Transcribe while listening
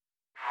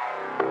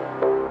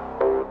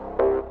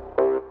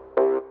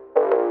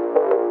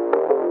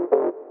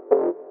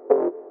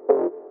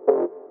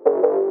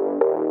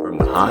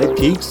high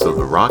peaks of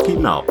the Rocky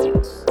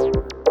Mountains.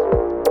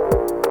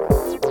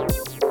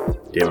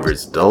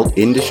 Denver's Adult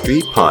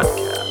Industry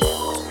Podcast.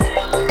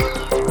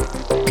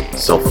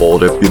 So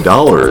fold up your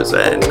dollars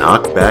and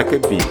knock back a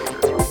beer.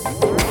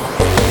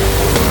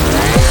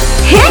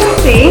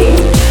 Pixie?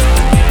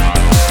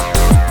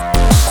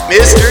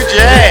 Mr.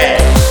 J.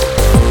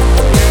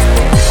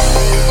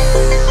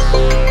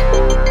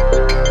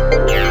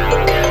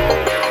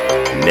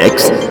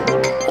 Next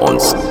on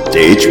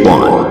Stage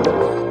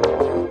 1.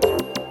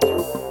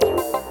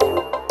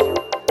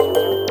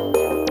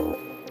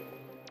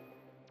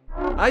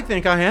 I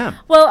think I am.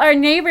 Well, our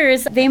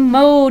neighbors, they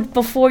mowed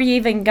before you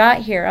even got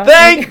here. I was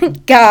Thank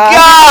like,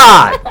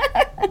 God.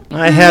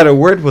 I had a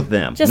word with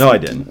them. No, I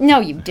didn't. No,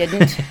 you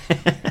didn't.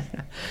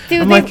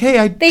 Dude, I'm like, hey,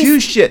 I do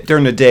shit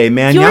during the day,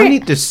 man. Y'all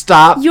need to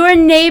stop. Your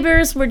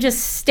neighbors were just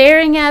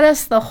staring at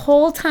us the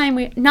whole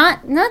time.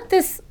 Not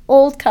this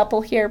old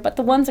couple here, but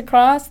the ones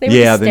across. They were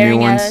just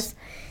staring at us.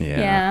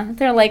 Yeah.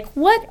 They're like,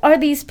 what are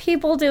these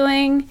people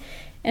doing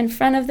in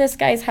front of this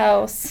guy's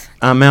house?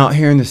 I'm out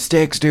here in the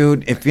sticks,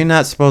 dude. If you're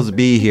not supposed to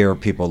be here,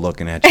 people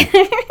looking at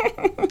you.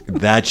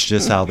 That's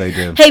just how they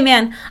do. Hey,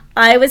 man,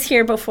 I was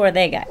here before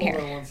they got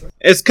here.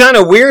 It's kind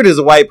of weird as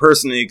a white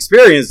person to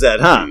experience that,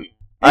 huh?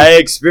 I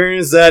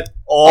experience that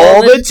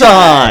all the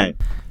time.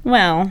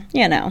 Well,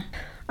 you know.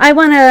 I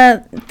want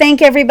to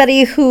thank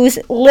everybody who's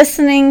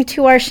listening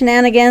to our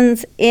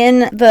shenanigans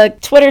in the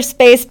Twitter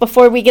space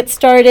before we get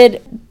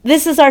started.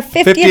 This is our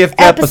 50th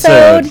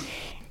episode.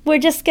 We're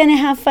just going to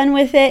have fun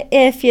with it.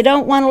 If you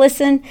don't want to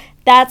listen,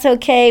 that's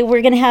okay.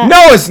 We're going to have...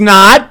 No, it's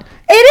not.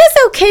 It is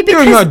okay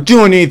because... You're not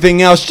doing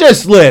anything else.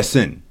 Just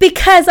listen.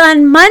 Because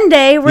on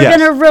Monday, we're going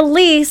to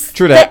release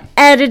the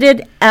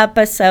edited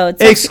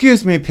episodes.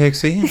 Excuse me,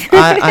 Pixie.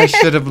 I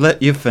should have let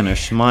you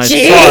finish.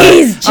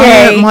 Jeez,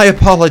 Jay. My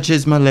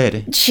apologies, my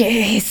lady.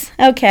 Jeez.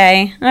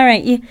 Okay. All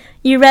right.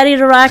 You ready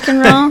to rock and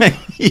roll?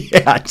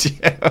 Yeah,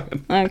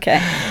 dude. Okay.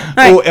 All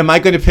right. Oh, am I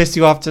going to piss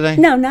you off today?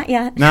 No, not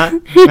yet. Not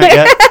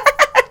yet?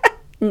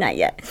 Not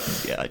yet.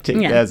 Yeah, I take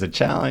that as a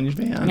challenge,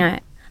 man. All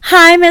right.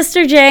 Hi,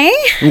 Mr. J.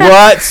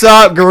 What's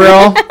up,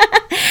 girl?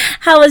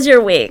 How was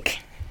your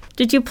week?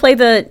 Did you play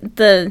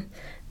the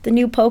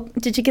new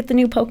Did you get the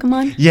new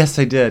Pokemon? Yes,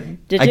 I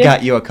did. Did you? I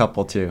got you a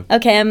couple too.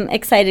 Okay, I'm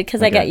excited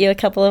because I got you a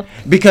couple of.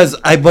 Because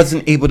I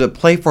wasn't able to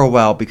play for a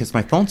while because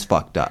my phone's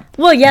fucked up.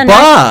 Well, yeah.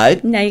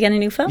 But now you got a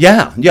new phone.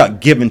 Yeah,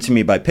 given to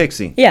me by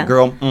Pixie. Yeah,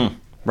 girl.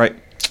 Right.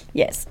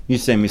 Yes. You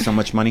saved me so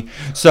much money.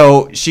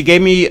 So she gave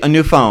me a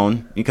new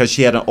phone because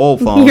she had an old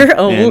phone.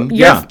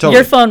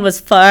 Your phone was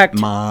fucked.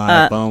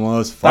 My phone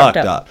was fucked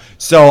up.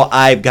 So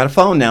I've got a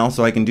phone now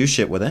so I can do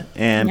shit with it.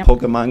 And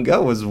Pokemon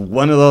Go was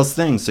one of those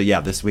things. So yeah,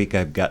 this week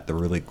I've got the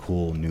really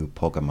cool new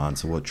Pokemon.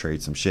 So we'll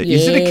trade some shit. Yeah.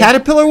 You see the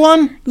Caterpillar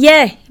one?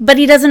 Yeah, but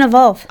he doesn't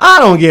evolve. I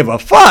don't give a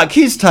fuck.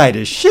 He's tight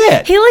as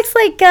shit. He looks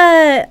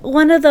like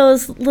one of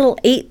those little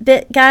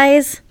 8-bit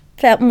guys.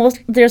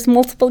 There's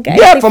multiple guys.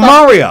 Yeah, from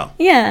Mario.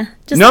 Yeah.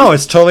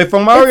 It's totally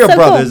from Mario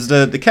Brothers,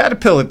 cool. the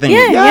caterpillar thing.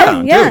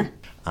 Yeah. Dude,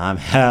 I'm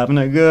having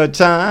a good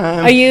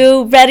time. Are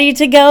you ready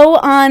to go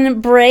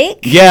on break?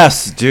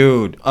 Yes,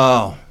 dude.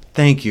 Oh,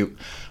 thank you.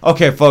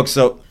 Okay, folks,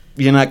 so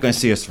you're not going to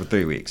see us for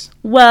 3 weeks.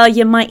 Well,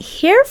 you might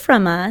hear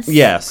from us.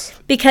 Yes.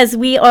 Because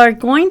we are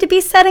going to be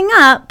setting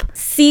up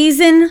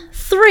season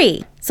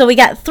 3. So we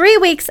got 3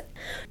 weeks.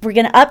 We're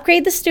going to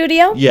upgrade the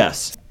studio.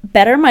 Yes.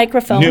 Better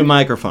microphone. New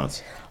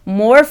microphones.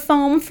 More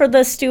foam for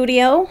the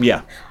studio.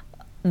 Yeah.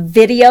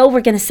 Video. We're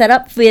going to set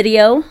up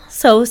video.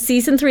 So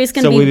season 3 is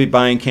going to be... So we'll be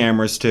buying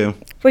cameras too.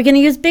 We're going to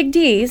use Big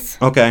D's.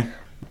 Okay.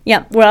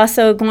 Yeah. We're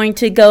also going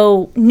to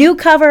go new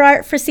cover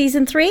art for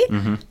season 3.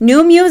 Mm-hmm.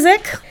 New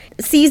music.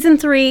 Season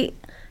 3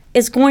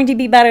 is going to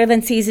be better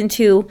than season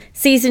 2.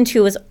 Season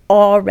 2 is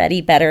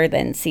already better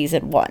than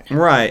season 1.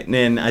 Right.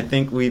 And I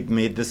think we've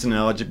made this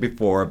analogy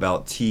before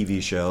about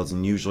TV shows.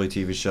 And usually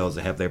TV shows,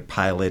 they have their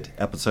pilot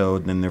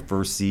episode and then their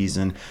first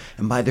season.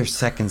 And by their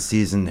second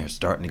season, they're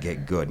starting to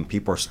get good. And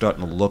people are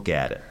starting to look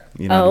at it.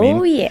 You know what I mean?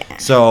 Oh, yeah.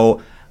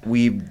 So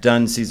we've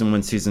done season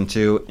 1, season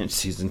 2. And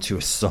season 2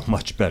 is so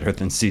much better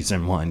than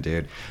season 1,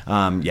 dude.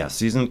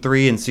 Season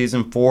 3 and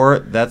season 4,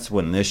 that's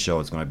when this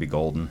show is going to be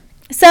golden.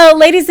 So,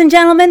 ladies and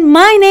gentlemen,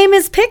 my name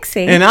is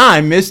Pixie. And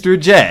I'm Mr.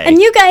 J.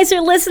 And you guys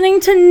are listening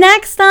to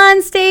Next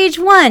on Stage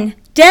 1,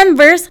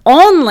 Denver's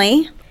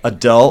only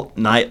adult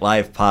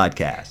nightlife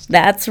podcast.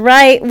 That's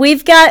right.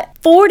 We've got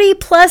 40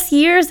 plus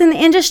years in the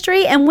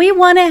industry, and we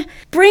want to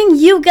bring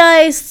you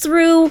guys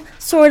through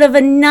sort of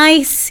a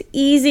nice,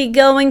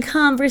 easygoing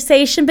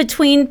conversation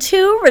between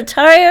two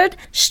retired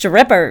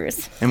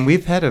strippers. And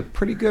we've had a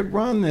pretty good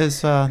run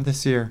this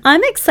year.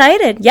 I'm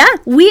excited. Yeah,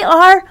 we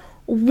are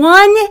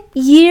 1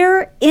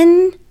 year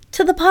into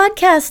the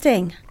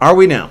podcasting. Are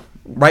we now?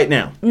 Right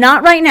now?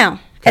 Not right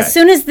now. Okay. As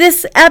soon as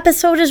this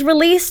episode is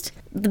released,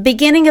 the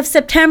beginning of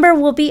September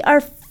will be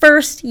our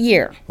first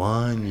year.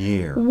 1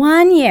 year.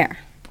 1 year.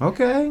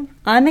 Okay.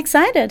 I'm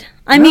excited.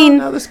 I mean,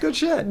 that's good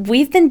shit.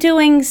 We've been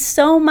doing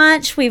so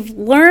much. We've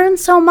learned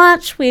so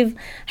much. We've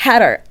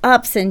had our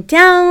ups and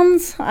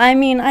downs. I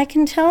mean, I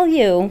can tell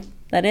you,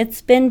 that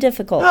it's been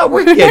difficult. Oh,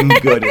 we're getting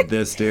good at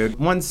this, dude.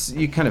 Once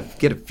you kind of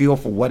get a feel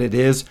for what it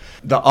is,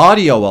 the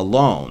audio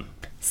alone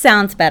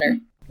sounds better.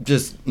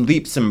 Just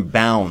leaps and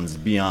bounds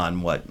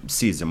beyond what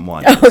season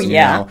 1 is. Oh,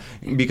 yeah.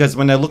 Because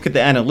when I look at the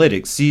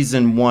analytics,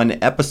 season 1,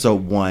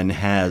 episode 1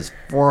 has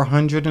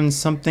 400 and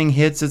something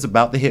hits. It's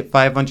about to hit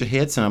 500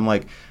 hits. And I'm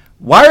like,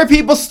 why are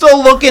people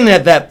still looking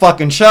at that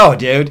fucking show,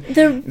 dude?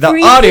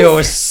 The audio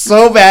is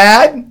so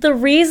bad. The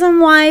reason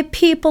why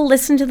people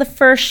listen to the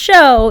first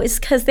show is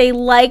because they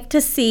like to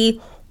see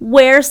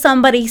where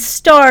somebody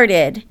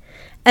started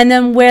and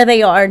then where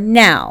they are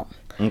now.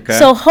 Okay.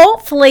 So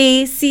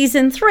hopefully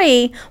season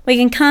 3, we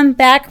can come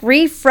back,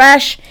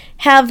 refresh,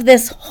 have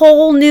this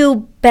whole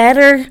new,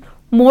 better,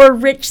 more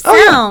rich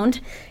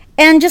sound,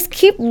 and just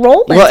keep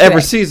rolling. Well,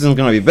 every season is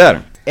going to be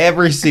better.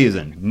 Every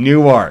season,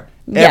 new art.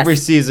 Yes. Every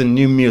season,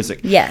 new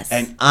music. Yes.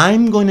 And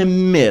I'm going to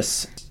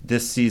miss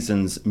this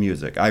season's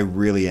music. I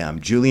really am.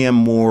 Julianne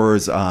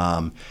Moore's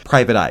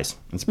Private Eyes.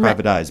 It's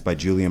Private Eyes by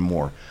Julianne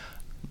Moore.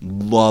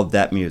 Love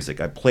that music.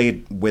 I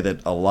played with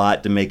it a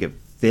lot to make it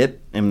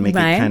fit and make it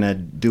kind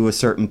of do a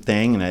certain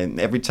thing. And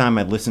every time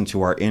I listen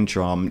to our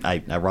intro,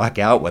 I rock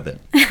out with it.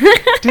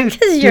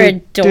 Because you're a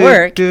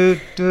dork.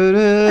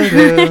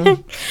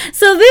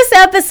 So this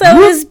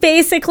episode is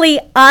basically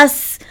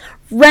us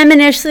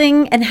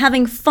reminiscing and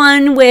having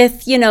fun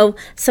with,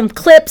 some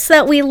clips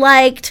that we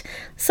liked,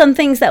 some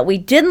things that we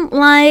didn't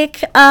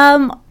like.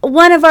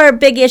 One of our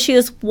big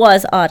issues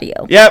was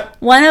audio. Yep.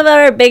 One of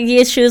our big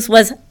issues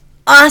was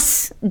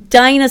us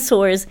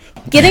dinosaurs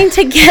getting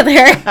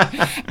together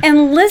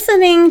and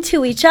listening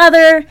to each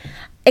other,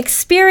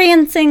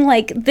 experiencing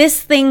like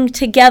this thing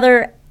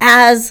together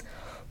as,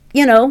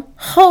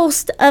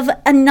 host of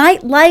a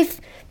nightlife,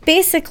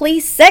 basically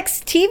sex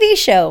TV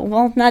show.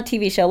 Well, not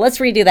TV show. Let's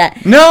redo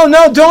that.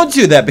 No, don't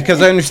do that,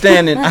 because I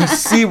understand and I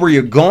see where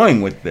you're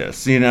going with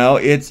this.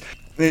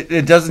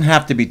 It doesn't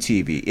have to be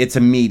TV. It's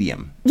a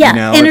medium.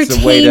 Yeah,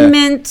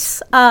 entertainment.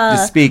 It's a way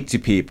to speak to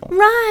people.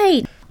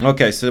 Right.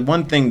 Okay, so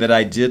one thing that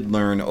I did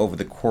learn over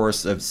the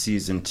course of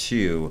season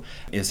 2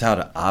 is how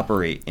to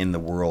operate in the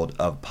world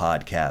of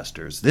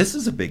podcasters. This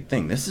is a big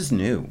thing. This is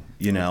new,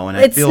 and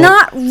it's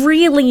not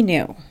really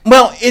new.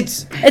 Well,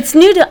 it's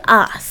new to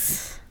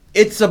us.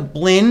 It's a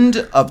blend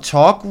of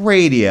talk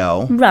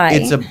radio.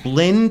 Right. It's a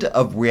blend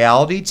of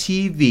reality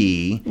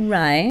TV.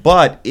 Right.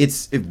 But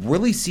it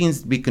really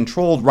seems to be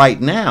controlled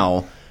right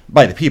now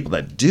by the people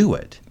that do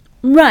it.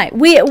 Right.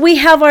 We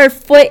have our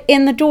foot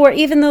in the door,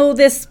 even though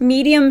this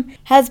medium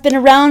has been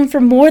around for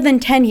more than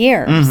 10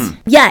 years. Mm-hmm.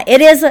 Yeah,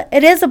 it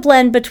is a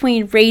blend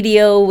between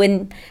radio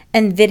and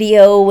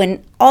video,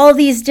 and all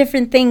these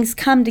different things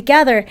come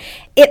together.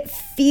 It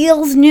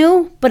feels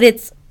new, but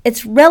it's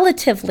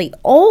relatively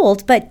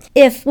old. But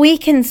if we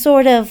can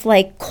sort of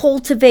like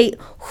cultivate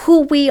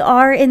who we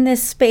are in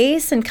this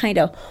space and kind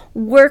of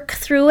work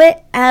through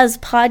it as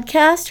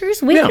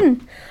podcasters, we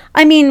can.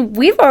 I mean,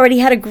 we've already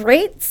had a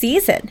great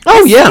season.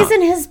 Oh, this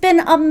season has been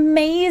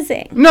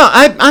amazing. No,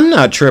 I'm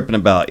not tripping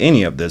about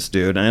any of this,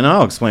 dude. And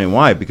I'll explain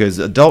why. Because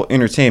adult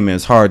entertainment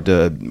is hard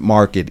to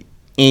market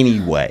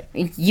anyway.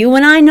 You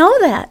and I know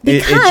that.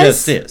 Because it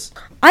just is.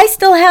 I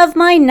still have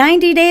my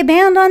 90-day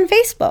ban on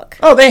Facebook.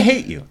 Oh, they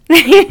hate you.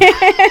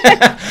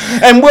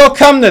 And we'll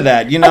come to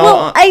that.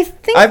 Well, I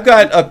think I've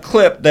got a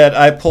clip that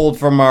I pulled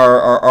from our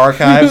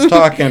archives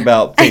talking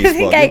about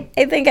Facebook.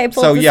 I think I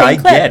pulled the same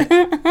clip. I get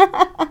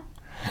it.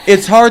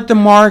 It's hard to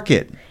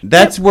market.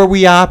 That's where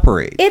we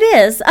operate. It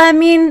is. I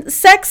mean,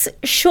 sex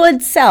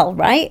should sell,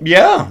 right?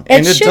 Yeah,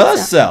 and it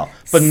does sell.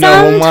 But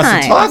no one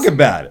wants to talk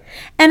about it.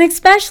 And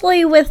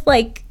especially with,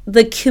 like,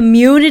 the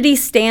community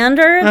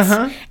standards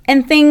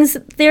and things,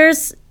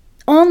 there's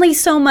only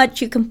so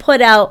much you can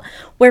put out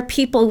where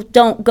people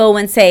don't go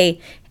and say,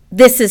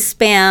 this is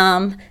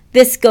spam,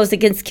 this goes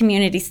against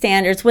community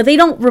standards, where they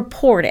don't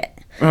report it.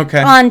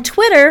 Okay. On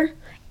Twitter,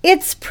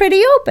 it's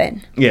pretty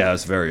open. Yeah,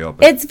 it's very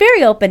open. It's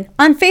very open.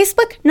 On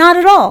Facebook, not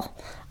at all.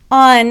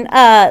 On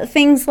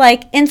things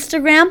like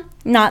Instagram,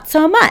 not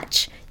so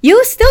much.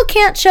 You still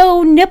can't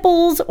show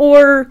nipples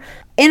or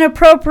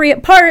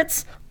inappropriate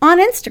parts on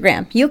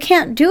Instagram. You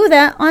can't do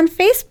that on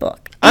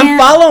Facebook. I'm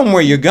following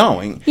where you're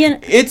going.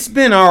 It's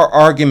been our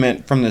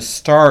argument from the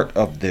start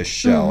of this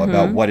show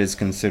about what is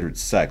considered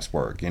sex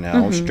work,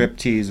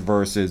 striptease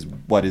versus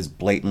what is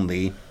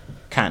blatantly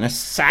kind of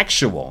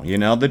sexual,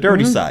 the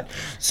dirty side.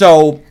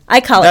 So I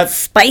call it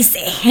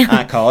spicy.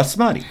 I call it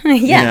smutty.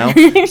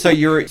 Yeah.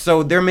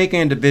 So they're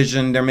making a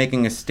division, they're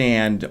making a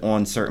stand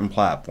on certain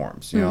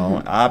platforms.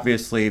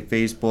 Obviously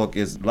Facebook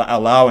is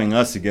allowing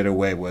us to get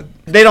away with.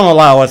 They don't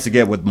allow us to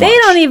get with much. They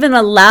don't even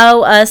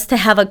allow us to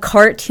have a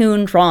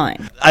cartoon drawing.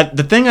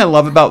 The thing I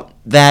love about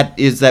that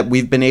is that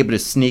we've been able to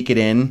sneak it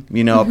in,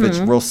 if it's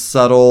real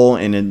subtle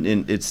and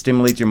it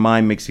stimulates your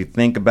mind, makes you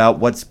think about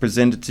what's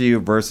presented to you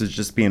versus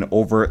just being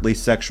overtly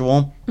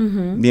sexual.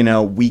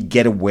 We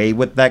get away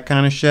with that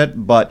kind of shit,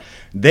 but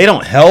they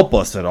don't help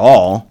us at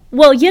all.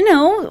 Well,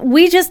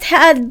 we just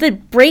had the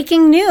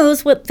breaking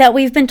news that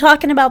we've been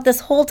talking about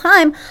this whole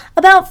time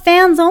about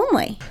fans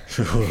only.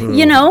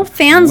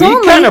 Fans only.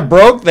 We kind of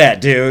broke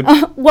that, dude.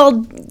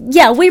 Well,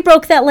 yeah, we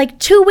broke that like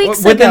 2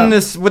 weeks ago.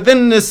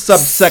 Within this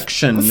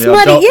subsection, the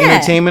adult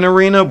entertainment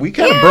arena, we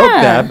kind of broke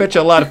that. I bet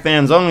you a lot of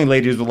fans only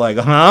ladies were like,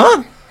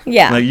 huh?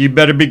 Yeah. Like, you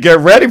better get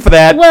ready for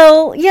that.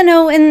 Well,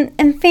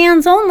 and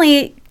fans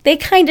only, they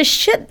kind of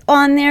shit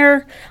on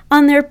their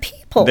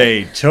people.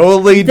 They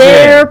totally did.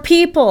 Their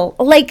people.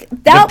 Like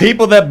that. The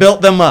people that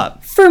built them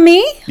up. For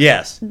me,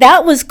 yes.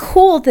 That was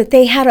cool that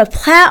they had a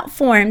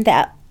platform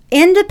that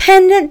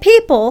independent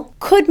people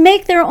could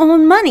make their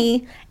own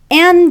money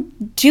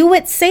and do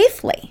it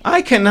safely.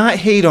 I cannot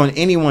hate on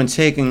anyone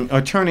taking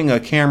or turning a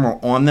camera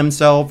on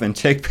themselves and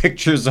take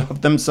pictures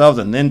of themselves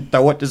and then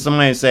throw it to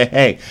somebody and say,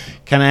 hey,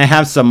 can I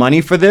have some money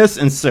for this?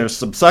 And there's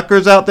some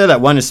suckers out there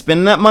that want to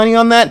spend that money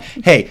on that.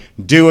 Hey,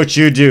 do what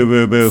you do,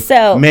 boo-boo.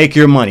 So, make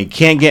your money.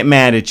 Can't get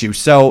mad at you.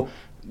 So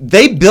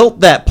they built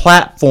that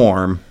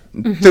platform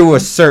through a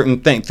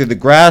certain thing, through the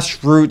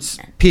grassroots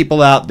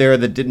people out there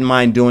that didn't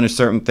mind doing a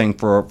certain thing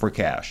for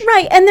cash.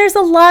 Right, and there's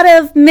a lot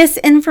of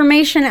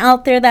misinformation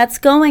out there that's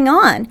going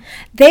on.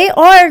 They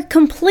are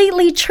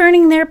completely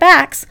turning their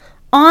backs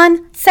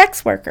on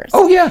sex workers.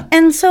 Oh, yeah.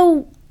 And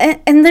so,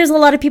 and there's a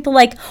lot of people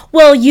like,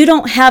 well, you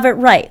don't have it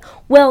right.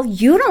 Well,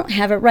 you don't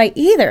have it right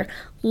either.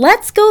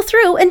 Let's go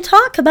through and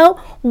talk about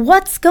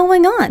what's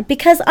going on,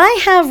 because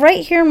I have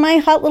right here in my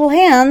hot little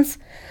hands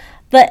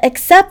the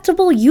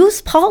acceptable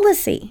use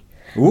policy.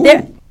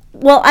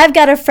 Well, I've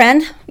got a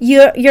friend,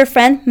 your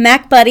friend,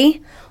 Mac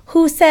Buddy,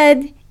 who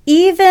said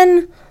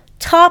even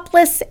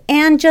topless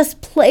and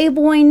just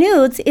Playboy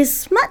nudes is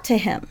smut to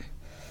him.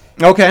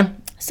 Okay.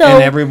 So,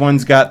 and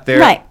everyone's got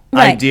their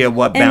idea of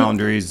what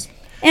boundaries.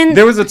 And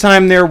there was a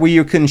time there where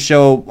you couldn't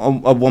show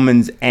a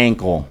woman's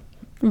ankle.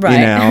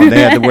 Right.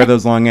 They had to wear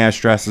those long ass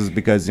dresses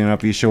because,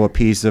 if you show a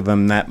piece of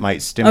them, that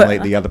might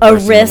stimulate the other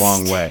person the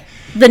wrong way.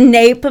 The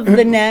nape of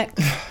the neck.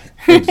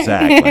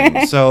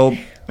 Exactly. So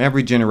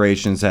every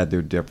generation's had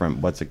their different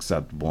what's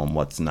acceptable and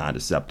what's not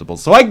acceptable.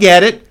 So I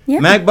get it. Yeah.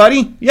 Mac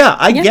Buddy,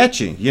 I get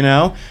you,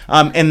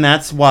 and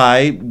that's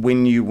why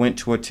when you went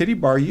to a titty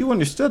bar, you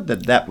understood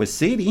that was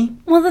seedy.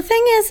 Well, the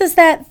thing is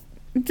that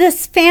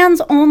this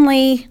fans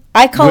only,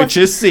 I call Which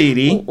is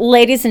seedy.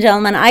 Ladies and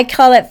gentlemen, I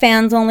call it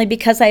fans only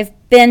because I've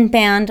been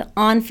banned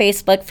on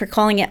Facebook for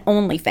calling it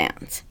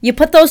OnlyFans. You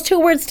put those two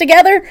words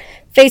together,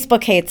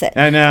 Facebook hates it.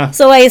 I know.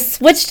 So I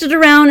switched it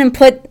around and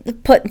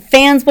put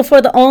fans before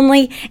the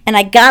only, and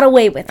I got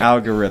away with it.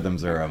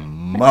 Algorithms are a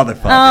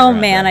motherfucker. Oh,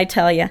 man, I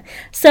tell you.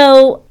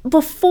 So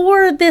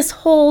before this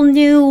whole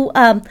new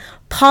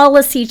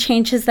policy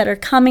changes that are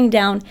coming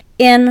down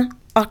in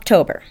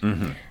October,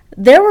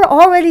 there were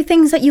already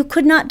things that you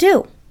could not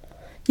do.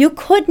 You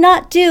could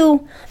not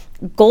do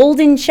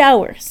golden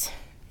showers.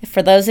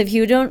 For those of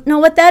you who don't know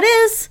what that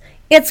is,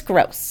 it's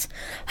gross.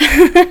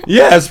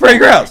 Yeah, it's pretty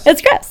gross.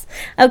 It's gross.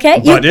 Okay.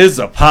 But it is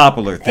a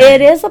popular thing. It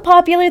is a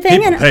popular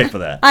thing. People pay for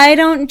that. I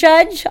don't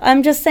judge.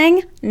 I'm just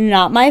saying,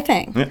 not my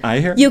thing. I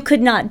hear. You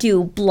could not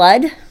do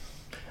blood.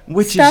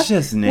 Which is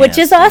just nasty. Which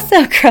is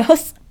also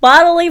gross.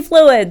 Bodily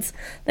fluids.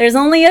 There's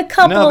only a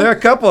couple. No, there are a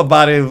couple of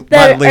bodily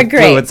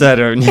fluids that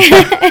are. And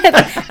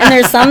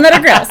there's some that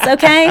are gross,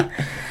 okay?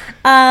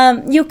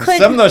 You could.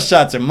 Some of those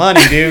shots are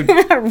money, dude.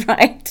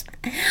 Right.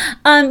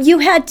 You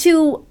had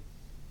to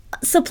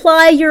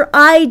supply your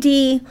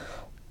ID,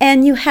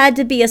 and you had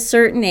to be a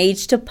certain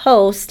age to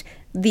post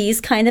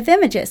these kind of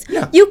images.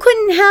 Yeah. You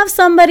couldn't have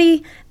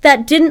somebody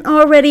that didn't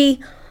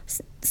already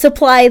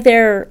supply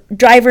their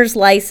driver's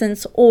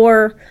license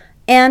or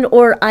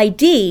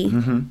ID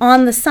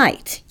on the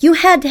site. You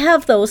had to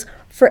have those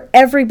for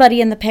everybody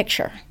in the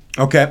picture.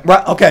 Okay.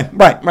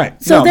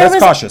 Right. So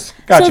that's cautious.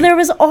 Gotcha. So there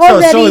was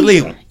already so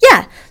illegal.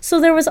 Yeah. So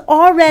there was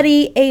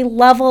already a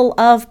level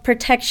of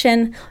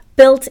protection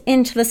built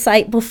into the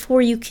site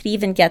before you could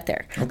even get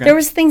there. Okay. There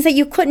was things that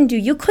you couldn't do.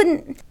 You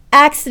couldn't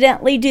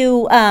accidentally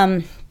do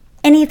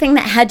anything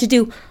that had to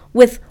do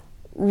with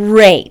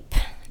rape.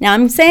 Now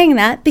I'm saying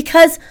that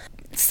because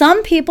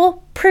some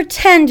people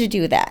pretend to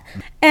do that.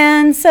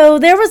 And so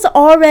there was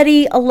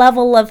already a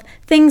level of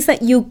things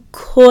that you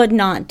could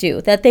not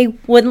do, that they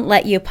wouldn't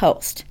let you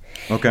post.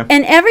 Okay.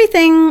 And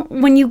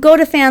everything, when you go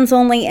to Fans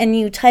Only and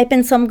you type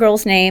in some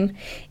girl's name,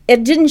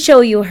 it didn't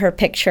show you her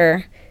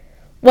picture.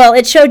 Well,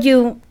 it showed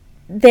you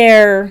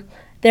their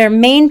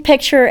main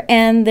picture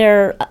and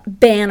their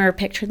banner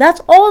picture.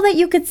 That's all that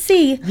you could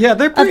see. Yeah,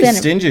 they're pretty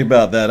stingy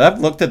about that. I've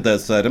looked at that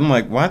site. I'm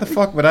like, why the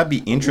fuck would I be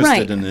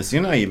interested in this?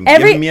 You're not even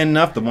giving me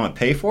enough to want to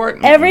pay for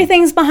it?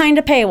 Everything's behind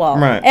a paywall.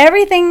 Right.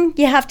 Everything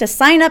you have to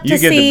sign up to see. You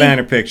get the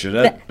banner picture.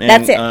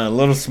 That's it. A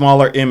little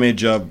smaller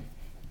image of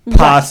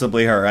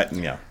possibly her.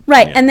 Yeah.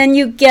 Right, yeah. And then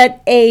you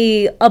get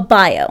a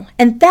bio.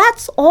 And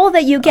that's all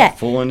that you get.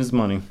 Fooling his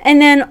money.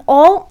 And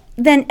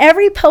then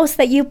every post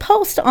that you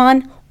post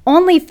on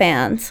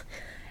OnlyFans,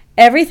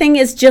 everything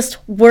is just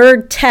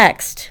word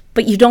text,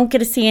 but you don't get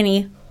to see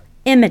any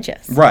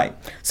images. Right.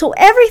 So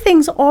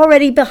everything's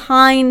already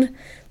behind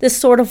this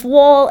sort of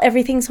wall.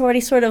 Everything's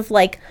already sort of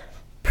like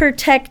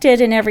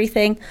protected and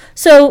everything.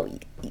 So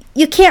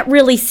you can't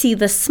really see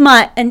the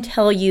smut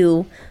until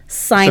you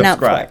sign up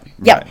for it.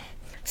 Yep. Right.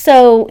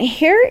 So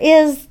here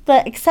is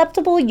the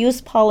acceptable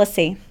use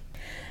policy.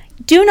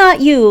 Do not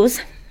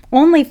use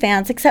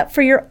OnlyFans except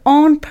for your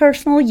own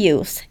personal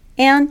use,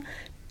 and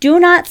do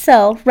not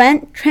sell,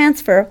 rent,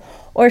 transfer,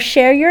 or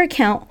share your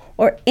account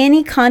or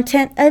any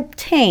content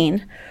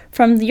obtained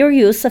from your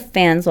use of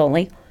Fans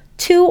Only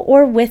to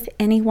or with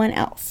anyone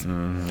else.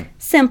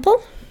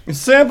 Simple. It's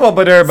simple,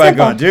 but everybody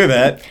gonna do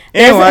that.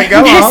 Anyway,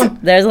 go on.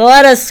 There's a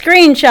lot of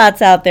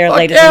screenshots out there,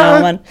 ladies and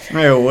gentlemen.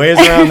 There are ways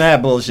around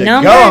that bullshit.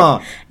 Go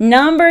on.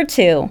 Number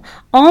 2,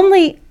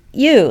 only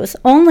use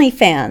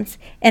OnlyFans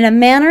in a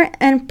manner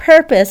and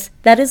purpose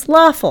that is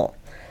lawful.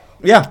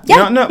 Yeah.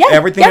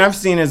 Everything I've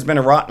seen has been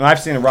erotic. I've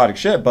seen erotic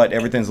shit, but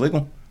everything's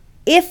legal.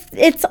 If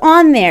it's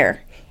on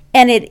there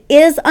and it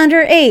is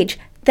underage,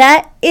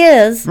 that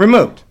is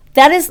removed.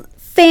 That is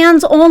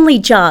Fans Only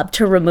job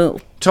to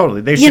remove.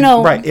 Totally. They should,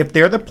 right. If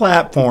they're the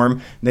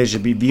platform, they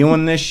should be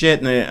viewing this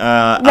shit. And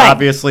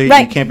obviously,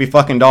 you can't be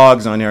fucking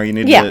dogs on there. You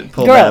need to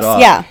pull that off.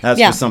 Yeah. That's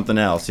just something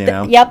else, you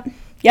know? Yep.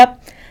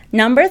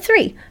 Number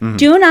 3,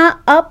 do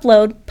not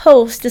upload,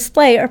 post,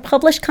 display, or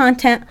publish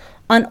content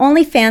on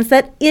OnlyFans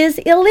that is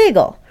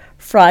illegal,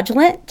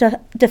 fraudulent,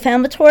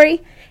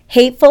 defamatory,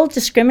 hateful,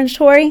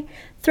 discriminatory,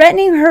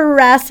 threatening, or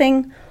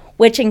harassing,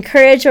 which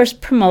encourages or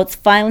promotes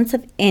violence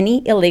of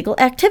any illegal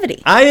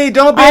activity.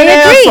 Don't be an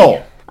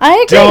asshole. I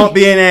agree. Don't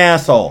be an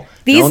asshole.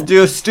 Don't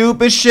do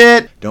stupid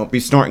shit. Don't be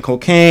snorting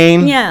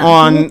cocaine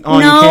on camera.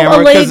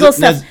 No illegal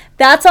stuff.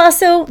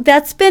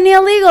 That's been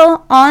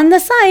illegal on the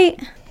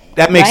site.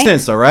 That makes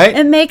sense, though, right?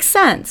 It makes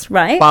sense,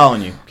 right?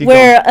 Following you.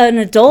 We're an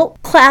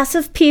adult class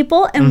of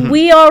people, and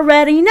we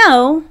already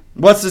know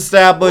what's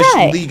established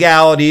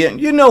legality,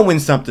 and you know when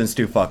something's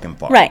too fucking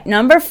far. Right.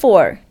 Number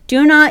 4,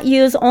 do not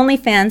use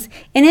OnlyFans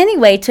in any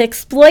way to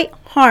exploit,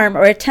 harm,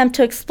 or attempt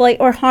to exploit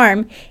or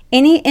harm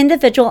any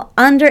individual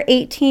under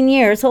 18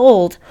 years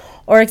old,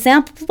 or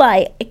example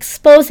by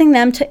exposing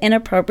them to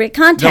inappropriate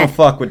content. Don't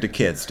fuck with the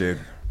kids, dude.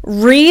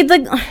 Read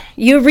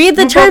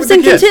the terms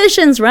and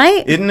conditions,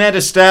 right? Isn't that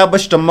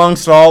established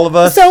amongst all of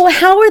us? So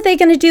how are they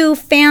going to do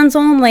Fans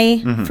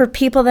Only for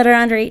people that are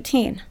under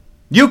 18?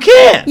 You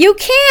can't. You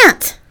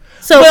can't.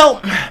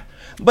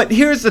 But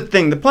here's the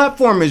thing: the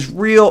platform is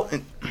real.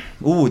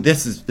 Ooh,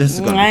 this is going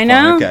to be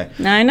fun. Okay.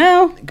 I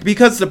know.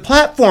 Because the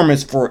platform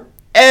is for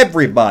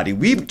everybody.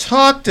 We've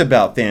talked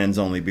about Fans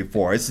Only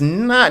before. It's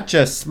not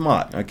just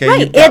smut, okay? Right,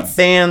 You've got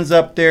bands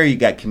up there. You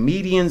got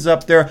comedians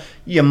up there.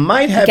 You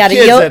might have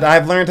kids that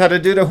I've learned how to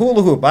do the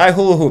hula hoop. I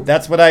hula hoop.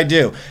 That's what I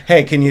do.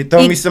 Hey, can you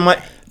throw me some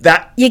money?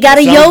 You got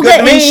a yoga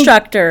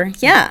instructor.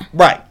 Yeah.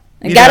 Right.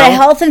 You got a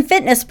health and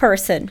fitness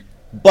person.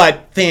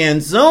 But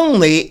Fans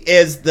Only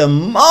is the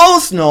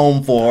most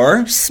known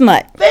for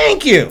smut.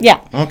 Thank you.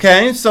 Yeah.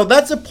 Okay, so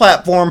that's a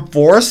platform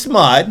for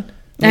smut.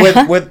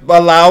 With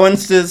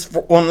allowances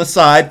on the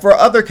side for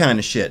other kind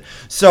of shit.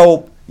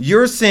 So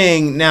you're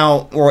saying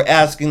now, or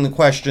asking the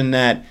question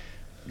that,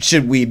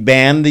 should we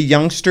ban the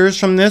youngsters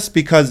from this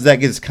because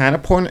that is kind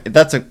of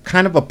that's a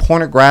kind of a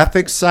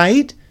pornographic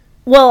site?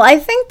 Well, I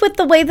think with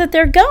the way that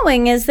they're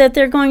going is that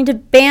they're going to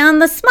ban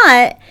the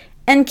smut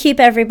and keep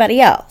everybody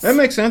else. That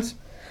makes sense.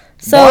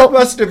 So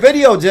Blockbuster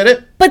Video did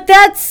it. But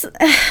that's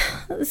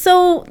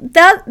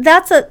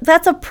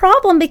a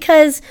problem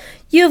because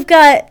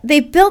they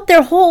built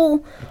their whole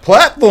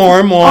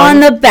platform on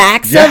the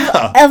backs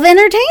of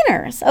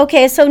entertainers.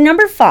 Okay, so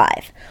number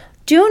 5,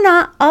 do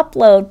not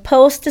upload,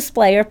 post,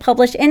 display, or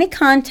publish any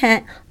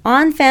content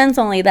on Fans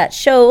Only that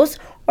shows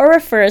or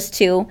refers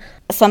to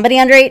somebody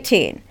under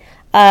 18.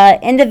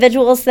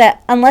 Individuals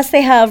that, unless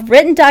they have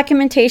written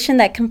documentation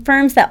that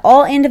confirms that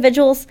all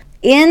individuals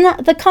in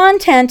the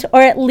content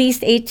are at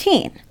least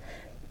 18.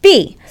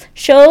 B,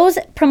 shows,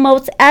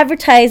 promotes,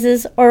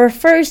 advertises, or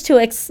refers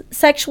to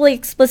sexually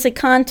explicit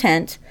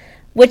content,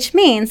 which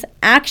means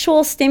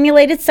actual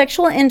stimulated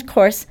sexual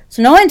intercourse.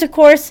 So no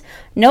intercourse,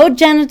 no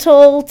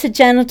genital to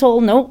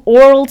genital, no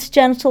oral to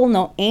genital,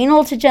 no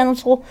anal to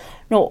genital,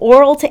 no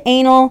oral to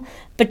anal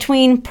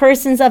between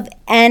persons of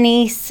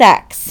any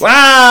sex.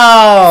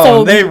 Wow!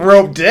 So they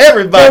roped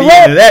everybody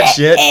into that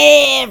shit.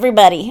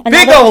 Everybody.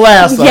 Big ol'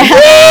 ass.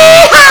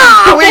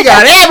 Yeah. We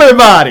got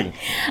everybody.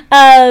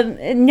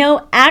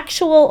 No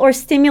actual or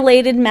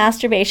stimulated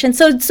masturbation.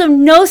 So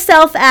no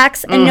self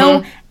acts and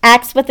no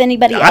acts with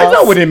anybody else. I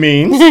know what it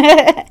means.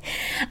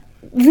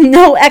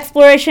 No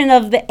exploration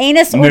of the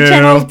anus or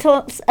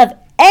genitals of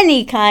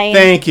any kind.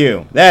 Thank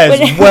you. That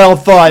is well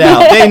thought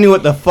out. They knew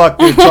what the fuck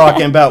they were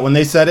talking about when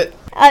they said it.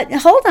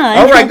 Hold on.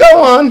 All right,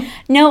 go on.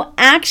 No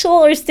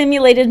actual or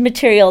stimulated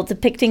material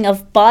depicting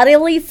of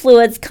bodily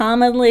fluids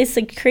commonly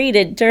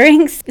secreted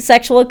during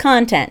sexual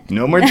content.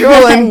 No more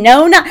drooling.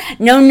 No,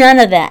 none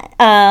of that.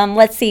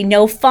 Let's see.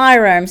 No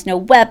firearms, no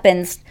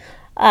weapons,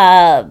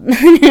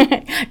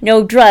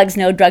 no drugs,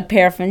 no drug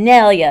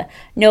paraphernalia,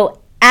 no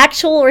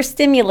actual or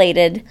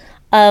stimulated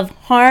of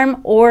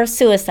harm or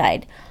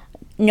suicide.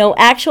 No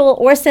actual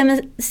or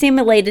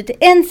simulated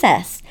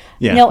incest.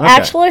 Yeah, no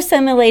actual or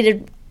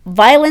simulated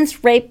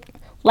violence, rape,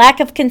 lack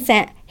of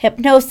consent,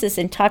 hypnosis,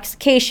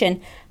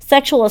 intoxication,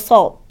 sexual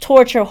assault,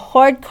 torture,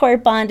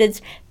 hardcore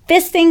bondage,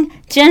 fisting,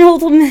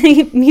 genital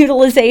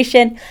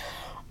mutilation.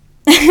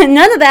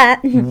 None of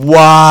that.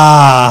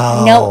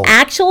 Wow. No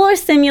actual or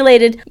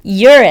simulated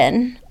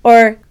urine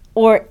or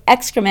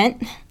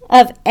excrement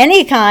of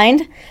any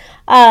kind.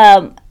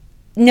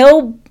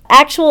 No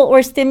actual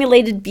or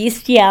simulated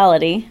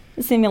bestiality.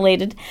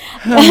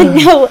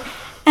 No.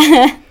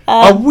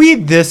 Are we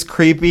this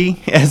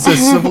creepy as a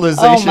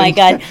civilization? Oh my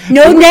God!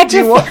 No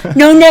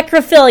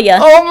necrophilia.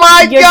 Oh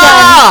my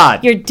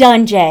God! You're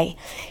done, Jay.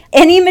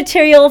 Any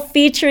material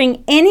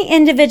featuring any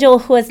individual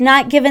who has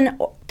not given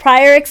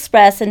prior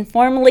express and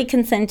formally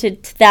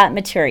consented to that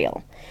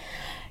material.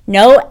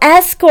 No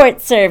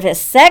escort service,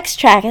 sex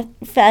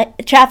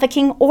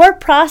trafficking, or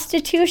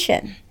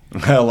prostitution.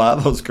 A lot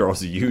of those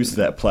girls use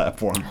that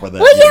platform for that.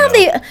 Well,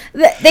 yeah,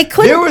 they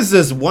couldn't. There was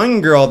this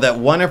one girl that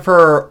one of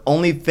her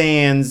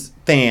OnlyFans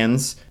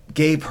fans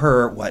gave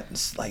her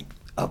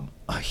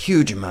a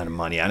huge amount of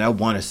money. And I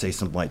want to say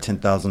something like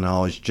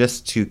 $10,000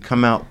 just to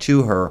come out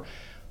to her,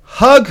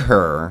 hug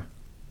her,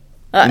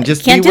 and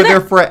just be with her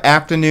for an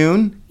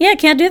afternoon. Yeah,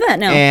 can't do that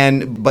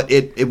now. But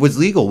it was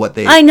legal what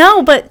they. I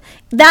know, but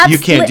that's you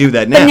can't do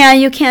that now. But now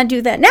you can't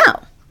do that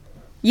now.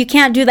 You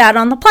can't do that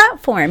on the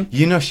platform.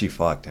 You know she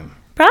fucked him.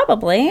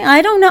 Probably.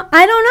 I don't know.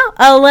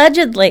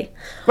 Allegedly.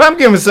 Well, I'm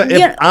giving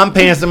if I'm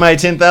paying somebody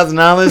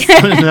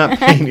 $10,000, I'm not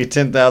paying you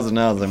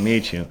 $10,000 to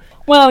meet you.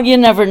 Well, you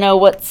never know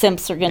what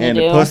simps are going to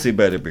do. And the pussy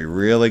better be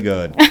really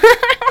good.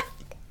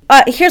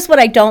 Here's what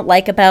I don't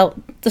like about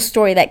the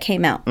story that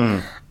came out.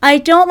 I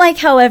don't like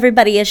how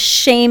everybody is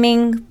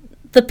shaming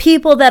the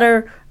people that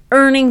are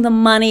earning the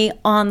money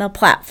on the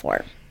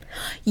platform.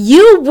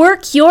 You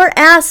work your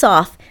ass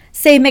off,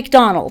 say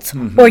McDonald's,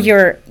 or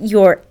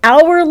your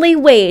hourly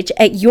wage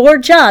at your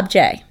job,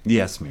 Jay.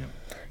 Yes, ma'am.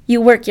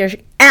 You work your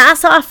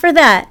ass off for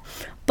that,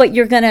 but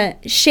you're going to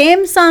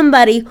shame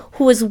somebody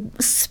who is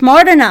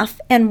smart enough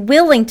and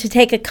willing to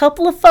take a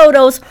couple of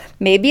photos,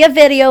 maybe a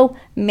video,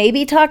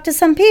 maybe talk to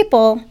some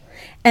people,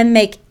 and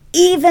make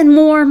even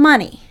more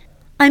money.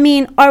 I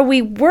mean, are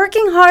we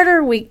working harder?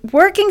 Are we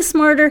working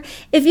smarter?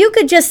 If you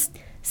could just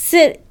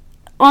sit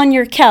on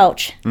your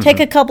couch, take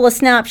a couple of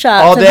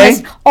snapshots. All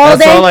day?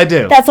 That's all I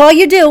do. That's all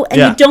you do,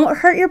 and you don't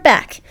hurt your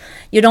back.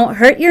 You don't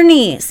hurt your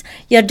knees.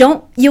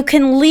 You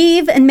can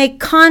leave and make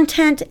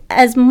content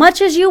as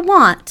much as you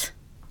want.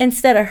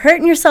 Instead of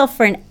hurting yourself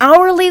for an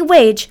hourly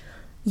wage,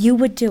 you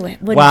would do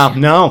it, wouldn't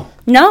you? No.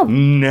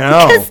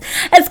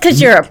 That's because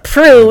you're a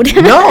prude.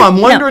 No,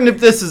 I'm wondering if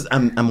this is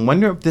I'm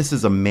wondering if this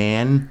is a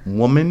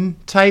man-woman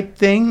type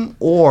thing,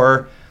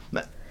 or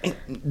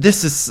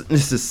this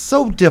is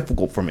so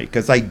difficult for me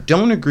because I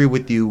don't agree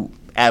with you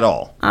at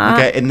all.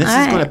 Okay, and this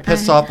is going to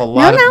piss off a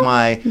lot of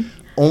my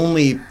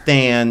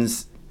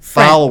OnlyFans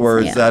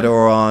followers that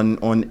are on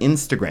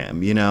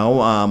Instagram. You know,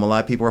 a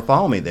lot of people are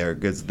following me there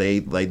because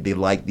they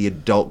like the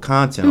adult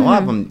content. A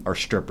lot of them are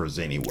strippers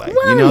anyway.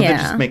 Well, they're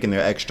just making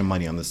their extra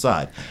money on the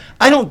side.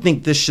 I don't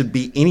think this should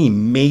be any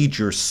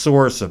major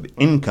source of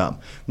income.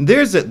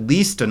 There's at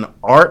least an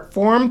art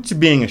form to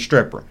being a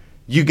stripper.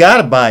 You got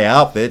to buy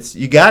outfits.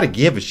 You got to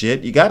give a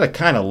shit. You got to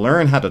kind of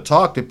learn how to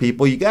talk to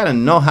people. You got to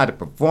know how to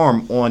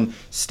perform on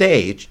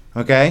stage,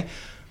 okay?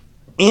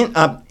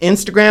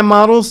 Instagram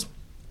models,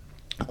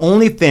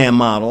 OnlyFans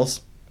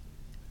models,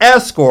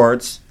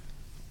 escorts,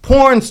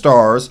 porn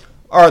stars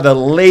are the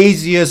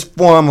laziest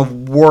form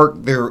of work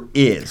there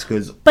is.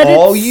 Because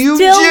all you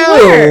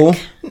do,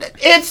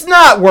 it's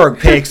not work,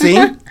 Pixie.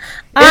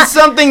 It's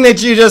something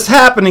that you just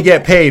happen to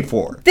get paid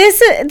for.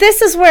 This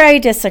is where I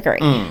disagree.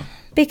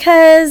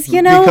 Because,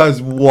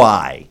 Because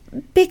why?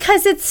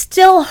 Because it's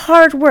still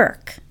hard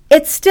work.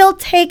 It still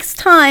takes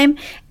time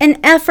and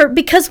effort.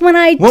 Because when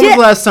was the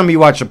last time you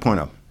watched a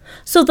porno?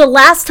 So the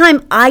last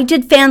time I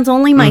did fans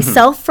only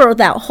myself for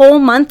that whole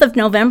month of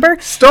November.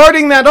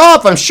 Starting that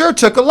off, I'm sure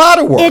took a lot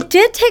of work. It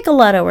did take a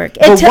lot of work.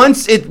 But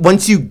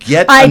once you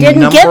get I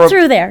didn't get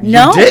through there.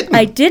 No,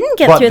 I didn't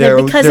get through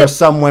there because there's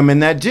some women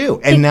that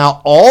do. And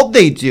now all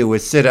they do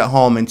is sit at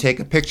home and take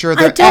a picture of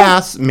their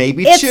ass,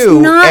 maybe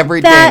two, every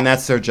day, and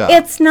that's their job.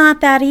 It's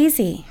not that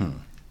easy.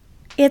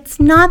 It's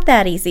not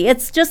that easy.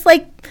 It's just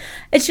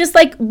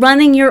like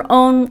running your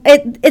own.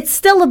 It's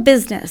still a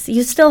business.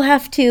 You still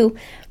have to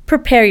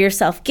prepare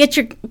yourself, get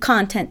your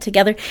content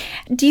together.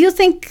 Do you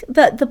think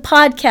that the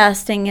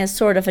podcasting is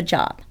sort of a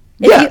job?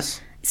 Yes.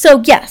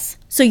 Yes.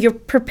 So you're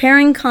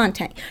preparing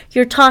content.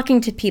 You're talking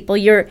to people.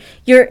 You're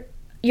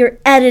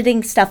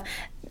editing stuff.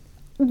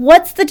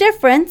 What's the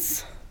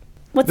difference?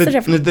 The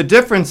difference? The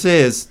difference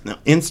is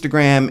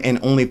Instagram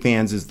and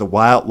OnlyFans is the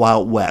wild,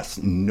 wild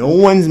west. No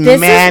one's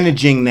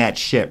managing that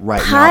shit right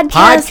now.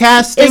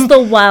 Podcasting is the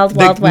wild,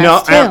 wild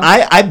west, too.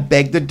 I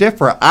beg to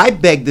differ. I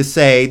beg to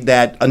say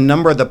that a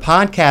number of the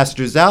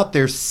podcasters out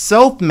there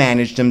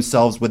self-manage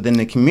themselves within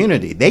the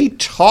community. They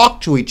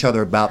talk to each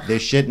other about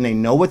this shit, and they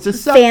know what's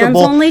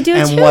acceptable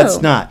and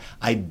what's not.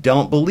 I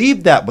don't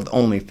believe that with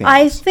OnlyFans.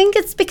 I think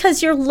it's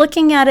because you're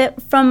looking at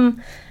it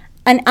from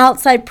an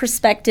outside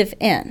perspective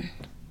in.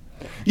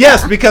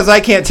 Yes, because I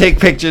can't take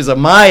pictures of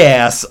my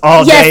ass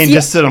all day and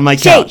just sit on my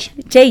couch.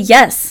 Jay,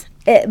 yes.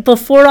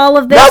 Before all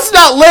of this, that's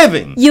not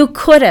living. You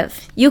could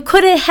have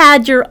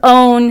had your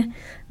own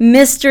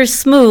Mr.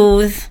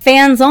 Smooth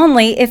fans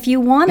only if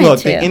you wanted to.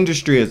 Look, the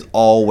industry has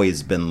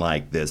always been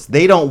like this.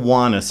 They don't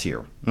want us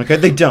here. Okay,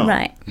 they don't.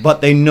 Right.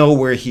 But they know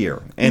we're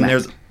here, and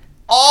there's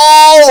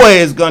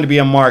always going to be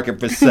a market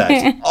for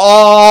sex.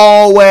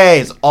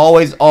 always.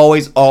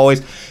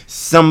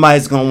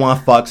 Somebody's going to want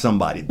to fuck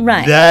somebody.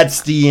 Right.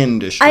 That's the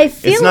industry.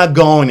 It's not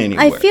going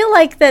anywhere. I feel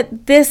like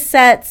that this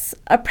sets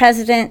a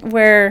precedent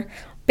where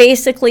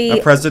basically...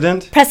 A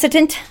precedent?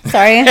 Precedent.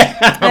 Sorry.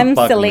 I'm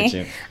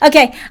silly.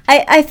 Okay.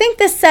 I think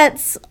this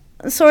sets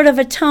sort of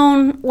a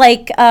tone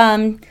like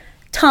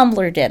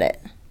Tumblr did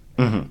it.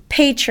 Mm-hmm.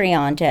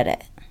 Patreon did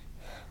it.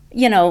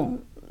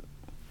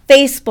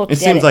 Facebook did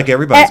it. It seems like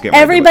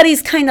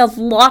everybody's kind of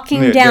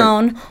locking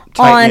down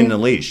tightening the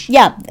leash.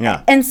 Yeah.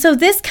 And so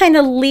this kind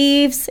of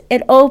leaves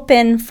it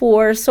open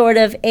for sort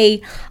of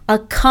a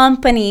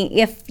company,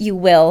 if you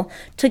will,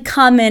 to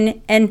come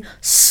in and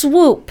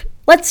swoop.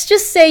 Let's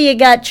just say you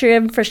got your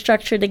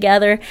infrastructure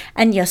together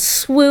and you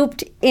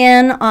swooped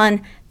in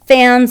on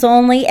fans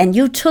only and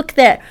you took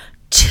that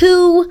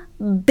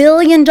 $2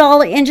 billion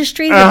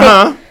industry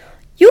that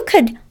you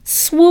could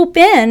swoop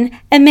in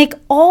and make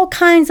all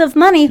kinds of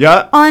money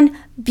on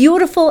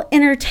beautiful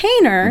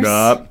entertainers.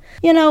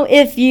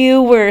 If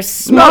you were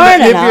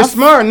smart enough. If you're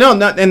smart,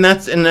 and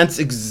that's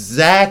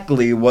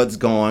exactly what's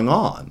going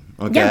on.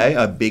 Okay,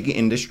 a big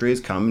industry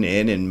is coming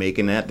in and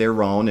making that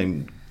their own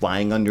and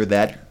flying under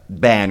that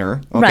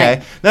banner.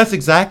 Okay, that's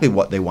exactly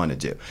what they want to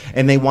do,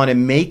 and they want to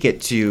make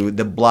it to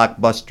the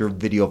Blockbuster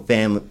Video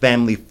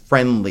family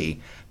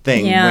friendly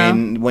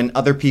thing when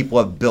other people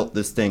have built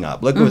this thing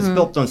up. Look, it was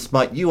built on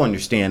Smut. You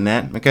understand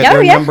that. Okay, there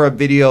are a number of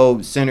video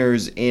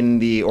centers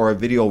or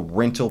video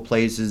rental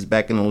places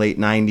back in the late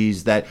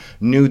 90s that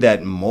knew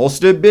that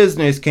most of the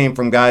business came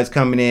from guys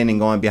coming in and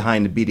going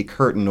behind the beaded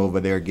curtain over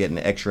there getting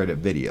the X-rated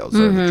videos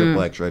or the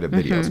triple X-rated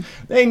videos.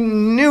 They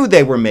knew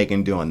they were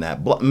making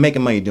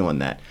money doing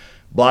that.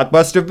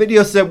 Blockbuster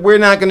Video said, we're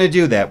not going to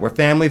do that. We're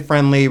family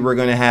friendly. We're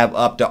going to have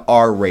up to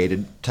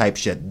R-rated type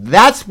shit.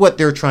 That's what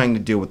they're trying to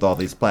do with all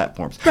these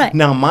platforms. Right.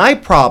 Now, my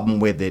problem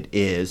with it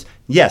is,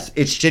 yes,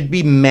 it should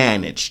be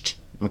managed.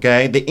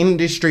 Okay? The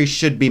industry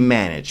should be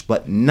managed,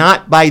 but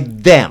not by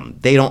them.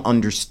 They don't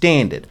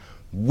understand it.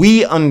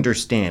 We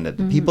understand it.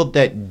 The people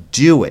that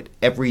do it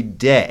every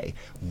day,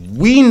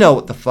 we know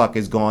what the fuck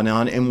is going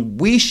on,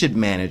 and we should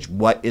manage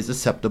what is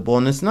acceptable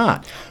and is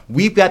not.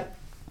 We've got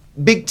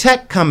big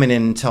tech coming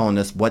in and telling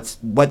us what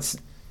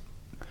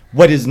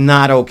is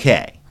not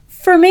okay.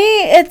 For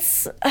me,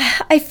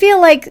 I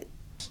feel like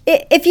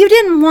if you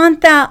didn't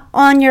want that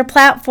on your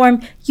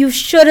platform, you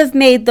should have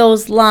made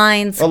those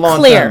lines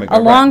clear a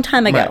long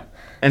time ago. Right.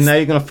 And now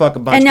you're going to fuck a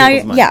bunch of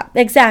people's money. Yeah,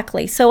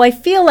 exactly. So I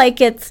feel like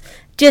it's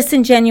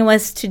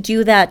disingenuous to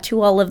do that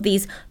to all of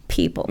these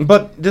people.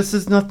 But this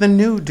is nothing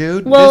new,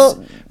 dude.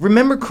 Well,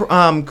 remember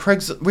when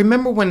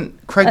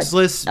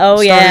Craigslist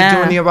started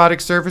doing the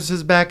erotic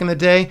services back in the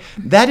day?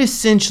 That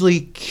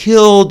essentially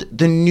killed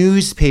the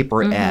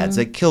newspaper ads.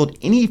 It killed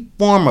any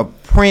form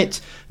of print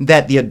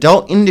that the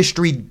adult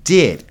industry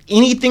did.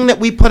 Anything that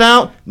we put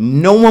out,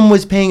 no one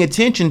was paying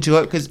attention to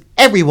it because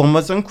everyone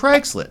was on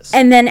Craigslist.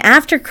 And then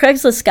after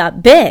Craigslist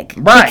got big,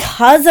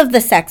 because of the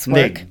sex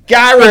work, they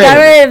got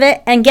rid of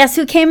it. And guess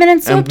who came in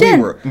and swooped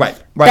in? Right.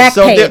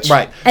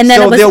 Backpage. And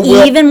then it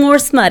was even more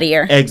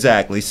smuttier.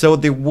 Exactly. So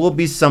there will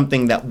be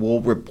something that will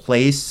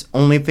replace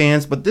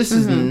OnlyFans, but this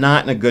is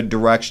not in a good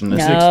direction.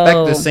 Let's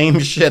expect the same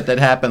shit that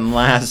happened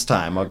last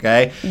time,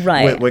 okay?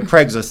 Right. With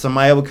Craigslist.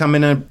 Somebody will come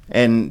in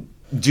and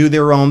do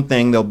their own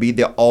thing. They'll be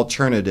the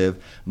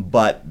alternative,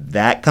 but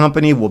that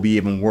company will be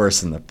even worse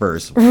than the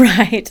first one.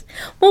 Right.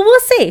 Well, we'll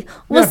see.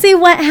 We'll see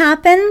what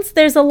happens.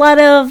 There's a lot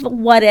of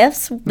what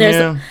ifs.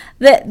 They're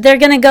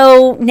going to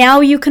go, now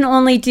you can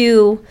only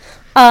do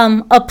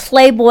a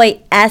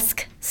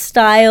Playboy-esque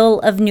style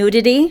of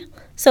nudity.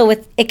 So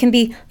it can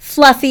be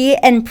fluffy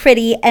and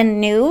pretty and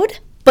nude,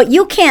 but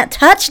you can't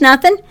touch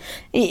nothing.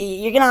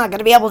 You're not going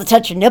to be able to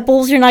touch your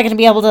nipples. You're not going to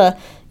be able to,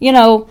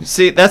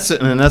 See, that's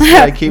what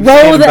I keep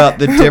saying about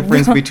the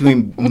difference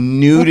between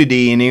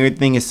nudity and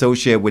everything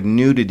associated with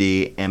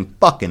nudity and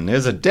fucking.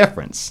 There's a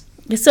difference.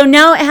 So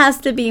now it has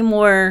to be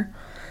more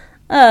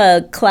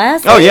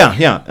classic. Oh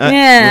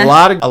yeah. A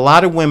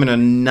lot of women are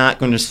not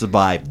going to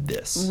survive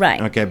this.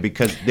 Right. Okay,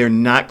 because they're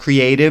not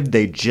creative.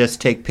 They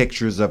just take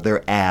pictures of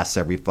their ass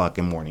every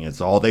fucking morning. It's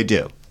all they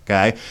do.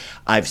 Okay,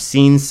 I've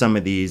seen some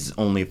of these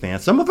OnlyFans.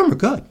 Some of them are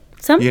good.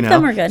 Some of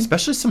them are good.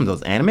 Especially some of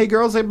those anime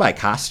girls, they buy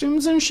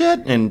costumes and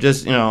shit. And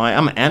just,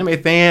 I'm an anime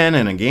fan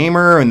and a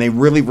gamer, and they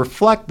really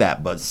reflect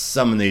that. But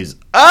some of these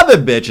other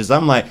bitches,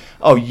 I'm like,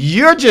 oh,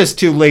 you're just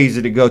too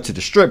lazy to go to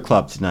the strip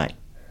club tonight.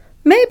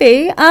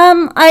 Maybe.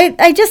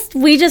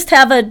 We just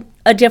have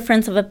a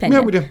difference of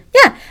opinion. Yeah, we do.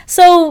 Yeah.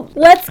 So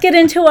let's get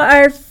into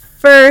our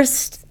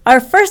first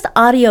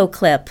audio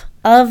clip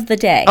of the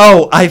day.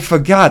 Oh, I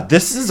forgot.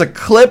 This is a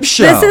clip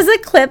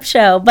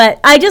show.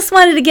 But I just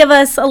wanted to give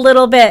us a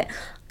little bit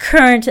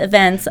current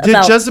events Did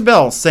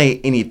Jezebel say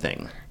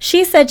anything?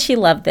 She said she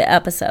loved the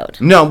episode.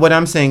 No, what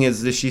I'm saying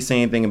is, did she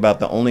say anything about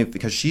the only,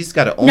 because she's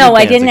got an OnlyFans No,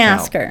 I didn't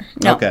account. ask her.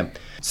 No. Okay.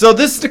 So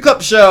this is the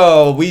clip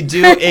show. We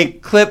do a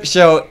clip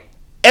show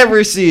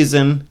every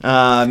season.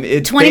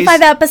 It's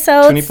 25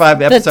 episodes.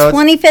 25 episodes. The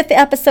 25th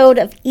episode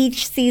of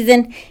each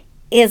season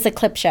is a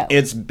clip show.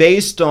 It's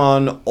based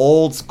on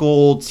old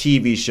school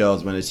TV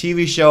shows. When a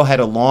TV show had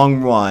a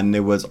long run,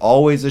 there was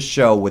always a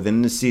show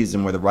within the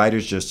season where the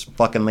writers just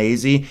fucking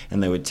lazy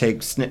and they would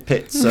take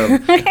snippets of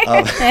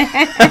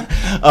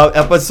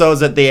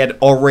episodes that they had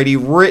already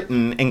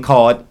written and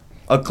call it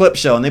a clip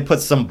show, and they put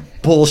some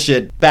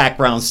bullshit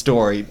background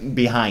story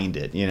behind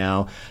it, you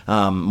know?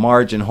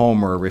 Marge and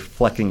Homer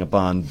reflecting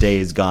upon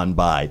days gone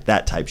by,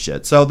 that type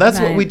shit. So that's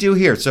what we do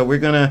here. So we're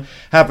going to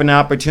have an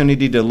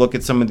opportunity to look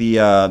at some of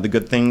the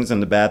good things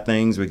and the bad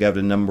things. We got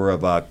a number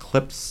of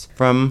clips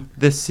from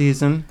this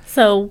season.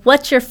 So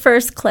what's your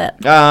first clip?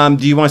 Do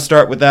you want to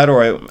start with that,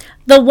 or...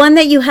 The one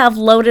that you have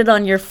loaded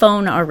on your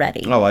phone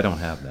already. Oh, I don't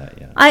have that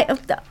yet.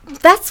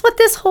 That's what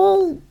this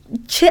whole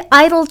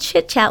idle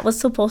chit-chat was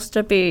supposed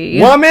to be.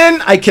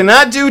 Woman, I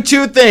cannot do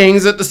two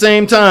things at the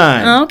same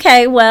time.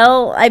 Okay,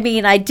 well, I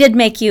mean, I did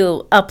make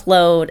you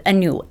upload a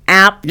new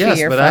app to your phone.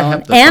 Yes, but I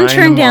have to and find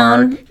turn the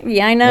down. mark,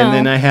 Yeah, I know. And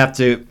then I have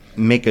to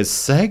make a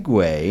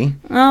segue.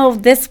 Oh,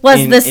 this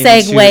was the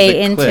segue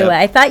into it.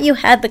 I thought you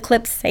had the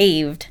clip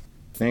saved.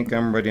 I think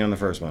I'm ready on the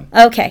first one.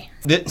 Okay.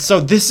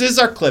 So this is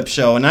our clip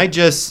show, and I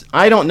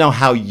don't know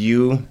how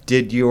you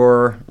did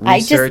your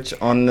research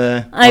on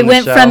the I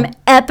went show. From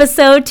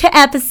episode to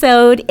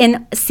episode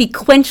in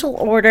sequential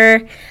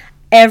order,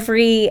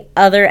 every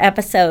other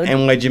episode.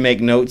 And did you make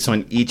notes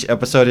on each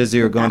episode as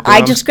you were going through I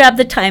them? just grabbed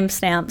the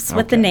timestamps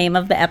with the name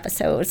of the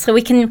episode so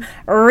we can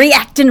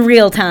react in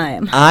real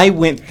time. I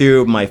went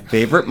through my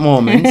favorite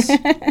moments.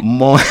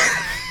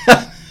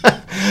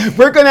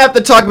 We're going to have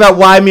to talk about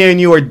why me and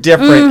you are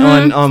different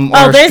on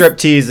our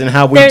striptease and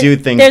how we do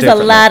things There's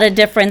differently. a lot of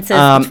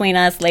differences between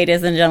us,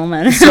 ladies and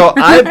gentlemen. So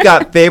I've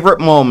got favorite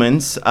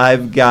moments.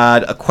 I've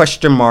got a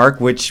question mark,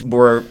 which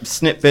were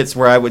snippets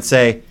where I would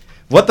say,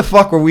 what the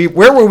fuck were we?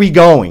 Where were we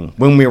going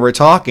when we were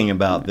talking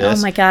about this?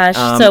 Oh my gosh!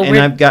 And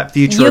I've got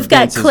future You've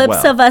got events as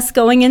clips well. of us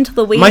going into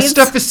the weeds. My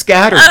stuff is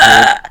scattered,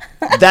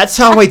 dude. That's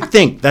how I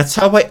think. That's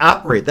how I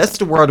operate. That's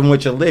the world in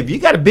which I live. You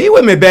got to be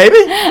with me, baby.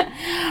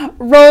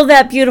 Roll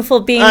that beautiful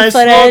bean footage.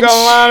 I smoke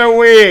a lot of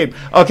weed.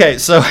 Okay,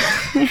 so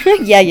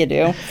yeah, you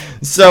do.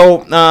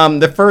 So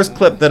the first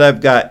clip that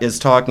I've got is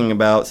talking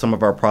about some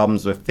of our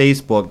problems with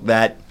Facebook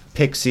that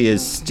Pixie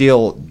is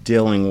still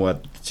dealing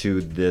with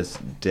to this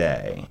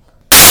day.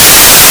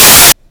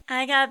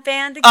 I got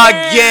banned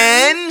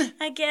again.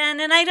 Again?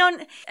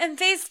 And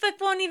Facebook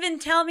won't even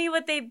tell me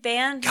what they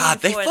banned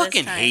God, me they for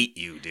fucking this time. hate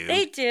you, dude.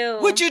 They do.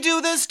 What'd you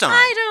do this time?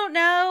 I don't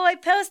know. I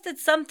posted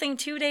something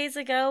 2 days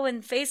ago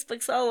and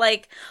Facebook's all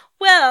like,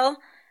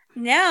 well,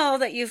 now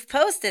that you've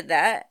posted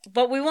that,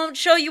 but we won't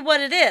show you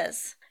what it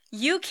is.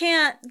 You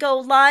can't go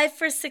live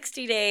for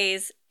 60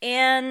 days.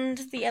 And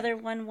the other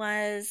one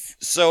was...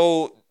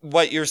 So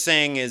what you're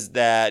saying is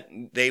that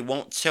they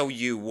won't tell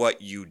you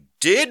what you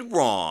did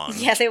wrong.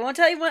 Yeah, they won't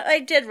tell you what I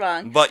did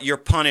wrong. But you're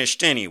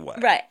punished anyway.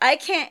 Right. I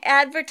can't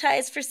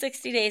advertise for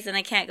 60 days and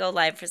I can't go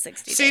live for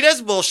 60 days. See,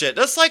 that's bullshit.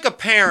 That's like a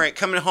parent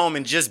coming home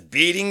and just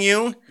beating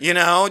you, you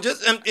know?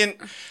 Just I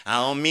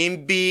don't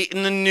mean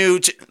beating the new...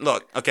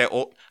 Look, okay,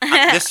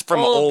 this is from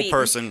an old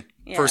person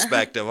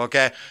perspective,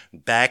 okay?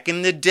 Back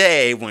in the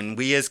day when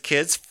we as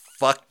kids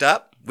fucked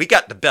up, we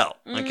got the belt,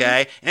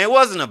 okay? And it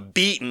wasn't a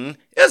beating,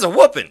 it was a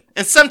whooping.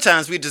 And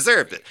sometimes we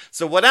deserved it.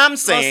 So what I'm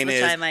saying Most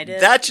of the is time I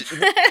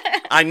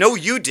did. I know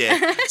you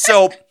did.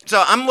 So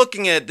I'm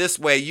looking at it this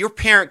way. Your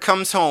parent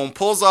comes home,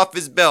 pulls off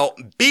his belt,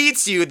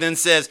 beats you, then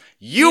says,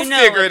 you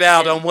figured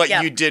out on what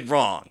you did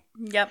wrong.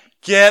 Yep.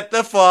 Get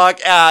the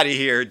fuck out of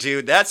here,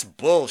 dude. That's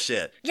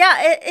bullshit. Yeah,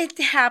 it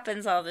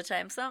happens all the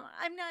time. So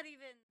I'm not even...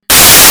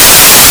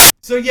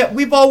 So yeah,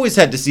 we've always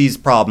had to seize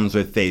problems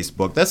with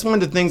Facebook. That's one of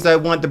the things I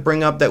want to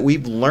bring up that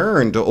we've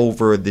learned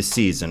over the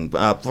season.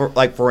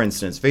 For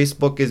instance,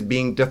 Facebook is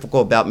being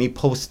difficult about me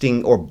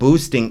posting or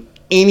boosting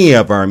any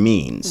of our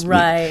memes.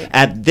 Right.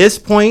 At this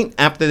point,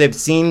 after they've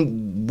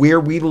seen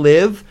where we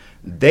live,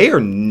 they are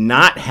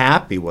not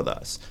happy with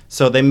us.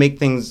 So they make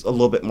things a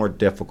little bit more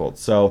difficult.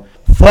 So,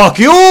 fuck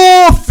you,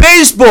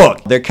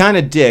 Facebook! They're kind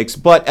of dicks,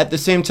 but at the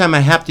same time,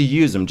 I have to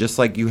use them, just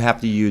like you have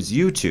to use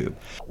YouTube.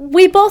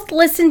 We both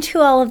listened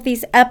to all of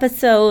these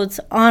episodes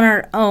on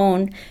our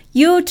own.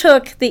 You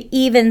took the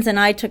evens and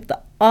I took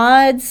the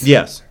odds.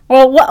 Yes.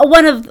 Well,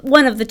 one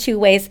of the two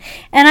ways.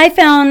 And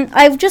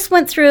I just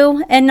went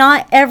through, and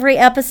not every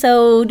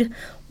episode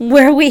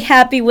were we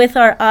happy with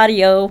our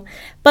audio,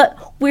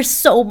 but we're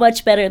so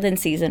much better than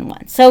season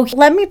 1. So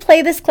let me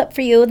play this clip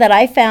for you that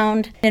I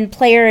found in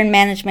player and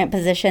management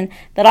position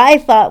that I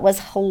thought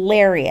was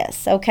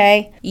hilarious,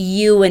 okay?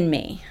 You and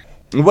me.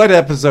 What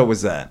episode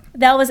was that?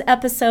 That was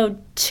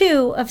episode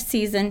 2 of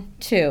season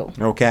 2.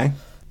 Okay.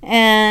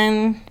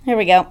 And here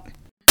we go.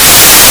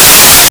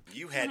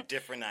 You had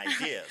different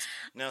ideas.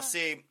 Now,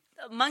 see,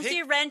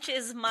 Monkey Wrench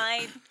is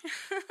my...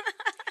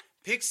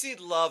 Pixie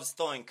loves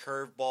throwing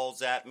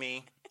curveballs at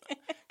me.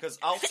 Because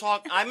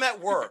I'm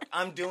at work,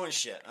 I'm doing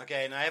shit,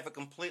 okay? And I have a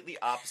completely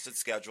opposite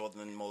schedule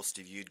than most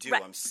of you do.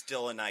 Right. I'm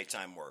still a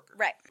nighttime worker.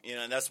 Right.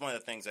 And that's one of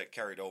the things that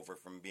carried over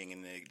from being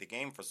in the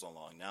game for so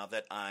long. Now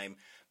that I'm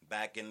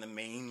back in the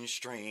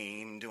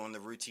mainstream doing the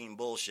routine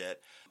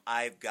bullshit,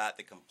 I've got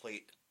the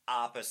complete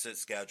opposite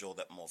schedule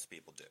that most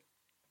people do.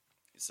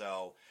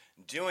 So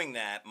doing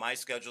that, my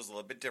schedule's a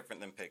little bit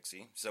different than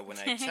Pixie. So when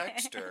I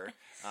text her,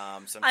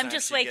 sometimes I'm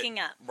just waking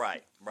up.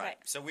 Right.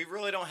 So we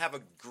really don't have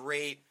a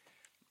great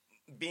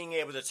being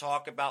able to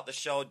talk about the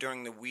show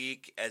during the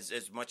week as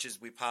much as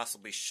we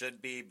possibly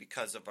should be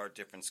because of our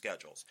different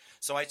schedules.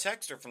 So I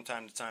text her from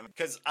time to time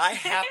because I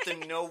have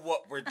to know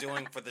what we're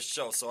doing for the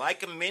show so I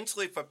can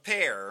mentally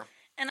prepare.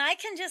 And I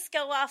can just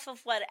go off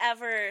of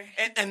whatever.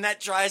 And that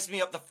drives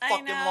me up the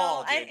fucking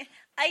wall, dude.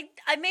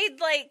 I made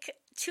like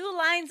 2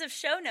 lines of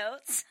show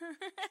notes.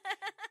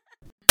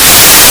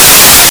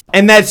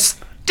 And that's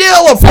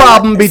still a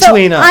problem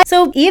between us.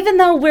 So even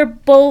though we're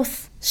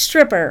both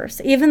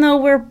strippers, even though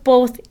we're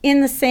both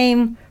in the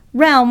same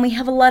realm, we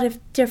have a lot of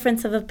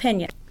difference of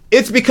opinion.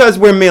 It's because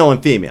we're male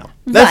and female.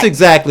 That's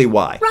exactly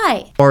why.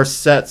 Right. Our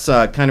sets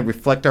kind of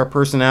reflect our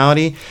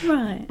personality.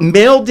 Right.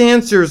 Male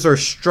dancers are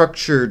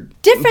structured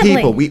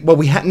differently.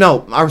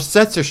 People. Our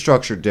sets are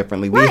structured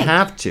differently. Right. We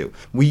have to.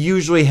 We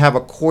usually have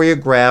a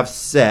choreographed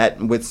set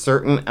with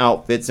certain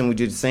outfits, and we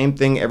do the same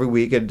thing every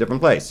week at a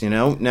different place.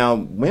 Now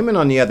women,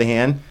 on the other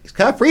hand, it's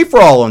kind of free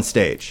for all on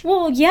stage.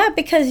 Well, yeah,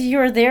 because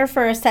you're there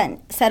for a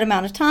set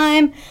amount of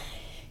time.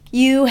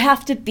 You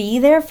have to be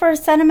there for a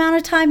set amount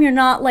of time. You're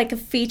not like a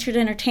featured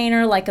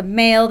entertainer, like a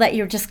male, that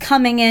you're just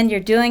coming in, you're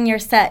doing your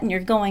set, and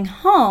you're going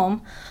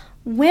home.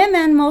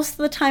 Women, most of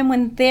the time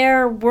when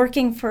they're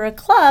working for a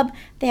club,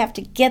 they have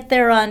to get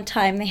there on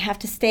time. They have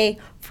to stay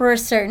for a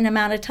certain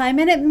amount of time,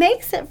 and it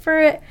makes it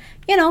for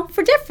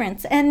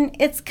difference. And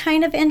it's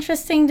kind of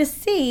interesting to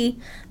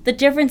see the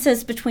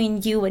differences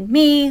between you and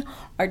me,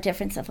 our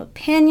difference of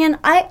opinion.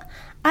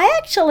 I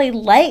actually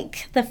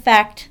like the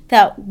fact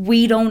that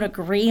we don't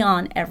agree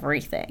on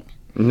everything.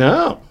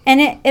 No. And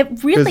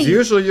it really... Because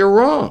usually you're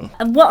wrong.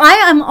 Well, I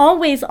am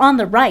always on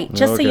the right,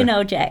 just so you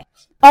know, Jay.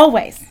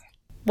 Always.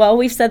 Well,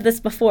 we've said this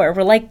before.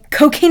 We're like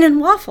cocaine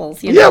and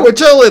waffles, you know? Yeah, we're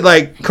totally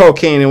like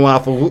cocaine and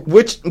waffle,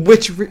 which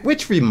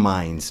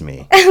reminds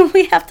me.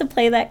 We have to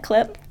play that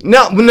clip.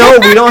 No, we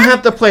don't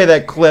have to play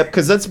that clip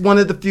because that's one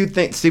of the few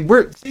things.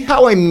 See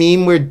how I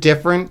mean we're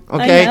different,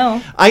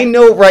 okay? I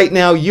know right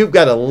now you've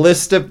got a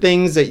list of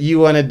things that you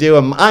want to do.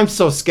 I'm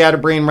so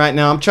scatterbrained right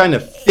now. I'm trying to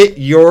fit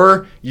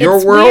your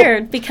it's world. It's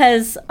weird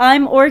because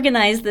I'm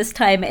organized this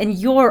time and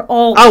you're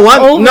all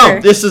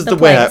this is the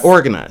way I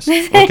organize,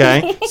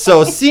 okay?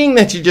 So seeing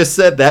that you just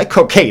said that,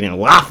 cocaine and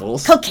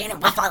waffles. Cocaine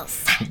and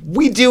waffles.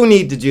 We do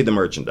need to do the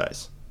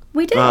merchandise.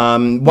 We do.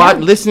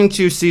 Listening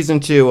to season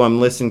 2,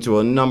 I'm listening to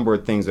a number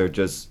of things that are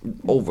just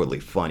overly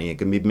funny. It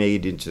can be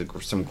made into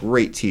some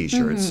great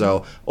T-shirts. Mm-hmm.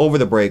 So over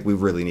the break, we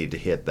really need to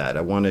hit that.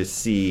 I want to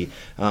see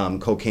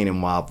cocaine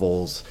and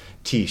waffles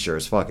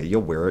T-shirts. Fuck it,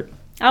 you'll wear it.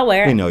 I'll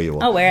wear it. We know you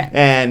will. I'll wear it.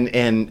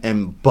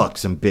 And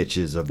bucks and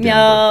bitches of Denver.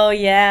 Oh,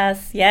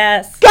 yes.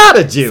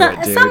 Gotta do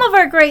it, dude. Some of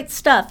our great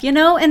stuff,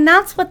 and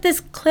that's what this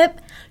clip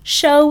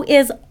show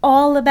is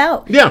all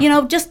about.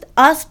 Yeah. Just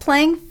us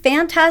playing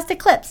fantastic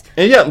clips.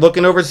 And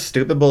looking over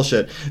stupid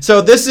bullshit.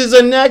 So this is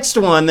the next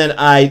one that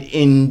I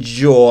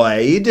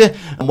enjoyed.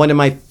 One of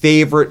my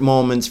favorite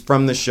moments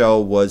from the show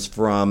was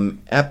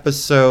from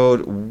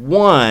episode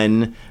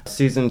 1,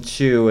 season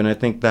 2, and I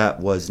think that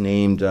was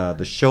named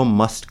The Show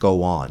Must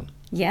Go On.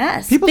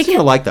 Yes. People seem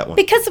to like that one.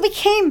 Because we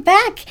came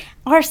back.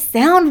 Our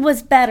sound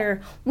was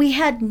better. We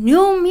had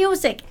new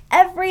music.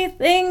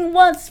 Everything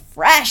was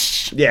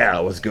fresh. Yeah,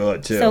 it was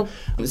good, too.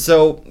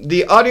 So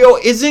the audio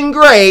isn't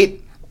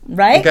great.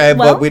 Right? Okay,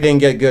 but we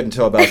didn't get good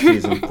until about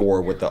season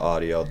 4 with the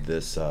audio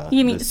this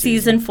You mean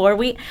season 4?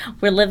 We're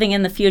living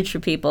in the future,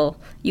 people.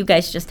 You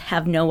guys just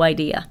have no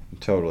idea.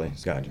 Totally.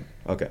 Gotcha.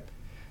 Okay.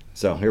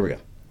 So, here we go.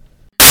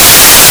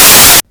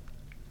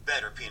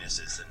 Better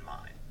penises than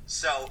mine.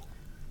 So...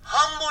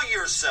 humble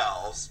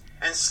yourselves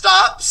and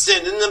stop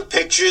sending them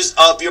pictures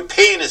of your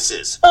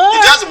penises.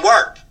 It doesn't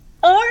work.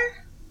 Or,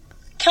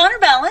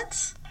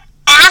 counterbalance,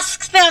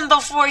 ask them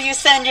before you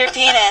send your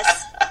penis.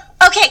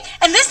 Okay,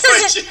 and this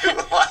isn't...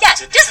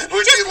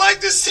 Would you like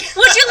to see...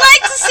 Would you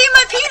like to see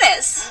my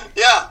penis?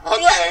 Yeah,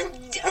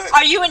 okay.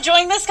 Are you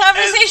enjoying this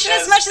conversation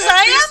as much as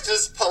I am? He's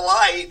just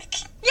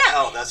polite. Yeah.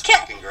 Oh, that's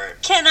fucking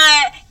great. Can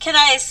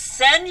I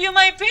send you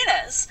my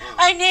penis?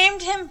 I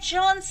named him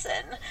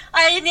Johnson.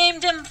 I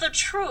named him The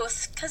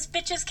Truth, because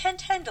bitches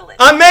can't handle it.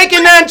 I'm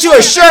making that into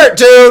a shirt,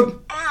 dude!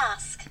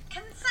 Ask.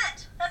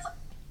 Consent.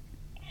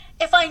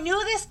 If I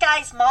knew this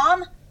guy's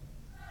mom,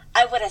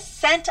 I would have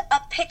sent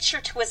a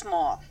picture to his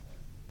mom.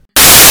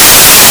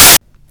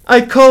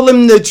 I call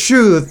him The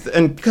Truth,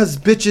 and because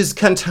bitches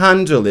can't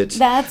handle it.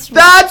 That's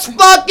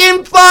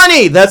fucking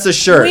funny! That's a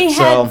shirt, We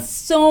had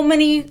so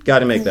many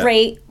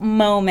great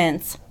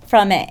moments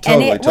from it.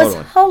 Totally, and it was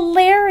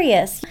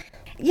hilarious.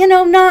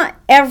 not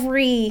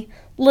every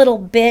little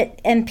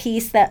bit and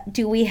piece that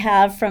we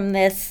have from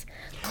this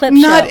clip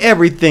Not show.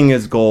 everything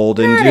is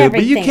golden, Not dude,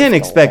 but you everything's can't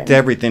expect golden.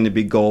 everything to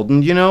be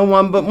golden,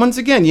 but once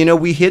again,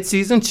 we hit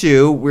season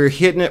 2, we're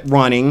hitting it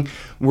running,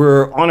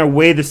 we're on our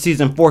way to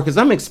season 4, because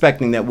I'm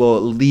expecting that we'll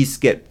at least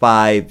get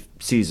 5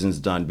 seasons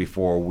done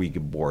before we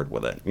get bored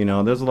with it.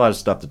 There's a lot of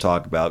stuff to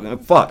talk about.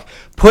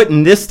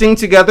 Putting this thing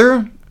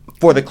together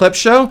for the clip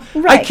show,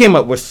 Right. I came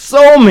up with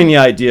so many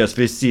ideas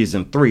for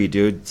season 3,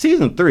 dude.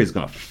 Season 3 is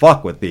going to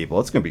fuck with people.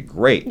 It's going to be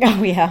great.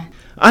 Oh, yeah.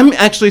 I'm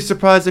actually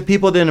surprised that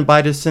people didn't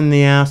bite us in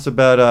the ass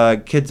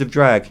about Kids of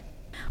Drag.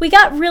 We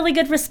got really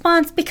good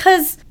response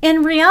because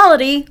in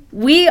reality,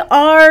 we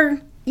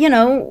are,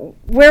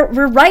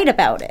 we're right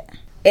about it.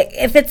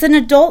 If it's an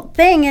adult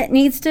thing, it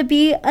needs to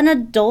be an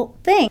adult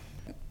thing.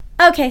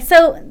 Okay,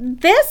 so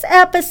this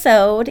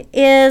episode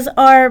is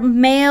our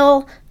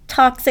male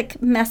toxic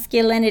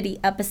masculinity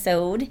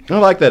episode. I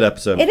like that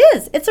episode. It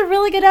is. It's a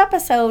really good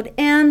episode.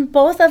 And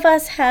both of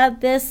us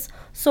had this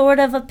sort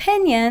of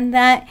opinion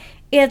that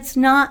it's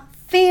not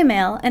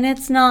female and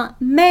it's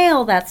not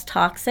male that's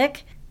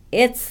toxic.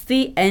 It's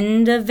the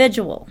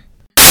individual.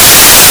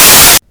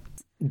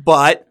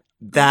 But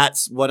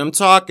that's what I'm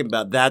talking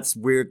about. That's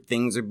where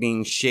things are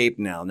being shaped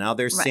now. Now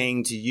they're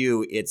saying to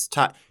you, it's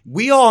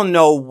we all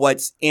know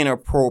what's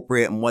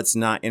inappropriate and what's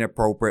not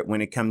inappropriate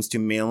when it comes to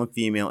male and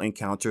female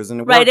encounters in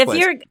the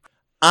workplace.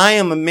 I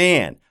am a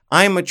man.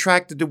 I am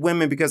attracted to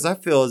women because I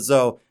feel as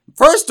though,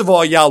 first of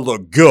all, y'all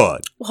look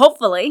good.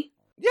 Hopefully.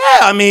 Yeah,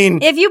 I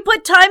mean, if you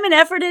put time and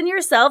effort in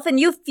yourself and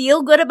you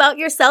feel good about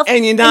yourself,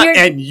 and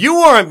you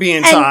aren't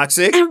being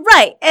toxic,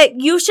 right?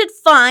 You should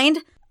find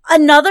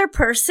another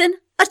person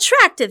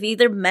attractive,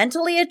 either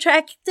mentally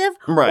attractive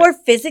or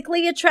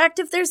physically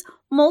attractive. There's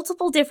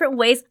multiple different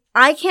ways.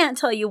 I can't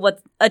tell you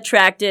what's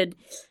attracted,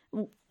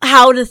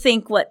 how to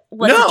think what's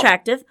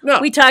attractive. No.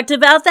 We talked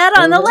about that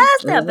on the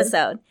last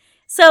episode.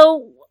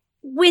 So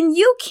when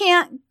you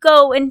can't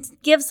go and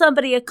give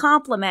somebody a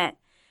compliment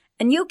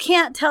and you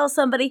can't tell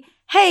somebody,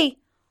 hey,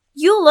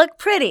 you look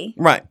pretty.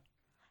 Right.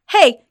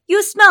 Hey,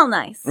 you smell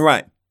nice.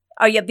 Right.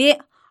 Are you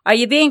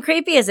being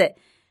creepy? Is it,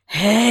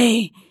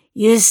 hey,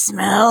 you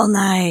smell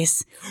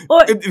nice?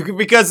 Or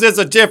because there's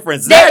a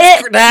difference.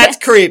 That's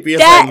creepy.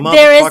 It's like,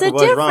 there is motherfucker, a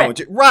what's wrong with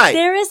you? Right.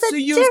 There is a so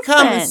use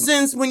common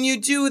sense when you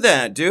do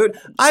that, dude.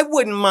 I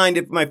wouldn't mind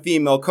if my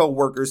female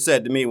coworker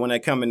said to me when I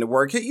come into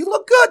work, hey, you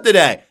look good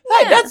today.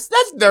 Hey, that's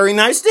very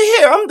nice to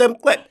hear. I'm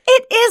glad.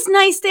 It is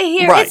nice to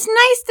hear. Right. It's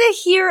nice to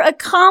hear a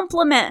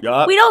compliment.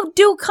 Yup. We don't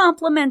do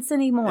compliments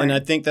anymore. And I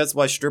think that's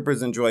why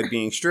strippers enjoy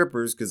being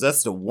strippers, because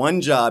that's the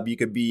one job you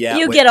could be at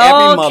you with get every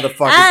all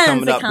motherfucker kinds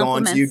coming of up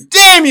going to you, compliments.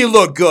 damn, you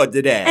look good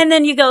today. And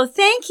then you go,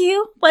 thank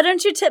you. Why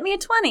don't you tip me a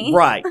 20?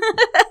 Right.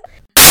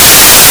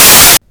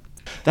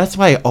 That's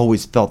why I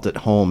always felt at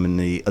home in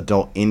the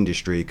adult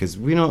industry, because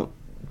we don't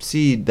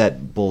see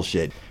that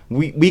bullshit.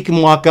 We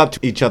can walk up to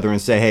each other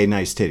and say, hey,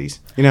 nice titties.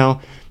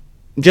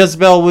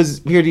 Jezebel was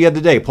here the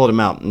other day, pulled him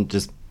out and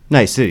just,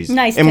 nice titties.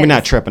 Nice and titties. We're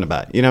not tripping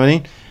about it. You know what I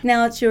mean?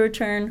 Now it's your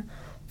turn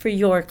for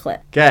your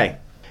clip. Okay.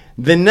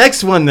 The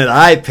next one that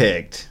I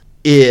picked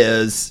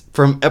is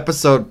from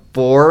episode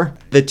 4,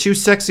 the Too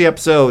Sexy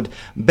episode,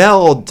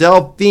 Belle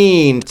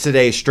Delphine,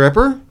 Today's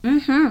Stripper.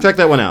 Mm-hmm. Check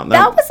that one out.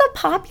 That was a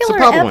popular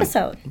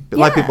episode. A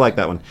lot of people like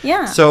that one.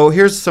 Yeah. So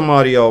here's some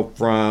audio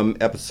from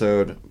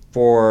episode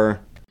 4.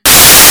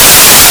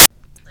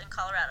 In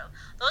Colorado.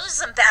 Those are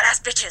some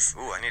badass bitches.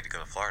 Ooh, I need to go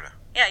to Florida.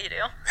 Yeah, you do.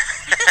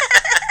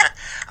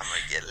 I'm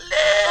gonna get lit.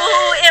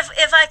 Ooh,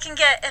 if I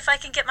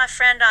can get my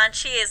friend on,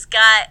 she has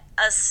got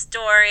a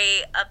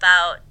story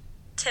about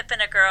tipping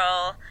a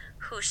girl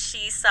who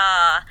she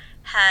saw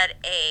had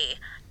a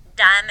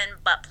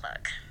diamond butt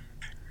plug.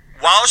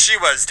 While she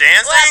was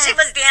dancing? Well, she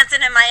was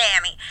dancing in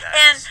Miami.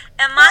 That's-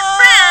 And my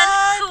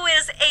friend, who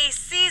is a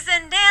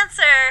seasoned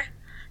dancer,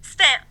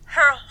 spent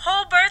her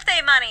whole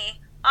birthday money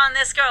on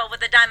this girl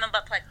with a diamond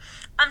butt plug.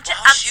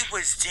 While she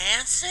was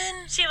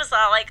dancing? She was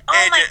all like, "Oh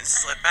It my!" didn't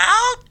slip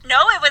out? No,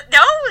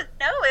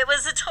 it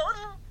was a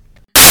total.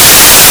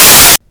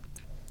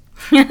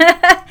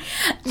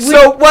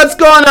 So what's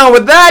going on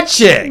with that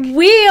chick?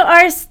 We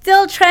are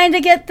still trying to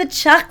get the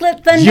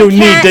chocolate Thundercat. You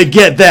need to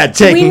get that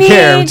taken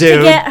care of, We need dude.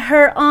 to get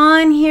her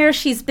on here.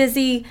 She's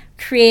busy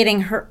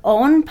creating her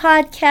own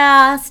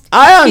podcast.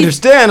 I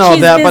understand all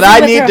she's that, but busy I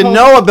with need her to whole-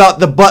 know about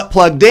the butt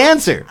plug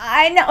dancer.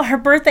 I know her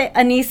birthday,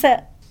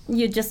 Anissa.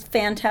 You're just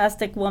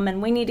fantastic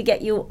woman. We need to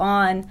get you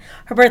on.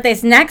 Her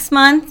birthday's next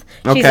month.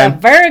 She's Okay. a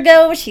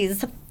Virgo.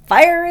 She's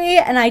fiery,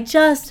 and I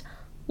just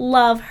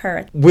love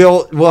her.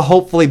 We'll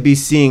hopefully be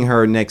seeing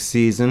her next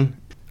season.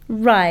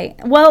 Right.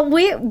 Well,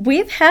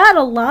 we've had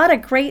a lot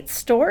of great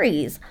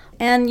stories.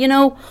 And,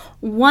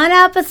 one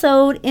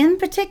episode in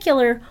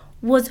particular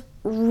was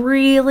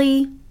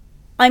really,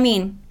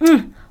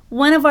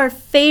 one of our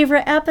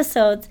favorite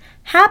episodes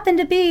happened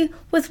to be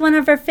with one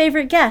of our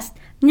favorite guests.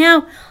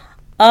 Now,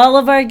 all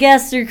of our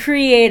guests are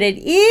created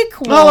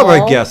equal. All of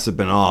our guests have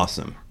been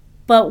awesome.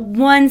 But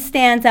one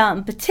stands out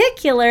in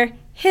particular.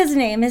 his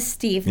name is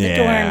Steve the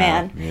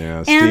Doorman.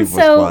 Yeah, and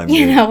so,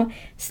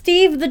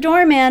 Steve the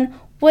Doorman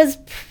was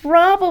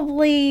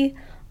probably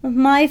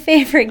my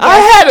favorite guest. I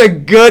had a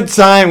good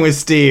time with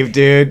Steve,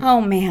 dude. Oh,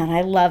 man,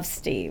 I love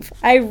Steve.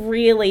 I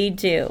really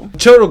do.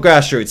 Total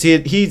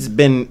grassroots. He's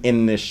been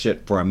in this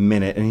shit for a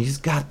minute, and he's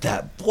got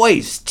that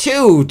voice,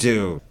 too,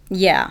 dude.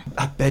 Yeah.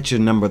 I bet you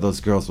a number of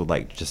those girls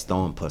would just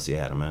throwing pussy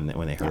at him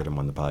when they heard him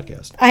on the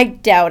podcast. I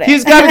doubt it.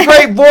 He's got a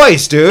great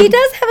voice, dude. He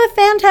does have a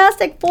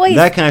fantastic voice.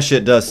 That kind of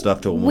shit does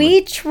stuff to a woman.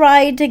 We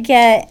tried to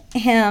get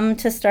him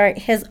to start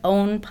his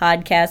own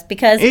podcast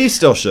because... He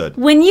still should.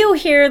 When you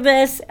hear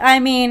this, I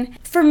mean,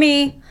 for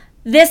me,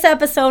 this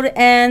episode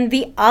and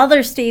the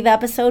other Steve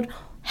episode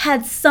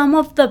had some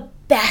of the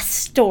best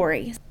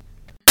stories.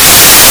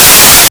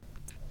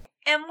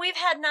 And we've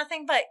had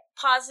nothing but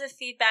positive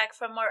feedback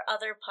from our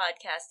other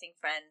podcasting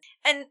friends.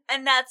 And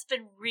that's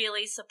been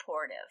really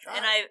supportive.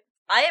 And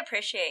I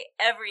appreciate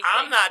everything.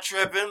 I'm not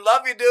tripping.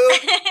 Love you,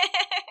 dude.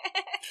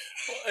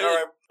 All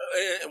right.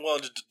 Well,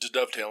 to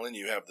dovetail in,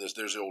 you have this.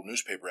 There's the old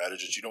newspaper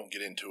adage that you don't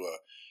get into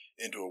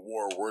a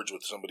war of words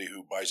with somebody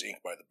who buys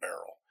ink by the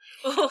barrel.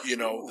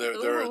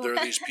 There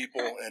are these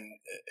people, and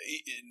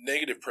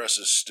negative press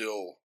is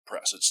still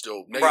press. It's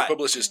still negative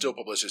publicity is still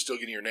publicity. It's still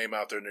getting your name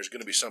out there, and there's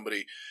going to be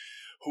somebody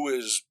who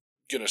is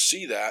going to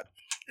see that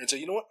and say,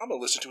 you know what, I'm going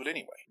to listen to it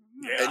anyway.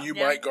 Yeah. And you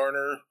might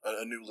garner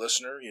a new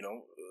listener,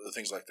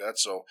 things like that.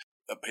 So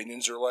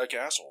opinions are like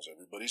assholes.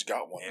 Everybody's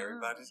got one.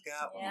 Everybody's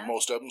got one. Yeah.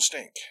 Most of them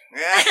stink.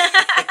 Yeah.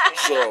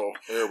 So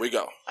there we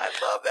go. I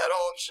love that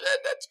old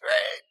shit. That's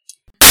great.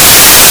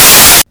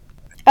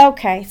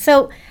 Okay,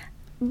 so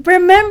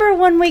remember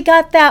when we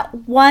got that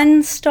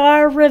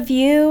 1-star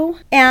review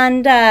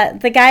and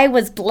the guy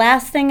was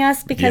blasting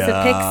us because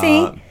of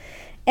Pixie?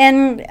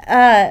 And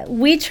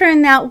we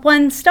turned that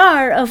 1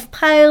 star of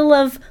pile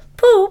of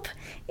poop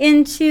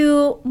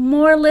into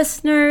more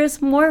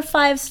listeners, more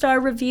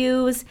 5-star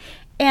reviews.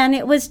 And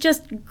it was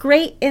just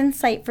great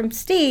insight from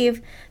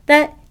Steve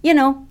that,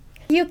 you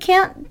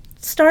can't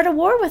start a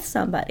war with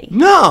somebody.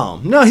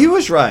 No, he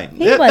was right.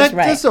 He was right.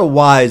 That's a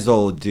wise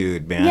old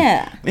dude, man.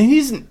 Yeah. And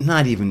he's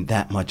not even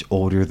that much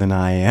older than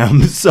I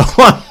am, so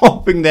I'm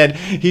hoping that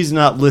he's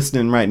not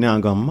listening right now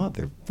and going,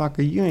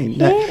 motherfucker, you ain't...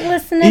 He ain't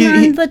listening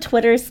on the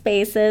Twitter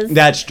Spaces.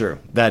 That's true.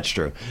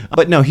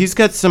 But no, he's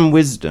got some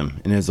wisdom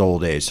in his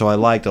old age, so I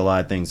liked a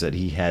lot of things that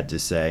he had to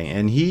say.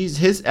 And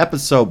his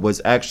episode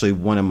was actually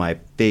one of my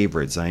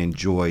favorites. I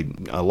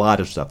enjoyed a lot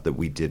of stuff that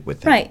we did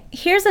with him. Right.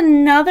 Here's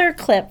another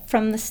clip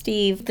from the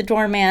Steve the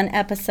Doorman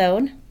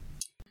episode.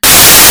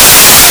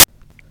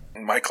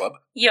 My club.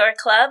 Your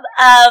club.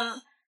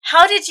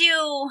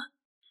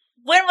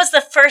 When was the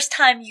first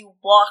time you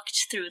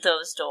walked through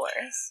those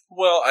doors?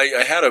 Well,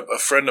 I had a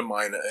friend of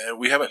mine, and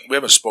we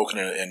haven't spoken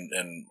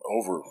in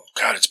over.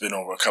 God, it's been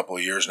over a couple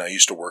of years now. I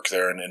used to work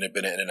there, and it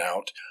been in and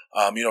out.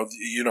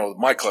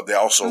 My club. They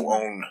also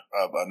own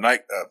a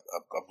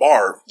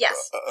bar.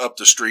 Yes. Up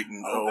the street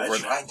and over.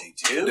 That's right, they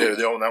do.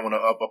 They own that one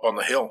up on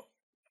the hill.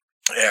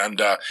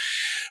 And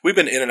we've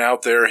been in and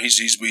out there.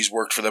 He's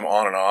worked for them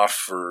on and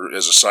off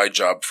as a side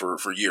job for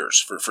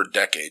years, for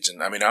decades.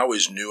 And I mean, I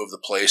always knew of the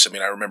place. I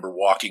mean, I remember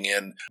walking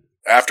in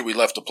after we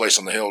left the place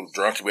on the hill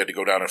drunk, and we had to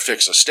go down and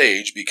fix a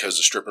stage because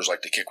the strippers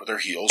like to kick with their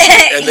heels,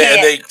 and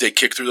they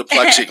kick through the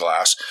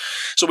plexiglass.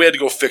 So we had to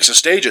go fix a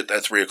stage at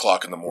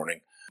 3:00 in the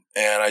morning.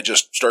 And I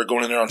just started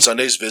going in there on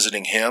Sundays,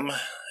 visiting him,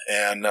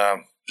 and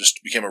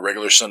just became a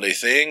regular Sunday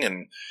thing.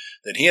 And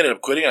then he ended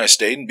up quitting, and I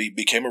stayed and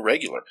became a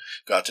regular.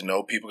 Got to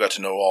know people, got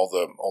to know all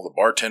the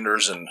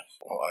bartenders, and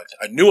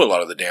I knew a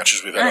lot of the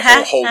dancers. We've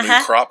had a whole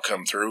new crop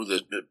come through.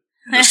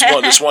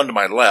 This one to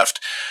my left,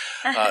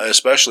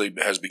 especially,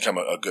 has become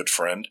a good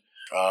friend,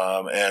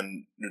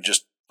 and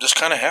just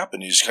kind of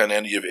happened. You just kind of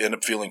end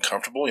up feeling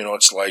comfortable.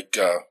 It's like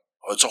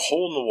it's a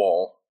hole in the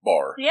wall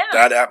bar. Yeah.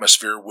 That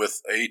atmosphere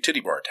with a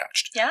titty bar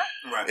attached. Yeah.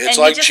 Right. It's and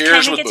like you just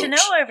Cheers with get boobs. to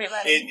know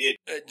everybody.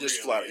 It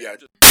just flat. Yeah.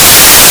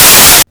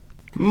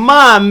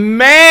 My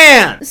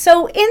man!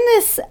 So in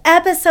this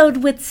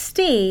episode with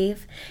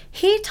Steve,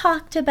 he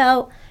talked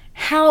about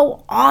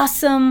how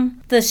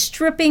awesome the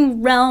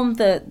stripping realm,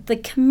 the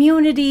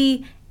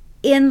community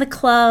in the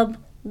club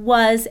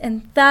was,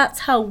 and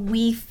that's how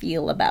we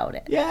feel about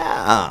it.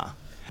 Yeah.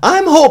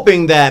 I'm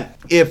hoping that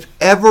if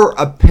ever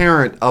a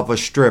parent of a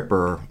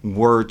stripper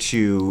were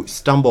to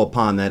stumble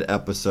upon that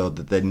episode,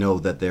 that they know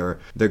that their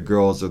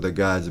girls or their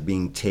guys are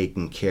being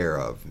taken care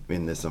of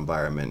in this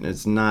environment.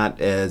 It's not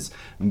as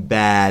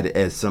bad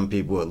as some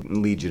people would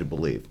lead you to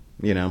believe.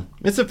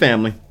 It's a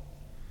family,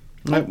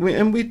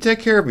 and we take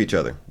care of each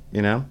other.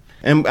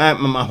 And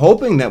I'm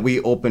hoping that we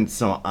opened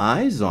some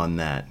eyes on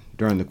that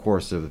during the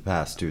course of the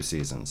past 2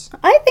 seasons.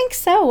 I think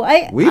so.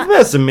 We've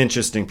met some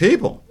interesting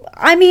people.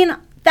 I mean,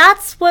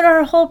 that's what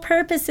our whole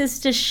purpose is,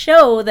 to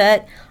show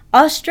that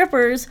us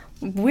strippers,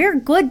 we're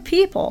good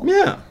people.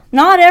 Yeah.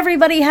 Not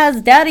everybody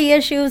has daddy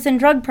issues and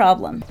drug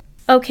problems.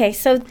 Okay,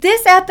 so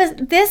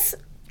this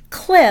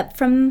clip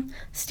from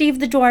Steve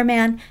the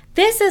Doorman,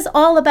 this is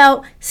all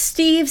about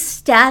Steve's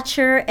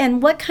stature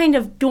and what kind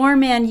of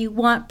doorman you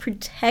want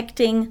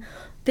protecting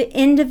the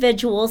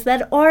individuals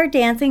that are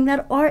dancing,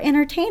 that are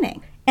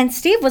entertaining. And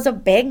Steve was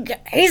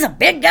he's a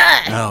big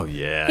guy. Oh,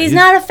 yeah. He's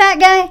not a fat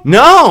guy.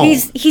 No.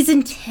 He's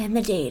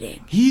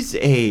intimidating. He's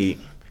a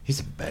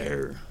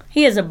bear.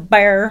 He is a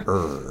bear.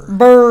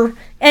 Burr.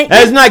 And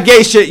That's not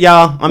gay shit,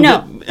 y'all. I'm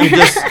No.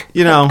 just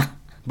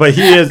but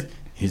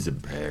he's a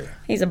bear.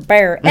 He's a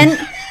bear. And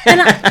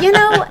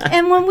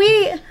and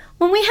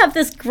when we have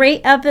this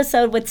great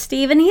episode with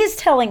Steve and he's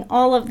telling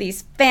all of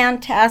these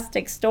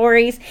fantastic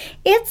stories,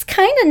 it's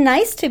kind of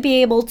nice to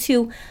be able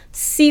to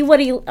see what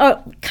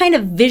kind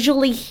of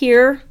visually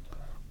hear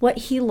what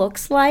he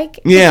looks like.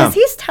 Yeah. Because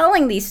he's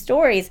telling these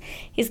stories.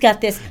 He's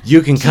got this.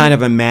 You can kind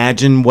of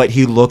imagine what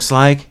he looks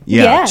like.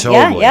 Yeah,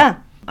 totally. Yeah.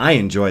 I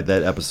enjoyed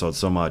that episode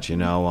so much,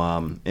 and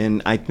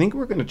I think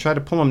we're going to try to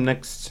pull him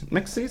next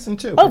season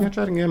too. We're going to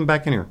try to get him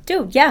back in here.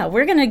 Dude, yeah,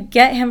 we're going to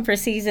get him for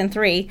season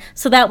 3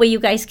 so that way you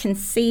guys can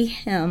see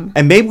him.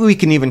 And maybe we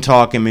can even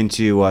talk him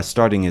into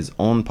starting his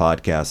own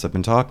podcast. I've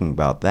been talking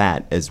about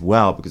that as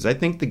well because I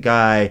think the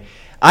guy...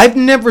 I've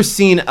never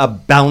seen a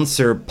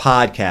bouncer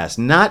podcast,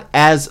 not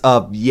as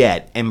of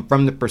yet. And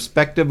from the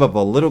perspective of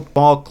a little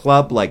ball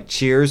club like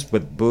Cheers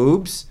with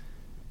boobs,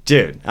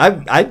 dude,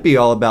 I'd be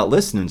all about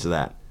listening to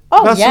that.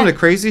 Oh, about yeah. some of the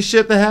crazy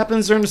shit that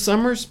happens during the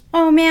summers.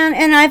 Oh man,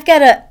 and I've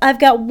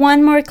got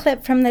one more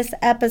clip from this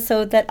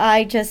episode that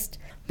I just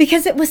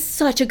because it was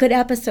such a good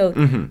episode.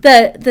 Mm-hmm.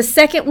 The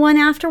second one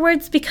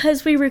afterwards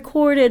because we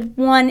recorded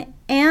 1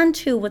 and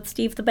 2 with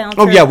Steve the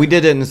Bouncer. Oh yeah, we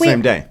did it in the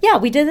same day. Yeah,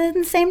 we did it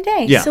in the same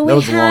day. Yeah, so that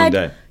was we a long had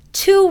day.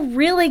 2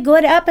 really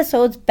good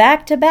episodes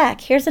back to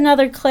back. Here's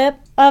another clip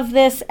of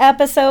this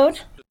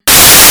episode.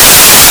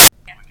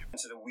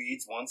 To the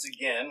weeds once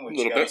again, which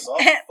Little got bit. us all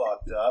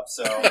fucked up.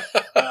 So,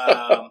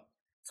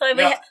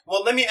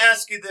 well, let me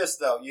ask you this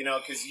though,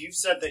 because you've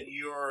said that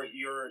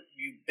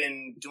you've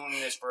been doing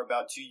this for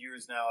about 2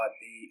 years now at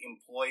the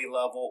employee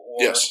level,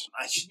 or Yes.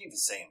 I shouldn't even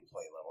say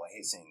employee level. I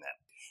hate saying that.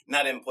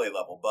 Not employee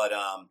level, but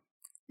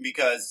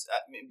because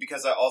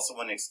I also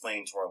want to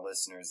explain to our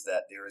listeners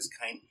that there is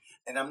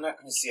and I'm not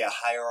going to say a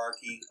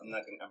hierarchy. I'm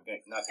not going to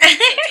use that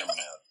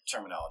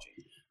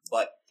terminology.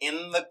 But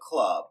in the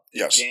club, the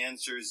Yes.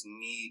 dancers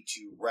need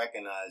to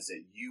recognize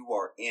that you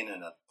are in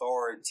an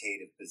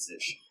authoritative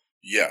position.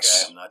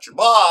 Yes. Okay? I'm not your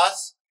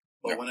boss,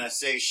 but No. when I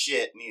say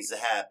shit needs to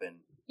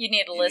happen, You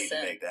need to you listen.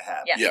 need to make that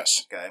happen. Yeah.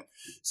 Yes. Okay?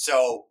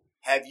 So,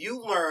 have you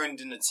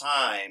learned in the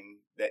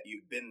time that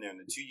you've been there, in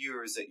the 2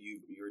 years that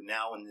you're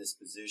now in this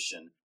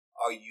position,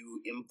 are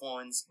you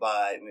influenced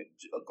by,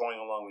 going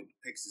along with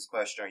Pixie's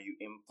question, are you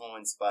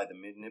influenced by the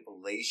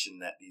manipulation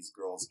that these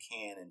girls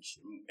can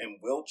and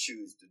will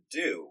choose to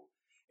do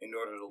in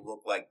order to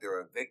look like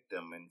they're a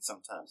victim? And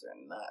sometimes they're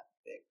not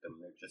a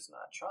victim, they're just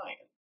not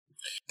trying.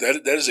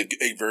 That is a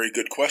very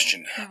good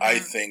question. Mm-hmm. I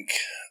think,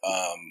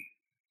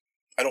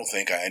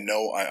 I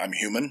know I'm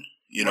human,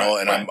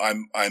 Right, and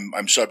right.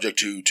 I'm subject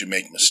to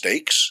make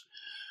mistakes.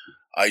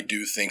 I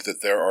do think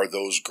that there are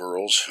those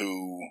girls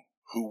who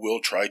will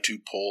try to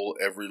pull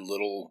every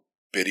little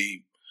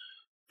bitty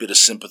bit of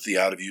sympathy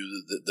out of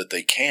you that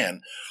they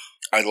can.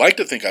 I like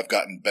to think I've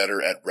gotten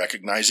better at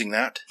recognizing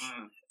that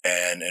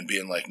and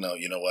being like, no,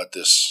 you know what,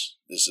 this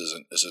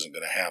isn't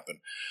going to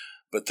happen.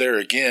 But there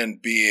again,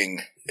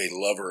 being a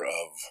lover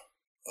of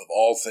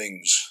all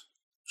things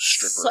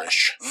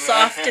stripperish.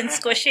 Soft and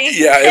squishy.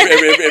 Yeah,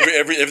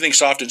 everything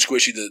soft and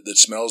squishy that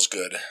smells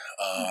good.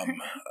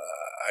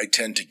 I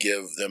tend to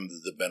give them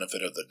the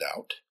benefit of the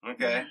doubt.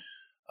 Okay.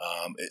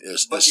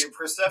 But your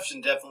perception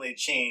definitely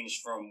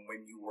changed from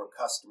when you were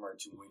a customer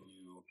to when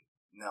you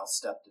now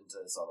stepped into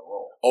this other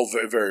role. Oh,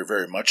 very, very,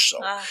 very much so.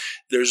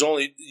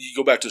 You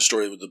go back to the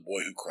story with the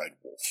boy who cried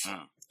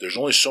wolf. There's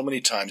only so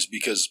many times,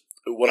 because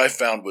what I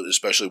found,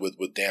 especially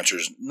with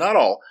dancers, not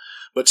all,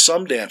 but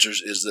some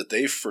dancers, is that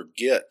they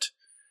forget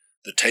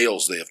the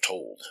tales they have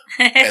told.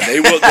 And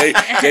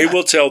they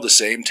will tell the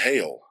same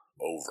tale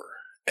over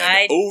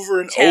and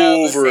over and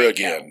over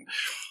again,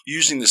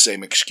 using the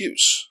same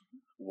excuse.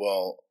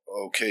 Well,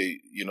 okay,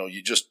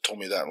 you just told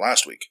me that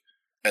last week,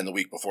 and the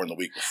week before, and the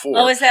week before.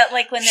 Oh, is that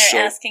like when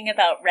they're asking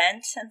about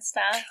rent and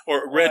stuff?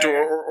 Or rent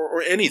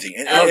or anything.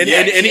 Oh,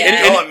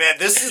 man,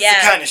 this is the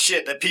kind of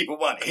shit that people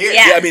want to hear.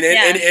 Yeah, I mean,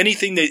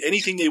 anything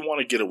they want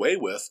to get away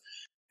with,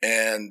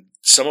 and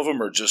some of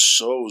them are just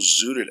so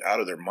zooted out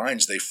of their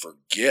minds, they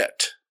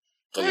forget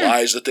the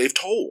lies that they've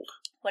told.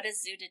 What does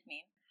zooted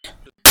mean?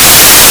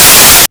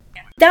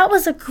 That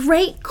was a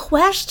great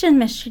question,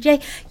 Mr.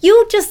 J.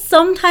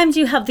 Sometimes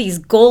you have these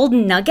gold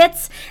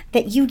nuggets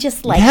that you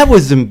just like. That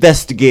was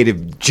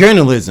investigative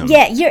journalism.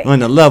 Yeah, you're on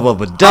the level of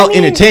adult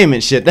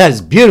entertainment shit. That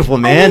is beautiful,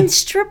 man. I mean,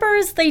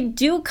 strippers, they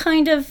do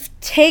kind of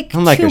take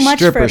I'm like too a much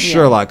stripper from you.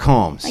 Sherlock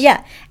Holmes.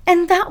 Yeah,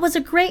 and that was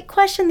a great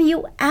question that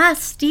you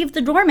asked Steve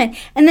the doorman,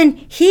 and then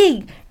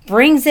he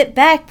brings it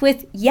back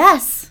with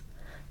yes.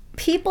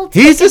 People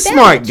take He's a advantage.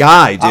 smart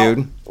guy,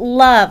 dude.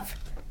 Love.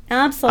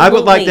 Absolutely. I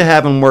would like to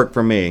have him work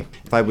for me.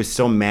 If I was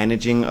still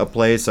managing a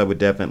place, I would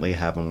definitely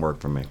have him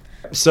work for me.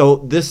 So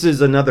this is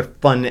another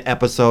fun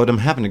episode. I'm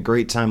having a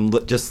great time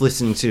just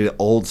listening to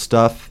old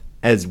stuff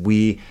as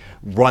we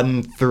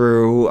run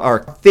through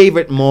our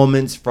favorite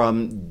moments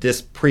from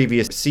this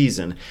previous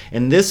season.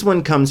 And this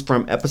one comes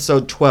from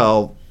episode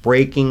 12,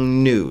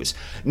 Breaking News.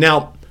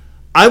 Now,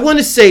 I want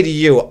to say to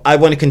you, I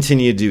want to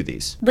continue to do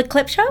these. The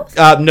clip shows?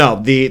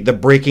 No, the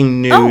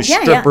breaking news,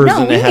 strippers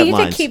No, and the headlines.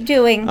 We need to keep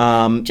doing.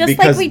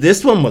 Because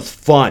this one was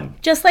fun.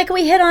 Just like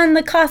we hit on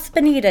the Casa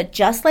Bonita,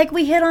 just like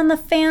we hit on the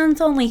fans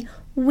only,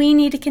 we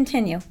need to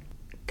continue.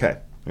 Okay,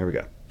 here we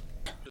go.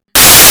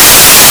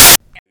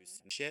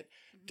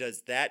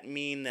 Does that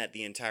mean that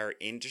the entire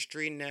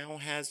industry now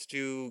has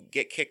to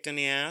get kicked in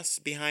the ass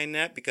behind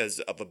that because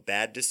of a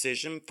bad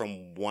decision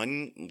from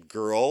one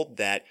girl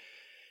that,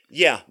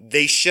 yeah,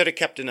 they should have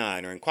kept an eye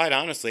on her? And quite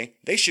honestly,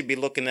 they should be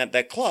looking at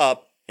that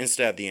club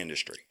instead of the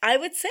industry. I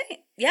would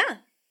say, yeah.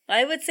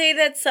 I would say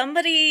that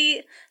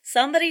somebody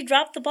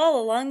dropped the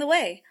ball along the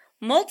way.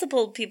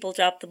 Multiple people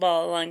dropped the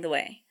ball along the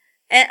way.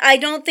 And I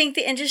don't think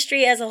the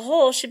industry as a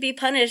whole should be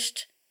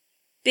punished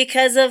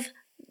because of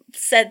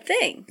said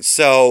thing.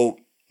 So,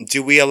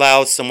 do we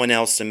allow someone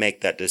else to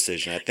make that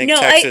decision? I think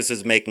Texas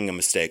is making a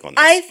mistake on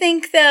this. I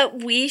think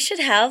that we should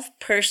have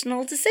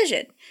personal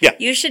decision. Yeah.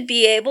 You should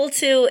be able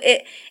to,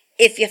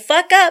 if you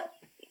fuck up,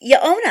 you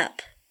own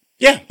up.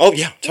 Yeah. Oh,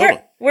 yeah,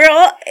 totally. We're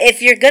all,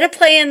 if you're going to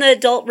play in the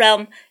adult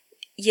realm,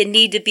 you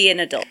need to be an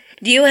adult.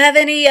 Do you have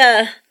any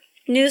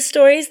news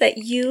stories that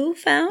you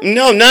found?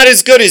 No, not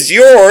as good as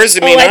yours.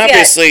 I mean,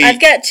 obviously, I've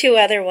got two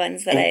other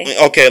ones that I.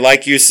 Okay,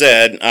 like you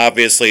said,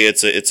 obviously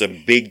it's a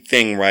big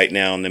thing right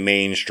now in the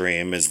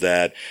mainstream. Is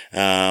that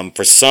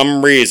for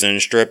some reason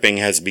stripping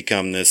has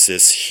become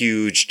this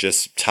huge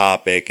just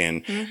topic,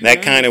 and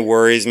that kind of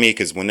worries me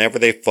because whenever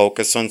they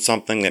focus on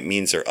something, that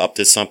means they're up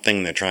to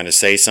something. They're trying to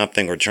say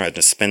something or trying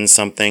to spin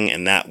something,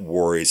 and that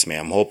worries me.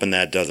 I'm hoping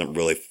that doesn't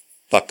really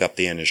fuck up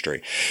the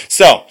industry.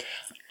 So.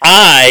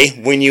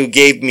 When you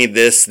gave me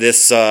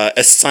this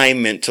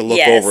assignment to look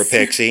over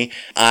Pixie,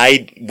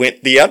 I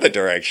went the other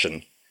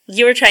direction.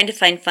 You were trying to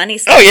find funny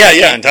stuff. Oh,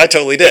 yeah, I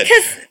totally did.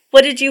 Because,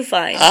 what did you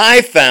find?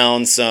 I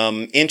found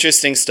some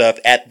interesting stuff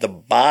at The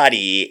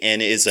Body,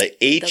 and is a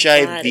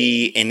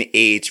HIV and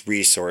AIDS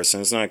resource. And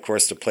it's not, of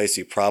course, the place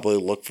you probably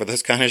look for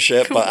this kind of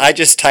shit, but I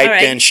just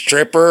typed in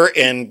stripper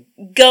and...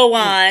 Go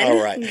on.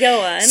 All right.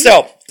 Go on.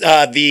 So,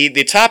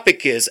 the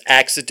topic is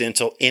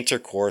accidental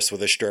intercourse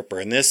with a stripper,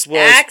 and this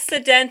was...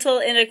 Accidental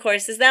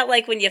intercourse. Is that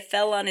like when you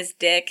fell on his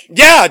dick?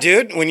 Yeah,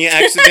 dude. When you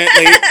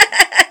accidentally...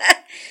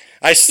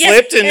 I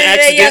slipped and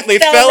accidentally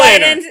fell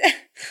in her.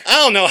 I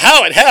don't know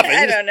how it happened.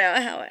 I don't know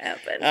how it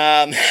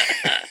happened.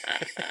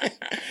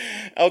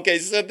 Okay,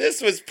 so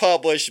this was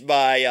published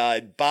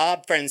by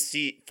Bob fucked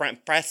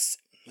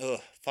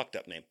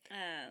up name.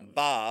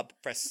 Bob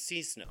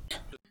Francesno.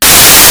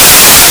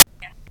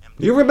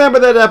 You remember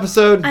that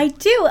episode? I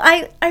do.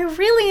 I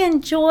really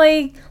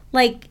enjoy,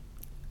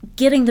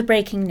 getting the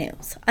breaking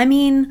news. I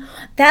mean,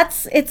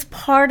 it's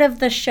part of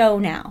the show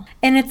now.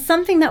 And it's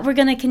something that we're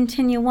going to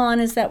continue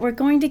on, is that we're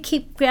going to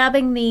keep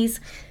grabbing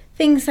these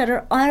things that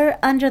are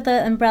under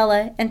the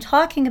umbrella and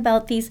talking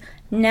about these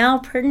now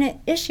pertinent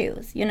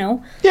issues, you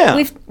know?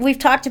 Yeah. We've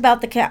talked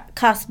about the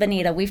Casa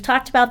Bonita. We've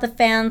talked about the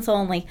fans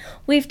only.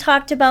 We've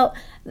talked about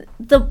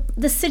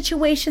the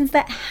situations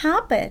that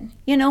happen,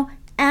 you know,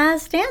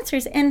 as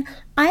dancers. And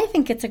I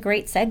think it's a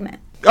great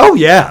segment. Oh,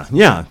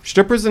 yeah.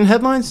 Strippers and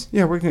headlines?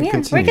 Yeah, we're going to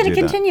continue We're going to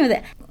continue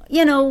that.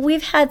 You know,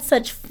 we've had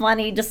such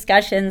funny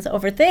discussions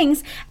over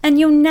things, and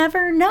you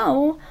never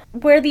know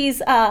where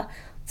these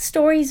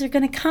stories are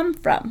going to come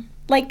from.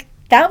 Like,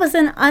 that was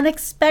an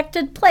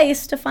unexpected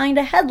place to find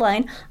a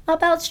headline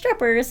about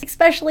strippers,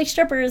 especially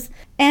strippers,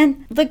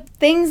 and the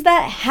things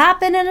that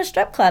happen in a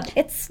strip club.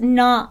 It's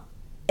not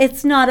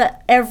a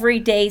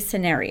everyday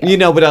scenario. You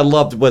know, what I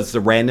loved was the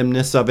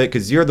randomness of it,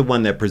 because you're the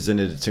one that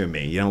presented it to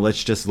me. You know,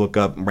 let's just look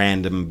up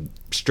random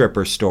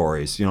stripper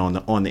stories, you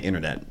know, on the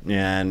internet.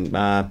 And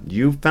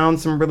you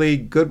found some really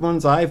good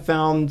ones. I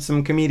found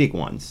some comedic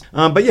ones.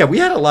 But yeah, we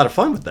had a lot of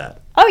fun with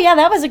that. Oh, yeah,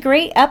 that was a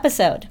great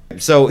episode.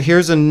 So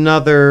here's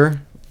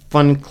another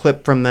fun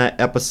clip from that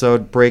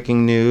episode,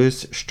 Breaking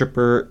News,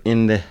 Stripper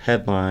in the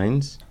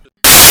Headlines.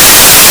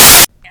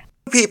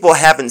 People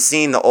haven't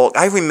seen the old...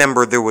 I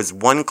remember there was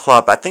one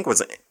club, I think it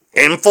was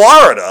in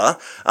Florida,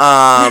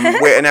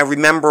 and I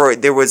remember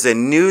there was a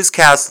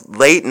newscast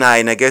late night,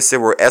 and I guess they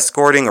were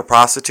escorting or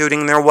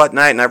prostituting there what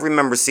night, and I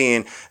remember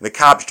seeing the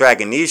cops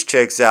dragging these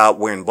chicks out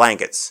wearing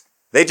blankets.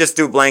 They just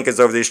threw blankets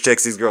over these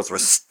chicks. These girls were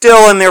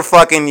still in their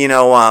fucking,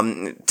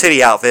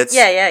 titty outfits.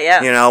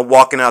 Yeah. You know,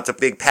 walking out the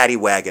big paddy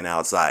wagon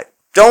outside.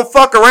 Don't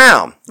fuck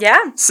around.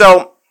 Yeah.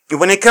 So...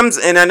 when it comes,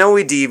 and I know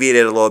we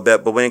deviated a little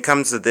bit, but when it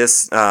comes to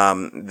this,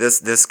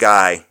 this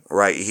guy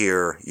right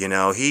here, you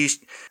know, he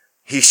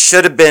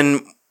should have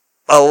been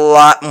a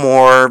lot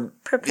more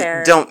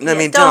prepared. Don't. Yeah,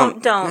 Yeah, get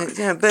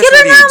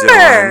her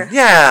number.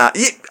 Yeah.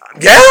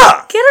 Get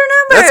her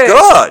number. That's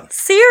good.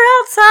 See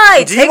her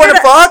outside. Do you want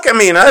to fuck? I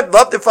mean, I'd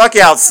love to fuck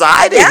you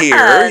outside of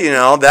here. You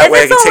know, that if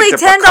way I can take the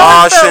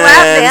precautions. $10 for a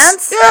lap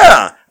dance,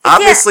 yeah.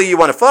 Obviously, you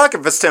want to fuck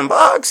if it's $10.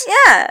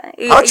 Yeah,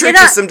 I'll treat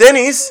you some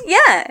Denny's.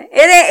 Yeah,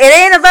 it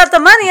ain't about the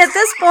money at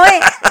this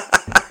point.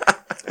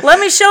 Let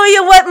me show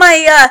you what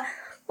my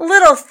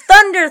little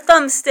thunder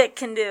thumbstick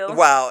can do.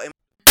 Wow.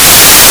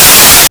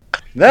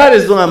 That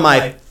is one of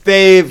my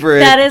favorite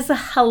That is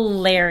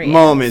hilarious.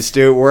 moments,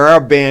 dude, where our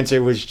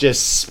banter was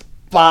just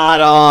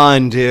spot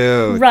on,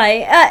 dude.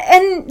 Right.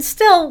 And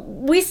still,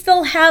 we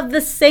still have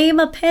the same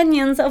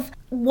opinions of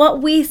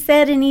what we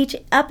said in each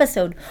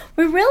episode.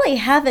 We really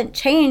haven't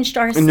changed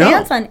our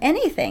stance on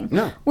anything.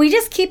 No. We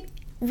just keep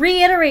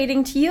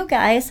reiterating to you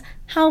guys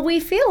how we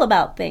feel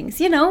about things.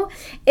 You know,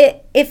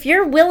 if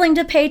you're willing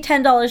to pay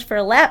 $10 for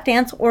a lap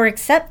dance or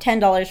accept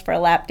 $10 for a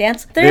lap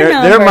dance,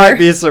 There might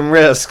be some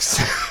risks.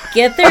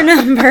 Get their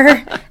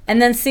number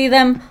and then see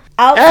them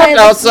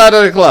outside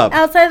of the club.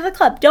 Outside of the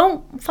club.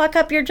 Don't fuck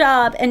up your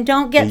job and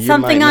don't get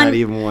something You might on. not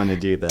even want to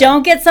do that.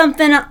 Don't get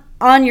something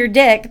on your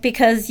dick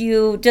because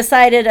you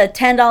decided a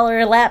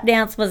 $10 lap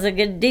dance was a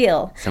good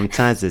deal.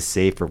 Sometimes it's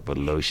safer with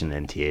lotion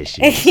than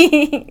tissue.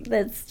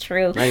 That's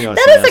true. I know,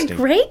 That it's is nasty. a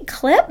great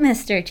clip,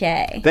 Mr.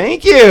 J.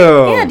 Thank you.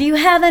 Yeah, do you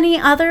have any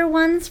other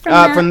ones from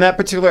that? From that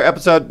particular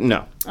episode?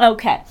 No.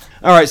 Okay.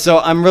 All right, so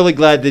I'm really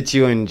glad that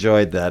you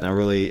enjoyed that.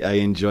 I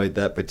enjoyed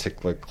that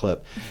particular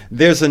clip.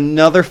 There's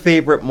another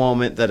favorite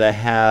moment that I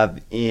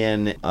have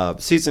in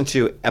season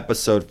 2,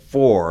 episode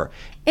 4.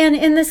 And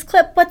in this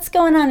clip, what's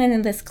going on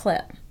in this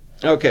clip?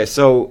 Okay,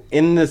 so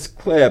in this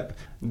clip,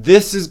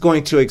 this is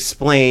going to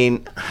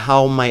explain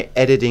how my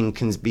editing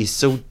can be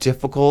so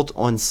difficult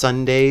on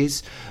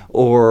Sundays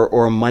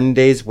or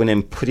Mondays when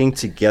I'm putting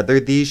together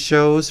these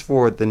shows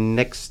for the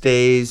next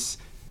days.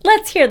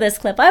 Let's hear this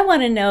clip. I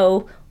want to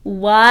know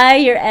why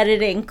your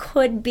editing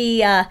could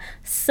be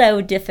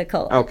so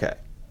difficult. Okay.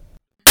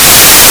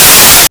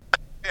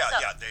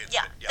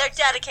 They're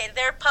dedicated.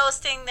 They're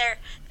posting. They're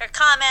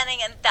commenting,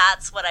 and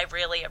that's what I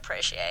really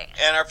appreciate.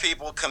 And are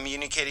people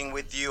communicating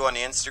with you on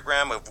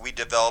Instagram? Have we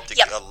developed a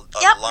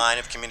Yep. line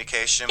of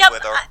communication Yep.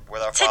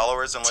 with our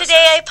followers and listeners?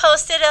 Today I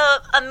posted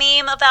a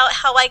meme about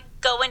how I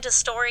go into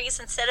stories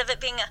instead of it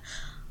being a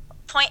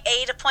point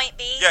A to point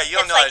B. Yeah, you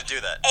don't It's know how like to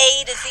do that.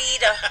 A to Z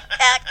to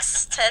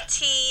X to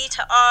T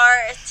to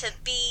R to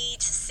B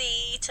to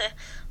C to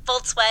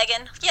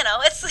Volkswagen. You know,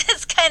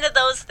 it's kind of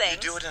those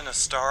things. You do it in a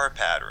star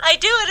pattern. I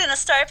do it in a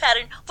star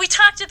pattern. We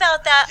talked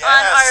about that Yes,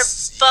 on our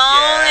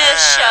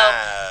bonus show.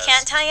 yes.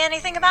 Can't tell you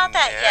anything about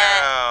that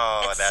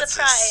No, yet. It's that's a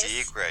surprise. a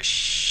secret.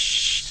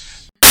 Shh.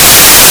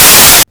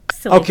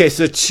 So Okay,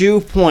 so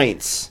 2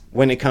 points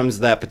when it comes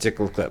to that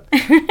particular clip.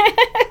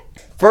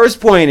 First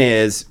point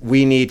is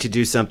we need to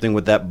do something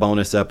with that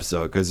bonus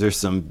episode because there's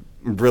some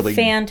really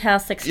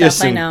fantastic there's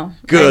stuff. some I know.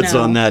 goods I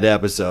know. on that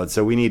episode.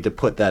 So we need to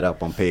put that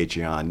up on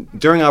Patreon.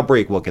 During our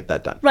break, we'll get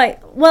that done. Right.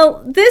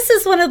 Well, this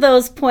is one of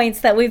those points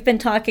that we've been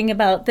talking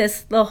about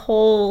the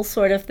whole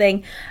sort of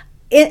thing.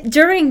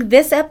 During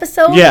this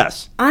episode,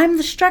 Yes. I'm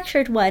the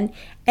structured one,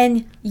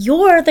 and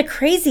you're the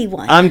crazy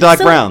one. I'm Doc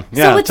Brown.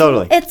 Yeah,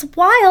 totally. It's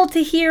wild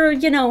to hear,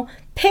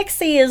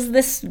 Pixie is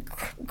this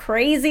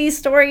crazy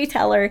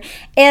storyteller,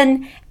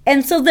 and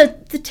so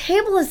the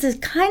table is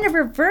kind of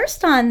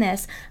reversed on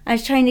this. I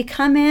was trying to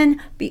come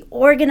in, be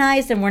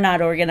organized, and we're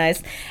not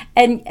organized.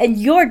 And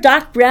you're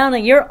Doc Brown,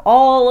 and you're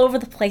all over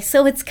the place.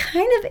 So it's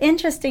kind of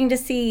interesting to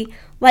see,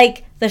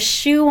 like, the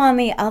shoe on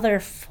the other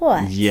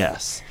foot.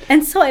 Yes.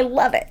 And so I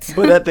love it.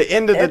 But at the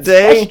end of the It's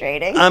day,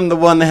 frustrating. I'm the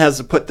one that has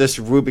to put this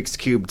Rubik's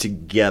Cube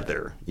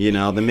together,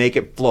 to make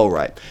it flow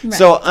right.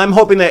 So I'm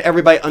hoping that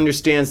everybody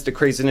understands the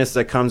craziness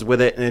that comes with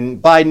it.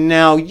 And by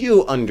now,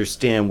 you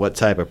understand what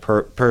type of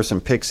person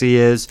Pixie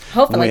is.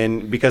 Hopefully.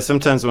 Because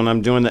sometimes when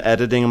I'm doing the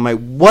editing, I'm like,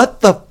 what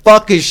the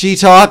fuck is she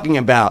talking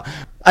about?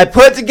 I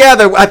put it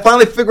together. I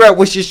finally figure out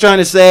what she's trying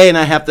to say, and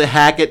I have to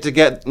hack it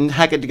together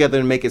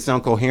and make it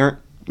sound coherent.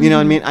 You know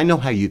what I mean? I know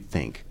how you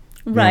think.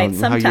 Right,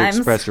 How you sometimes.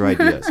 express your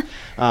ideas.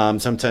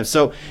 Sometimes.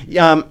 So,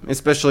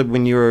 especially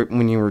when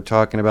you were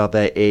talking about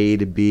that A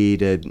to B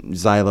to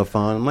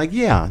xylophone, I'm like,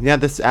 yeah,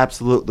 that's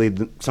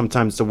absolutely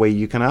sometimes the way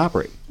you can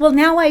operate. Well,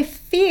 now I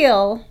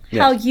feel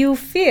how you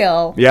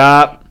feel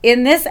Yeah.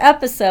 in this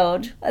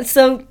episode.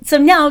 So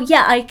now,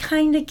 yeah, I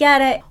kind of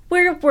get it.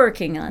 We're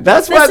working on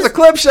That's this. why it's a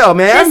clip show,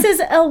 man. This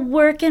is a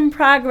work in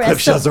progress. Clip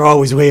shows are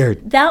always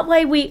weird. That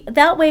way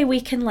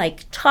we can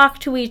like talk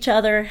to each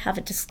other, have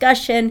a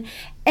discussion,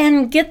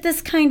 and get this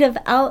kind of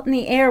out in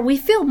the air. We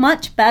feel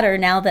much better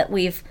now that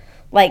we've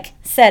like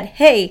said,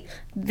 hey,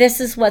 this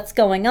is what's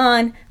going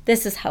on,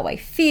 this is how I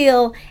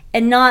feel,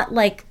 and not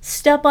like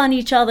step on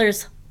each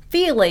other's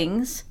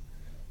feelings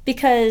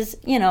because,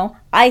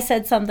 I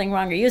said something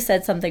wrong or you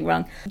said something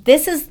wrong.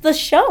 This is the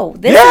show.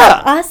 This is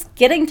us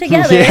getting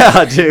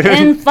together dude.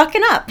 and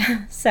fucking up.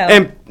 So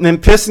And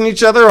pissing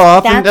each other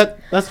off, and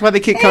that's why they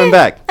keep coming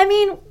back. I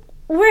mean,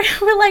 we're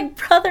like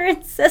brother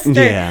and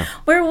sister. Yeah.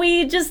 Where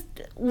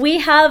we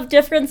have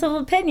difference of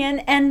opinion,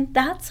 and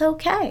that's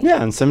okay.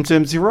 Yeah, and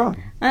sometimes you're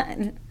wrong.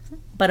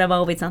 But I'm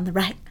always on the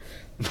right.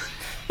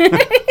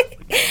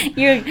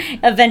 You're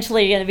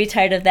eventually going to be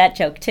tired of that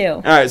joke too.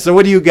 All right, so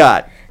what do you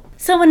got?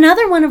 So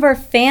another one of our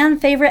fan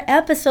favorite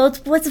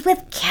episodes was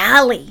with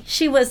Callie.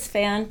 She was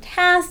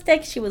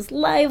fantastic. She was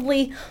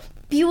lively.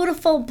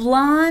 beautiful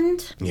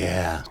blonde.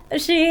 Yeah.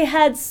 She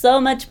had so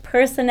much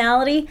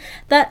personality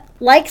that,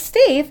 like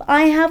Steve,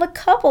 I have a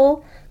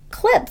couple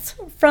clips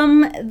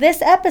from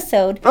this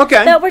episode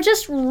that were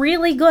just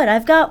really good.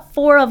 I've got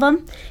 4 of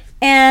them.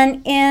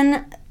 And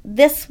in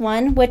this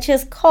one, which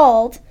is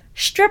called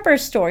Stripper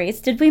Stories,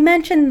 did we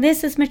mention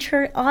this is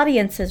mature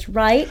audiences,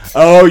 right?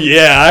 Oh,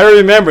 yeah, I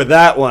remember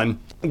that one.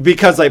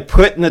 Because I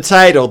put in the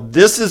title,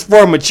 this is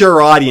for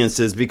mature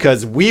audiences,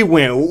 because we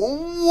went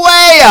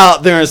way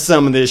out there in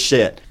some of this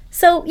shit.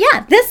 So,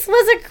 yeah, this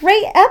was a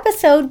great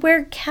episode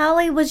where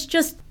Callie was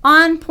just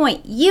on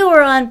point. You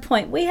were on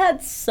point. We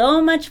had so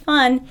much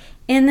fun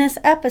in this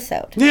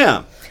episode.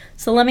 Yeah.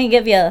 So let me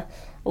give you a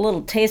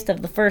little taste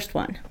of the first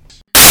one.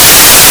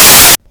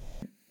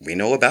 We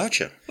know about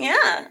you.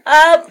 Yeah.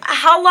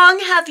 How long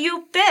have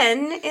you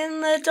been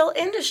in the adult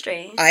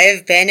industry? I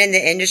have been in the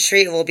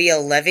industry. It will be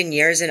 11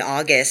 years in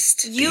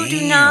August. You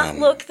do not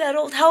look that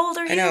old. How old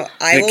are you? I know.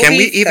 I will Can be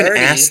we even 30.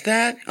 ask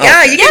that?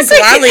 Yeah, Okay. you Yes, can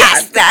I can gladly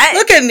ask that.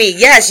 Look at me.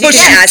 Yes, you But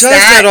can she ask does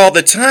that. that all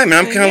the time, and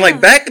I'm kind of like,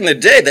 back in the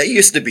day, that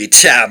used to be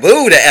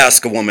taboo to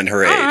ask a woman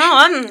her age.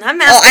 I'm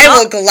asking. I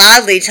will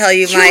gladly tell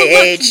you my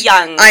look age.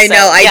 young, I so,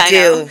 know, I yeah, I do.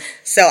 know.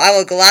 So I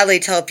will gladly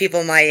tell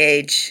people my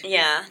age.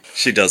 Yeah,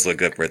 She does look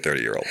good for a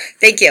 30-year-old.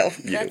 Thank you.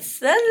 that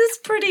is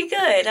pretty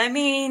good. I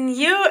mean,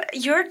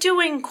 you're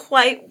doing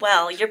quite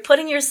well. You're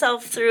putting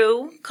yourself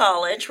through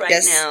college right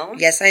Yes, now.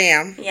 yes, I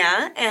am.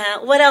 Yeah.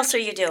 What else are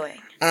you doing?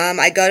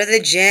 I go to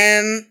the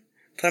gym,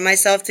 put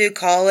myself through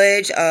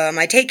college.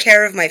 I take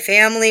care of my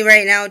family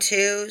right now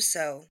too.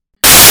 So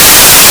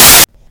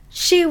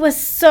She was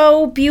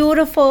so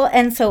beautiful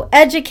and so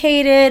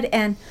educated,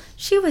 and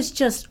she was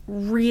just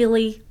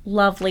really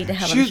lovely to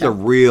have on the She's a show.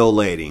 real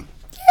lady.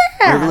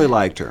 Yeah. I really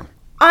liked her.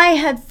 I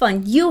had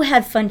fun. You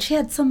had fun. She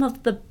had some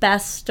of the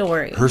best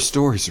stories. Her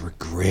stories were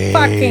great,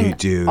 Fucking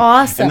dude.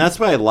 awesome. And that's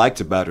what I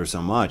liked about her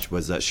so much,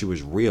 was that she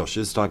was real. She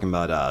was talking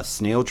about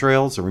snail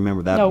trails. I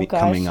remember that Oh, gosh.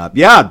 coming up.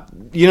 Yeah,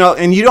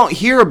 and you don't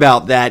hear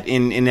about that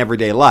in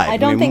everyday life. I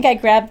don't think I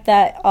grabbed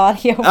that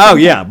audio. Oh,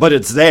 yeah, but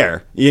it's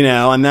there,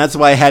 and that's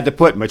why I had to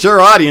put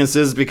mature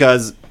audiences,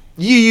 because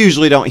you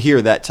usually don't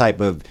hear that type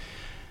of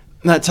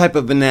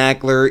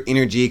vernacular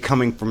energy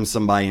coming from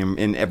somebody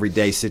in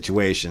everyday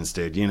situations,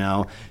 dude.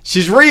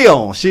 She's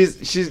real.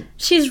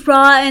 She's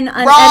raw and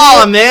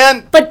raw,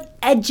 man. but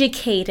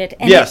educated,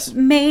 and Yes. it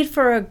made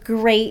for a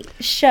great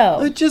show.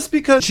 But just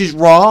because she's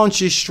raw and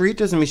she's street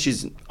doesn't mean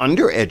she's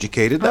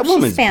undereducated. That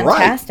woman's She's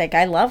fantastic.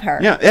 I love her.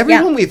 bright. Yeah,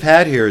 everyone we've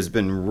had here has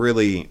been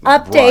really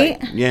Update.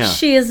 bright. Yeah.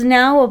 She is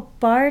now a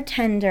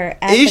bartender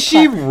at the Is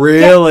she club.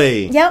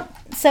 really? Yep.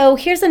 So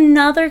here's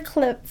another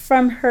clip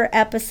from her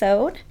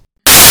episode.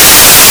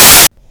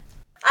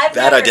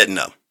 I didn't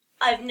know.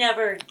 I've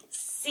never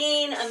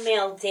seen a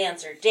male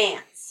dancer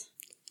dance.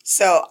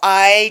 So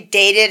I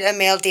dated a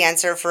male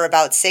dancer for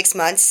about 6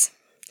 months.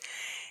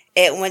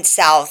 It went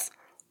south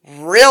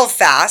real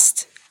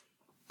fast.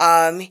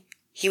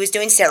 He was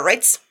doing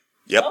steroids.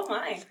 Yep. Oh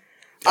my.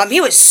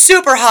 He was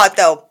super hot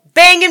though.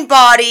 Banging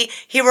body.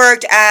 He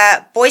worked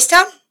at Boys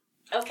Town.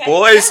 Okay.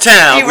 Boys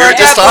Town. You We were were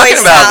just at talking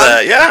Boys about Town.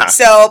 that. Yeah.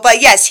 So,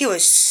 but yes, he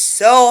was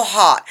so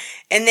hot.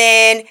 And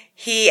then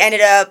he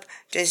ended up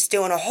just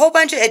doing a whole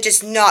bunch of,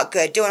 just not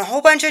good. Doing a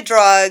whole bunch of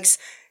drugs.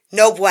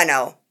 No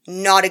bueno.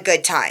 Not a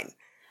good time.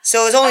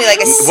 So it was only like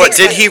a What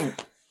did 6 he?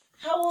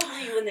 How old were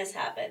you when this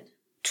happened?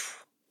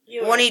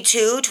 You were-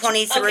 22,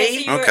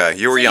 23. Okay,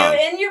 you were young. You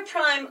were in your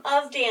prime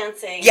of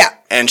dancing. Yeah.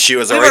 And she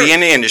was We already were- in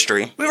the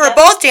industry. We were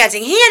both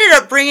dancing. He ended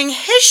up bringing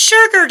his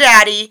sugar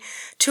daddy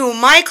to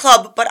my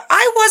club, but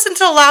I wasn't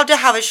allowed to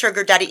have a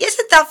sugar daddy.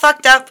 Isn't that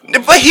fucked up?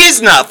 But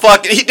he's not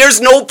fucking. There's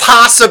no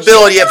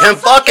possibility of him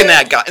fucking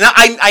that guy. Now,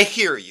 I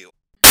hear you.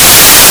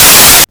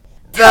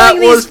 That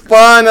was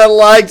fun. I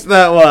liked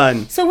that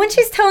one. So when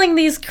she's telling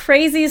these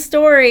crazy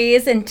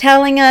stories and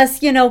telling us,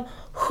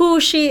 who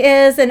she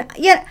is, and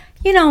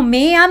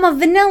me, I'm a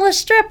vanilla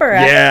stripper.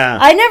 Yeah.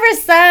 I never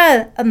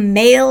saw a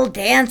male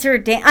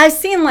dancer. I've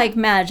seen like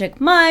Magic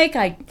Mike.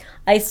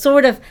 I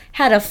sort of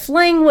had a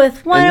fling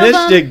with one And of this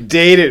them. chick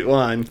dated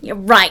one. Yeah,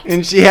 right.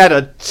 And she had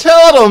a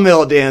total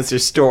male dancer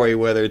story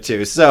with her,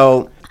 too.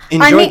 So,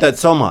 enjoyed that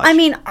so much. I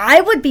mean,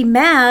 I would be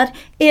mad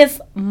if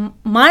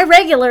my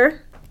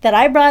regular that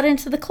I brought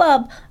into the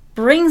club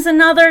brings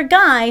another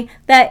guy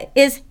that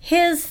is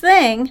his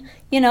thing,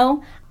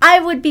 I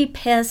would be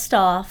pissed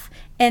off.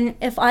 And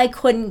if I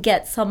couldn't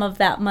get some of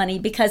that money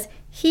because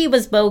he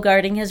was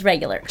bogarting his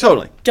regular.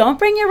 Totally. Don't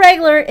bring your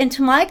regular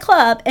into my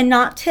club and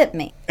not tip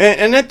me.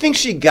 And I think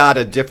she got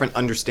a different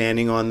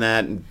understanding on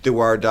that through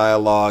our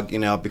dialogue,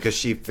 because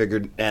she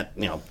figured that,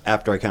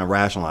 after I kind of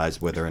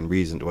rationalized with her and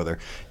reasoned with her,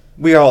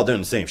 we are all doing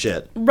the same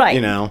shit. Right.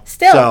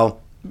 Still. So,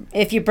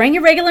 if you bring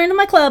your regular into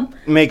my club,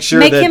 make sure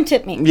make that, him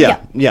tip me.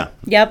 Yeah.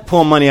 Yep.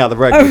 Pull money out of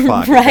the regular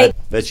pocket. Right.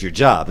 That's your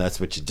job. That's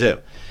what you do.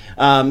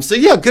 So,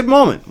 yeah, good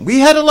moment. We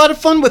had a lot of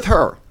fun with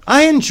her.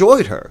 I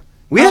enjoyed her.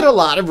 We had a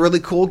lot of really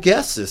cool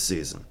guests this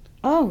season.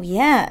 Oh,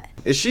 yeah.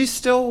 Is she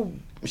still...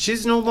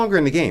 She's no longer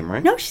in the game,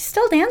 right? No, she's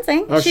still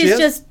dancing. Oh, she she's is?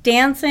 just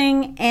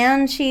dancing,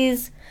 and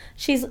she's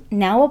She's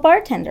now a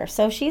bartender,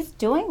 so she's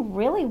doing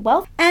really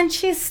well. And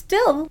she's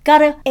still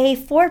got a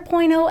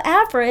 4.0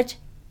 average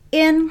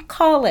in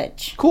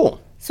college.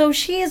 Cool. So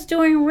she is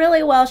doing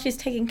really well. She's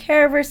taking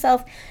care of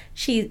herself.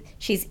 She's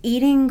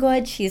eating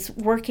good. She's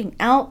working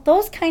out.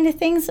 Those kind of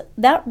things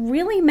that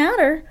really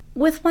matter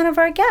with one of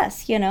our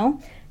guests, you know.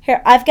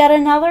 Here, I've got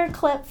another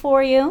clip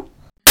for you.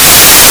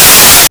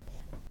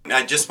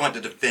 I just want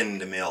to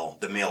defend the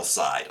male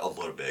side a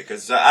little bit,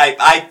 because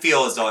I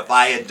feel as though if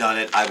I had done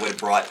it, I would have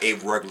brought a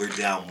regular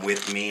down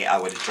with me. I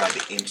would have tried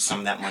to inch some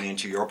of that money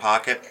into your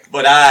pocket.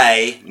 But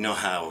I know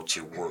how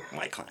to work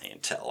my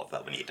clientele if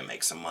I need to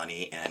make some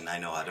money, and I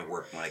know how to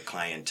work my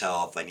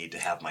clientele if I need to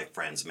have my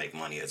friends make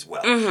money as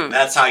well.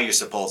 That's how you're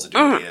supposed to do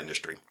it in the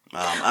industry.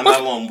 I'm my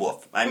lone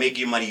wolf. I make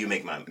you money, you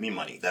make me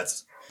money.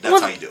 That's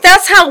how you do it.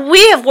 That's how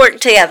we have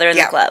worked together in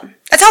the club.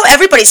 That's how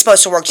everybody's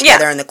supposed to work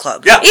together in the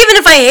club. Yeah. Even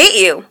if I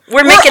hate you,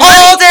 we're making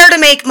all money. there to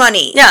make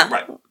money. Yeah.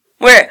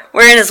 Right.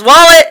 We're in his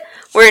wallet.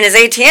 We're in his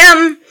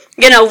ATM.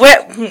 You know,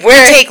 We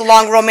take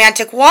long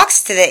romantic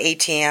walks to the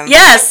ATM.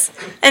 Yes.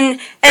 And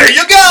There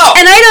you go!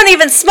 And I don't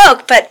even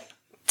smoke, but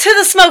to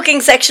the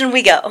smoking section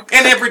we go.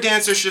 And every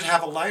dancer should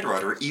have a lighter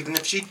on her, even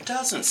if she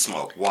doesn't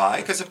smoke.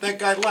 Why? Because if that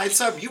guy lights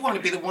up, you want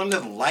to be the one to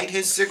light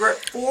his cigarette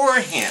for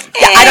him.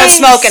 Yeah, I don't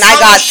smoke, and I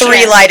got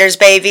 3 lighters,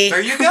 baby. There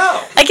you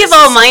go. I give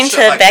all mine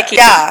to Becky.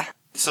 Yeah.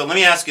 So let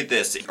me ask you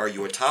this. Are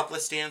you a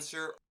topless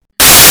dancer?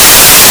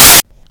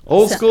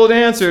 Old school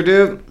dancer,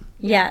 dude.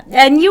 Yeah,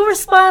 and you were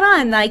spot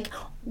on. Like,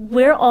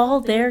 we're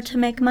all there to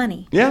make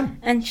money. Yeah.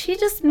 And she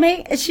just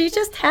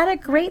had a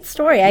great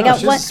story.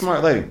 She's a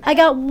smart lady. I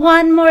got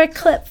one more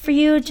clip for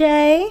you,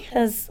 Jay,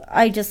 because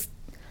I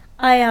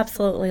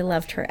absolutely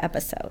loved her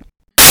episode.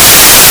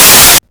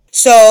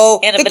 So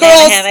And a the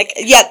banana girls,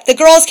 hammock. the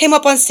girls came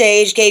up on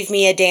stage, gave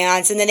me a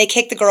dance, and then they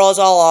kicked the girls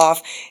all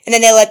off. And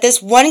then they let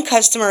this one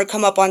customer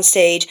come up on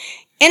stage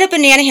in a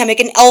banana hammock,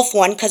 an elf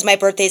one, because my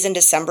birthday's in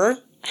December.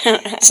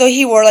 So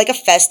he wore like a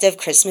festive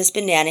Christmas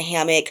banana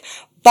hammock,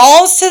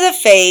 balls to the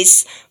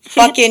face.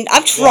 Fucking,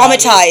 I'm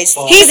traumatized.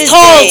 He's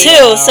tall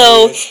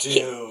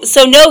too,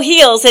 so no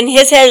heels, and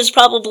his head is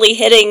probably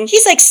hitting.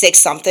 He's like 6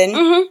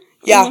 something.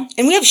 Yeah,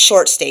 and we have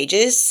short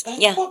stages.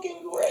 Yeah.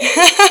 Fucking great.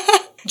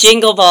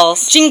 Jingle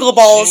balls. Jingle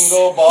balls.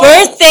 Jingle balls.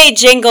 Birthday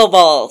jingle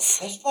balls.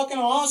 That's fucking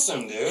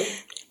awesome, dude.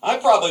 I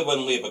probably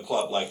wouldn't leave a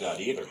club like that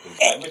either. 'Cause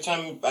every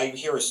time I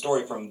hear a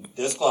story from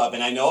this club,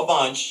 and I know a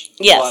bunch,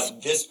 Yes.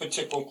 but this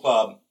particular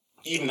club,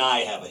 even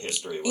I have a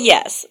history with.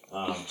 Yes.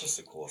 Just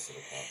the coolest of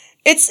the club.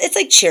 It's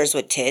like Cheers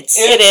with Tits.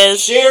 It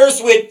is.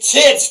 Cheers with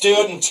tits,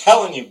 dude. I'm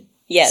telling you.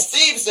 Yes.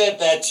 Steve said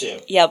that too.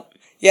 Yep.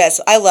 Yes,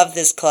 I love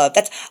this club.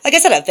 That's, like I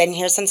said, I've been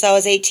here since I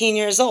was 18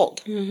 years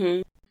old.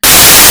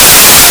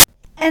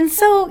 And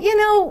so, you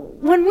know,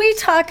 when we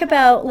talk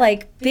about,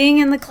 like, being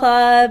in the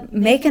club,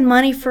 making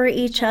money for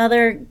each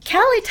other,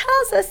 Callie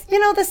tells us, you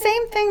know, the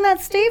same thing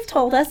that Steve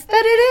told us,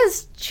 that it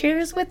is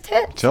Cheers with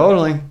Tits.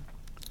 Totally.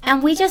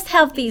 And we just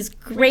have these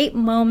great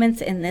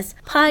moments in this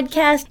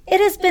podcast. It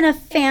has been a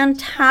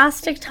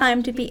fantastic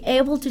time to be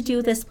able to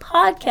do this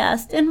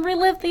podcast and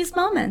relive these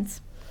moments.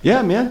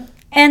 Yeah, man.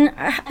 And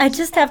I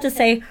just have to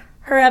say,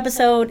 her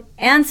episode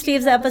and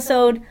Steve's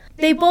episode,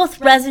 they both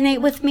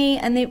resonate with me,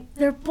 and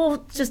they're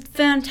both just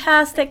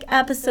fantastic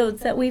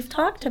episodes that we've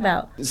talked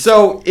about.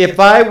 So if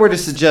I were to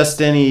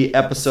suggest any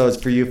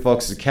episodes for you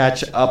folks to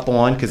catch up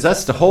on, because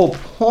that's the whole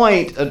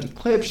point of the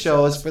clip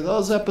show, is for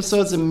those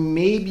episodes that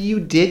maybe you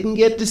didn't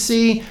get to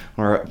see,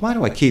 or why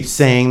do I keep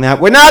saying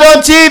that? We're not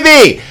on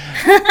TV!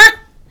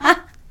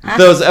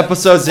 Those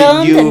episodes that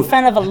Filmed you in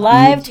front of a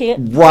live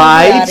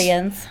right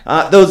audience.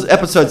 Those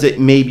episodes that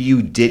maybe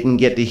you didn't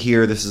get to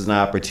hear, this is an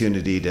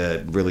opportunity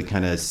to really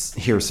kind of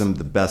hear some of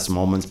the best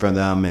moments from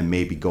them and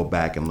maybe go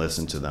back and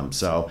listen to them.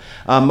 So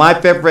my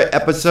favorite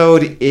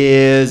episode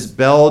is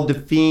Belle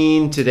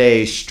Delphine,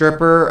 Today's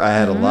Stripper. I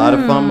had a lot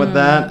of fun with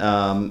that.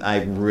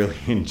 I really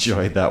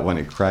enjoyed that one.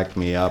 It cracked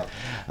me up.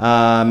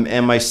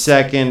 And my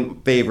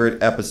second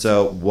favorite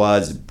episode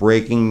was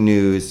Breaking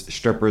News,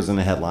 Strippers in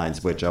the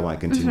Headlines, which I want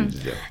to continue to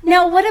do.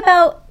 Now, what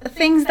about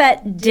things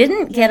that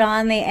didn't get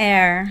on the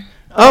air?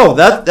 Oh,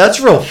 that's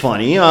real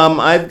funny.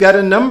 I've got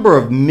a number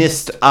of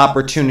missed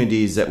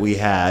opportunities that we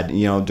had,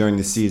 during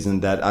the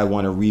season that I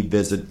want to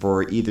revisit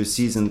for either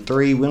season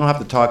 3. We don't have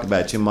to talk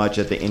about it too much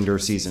at the end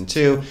of season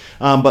 2.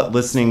 But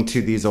listening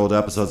to these old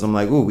episodes, I'm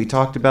like, ooh, we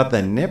talked about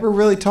that. Never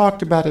really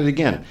talked about it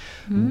again.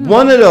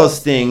 One of those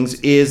things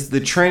is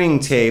the training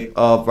tape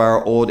of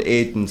our old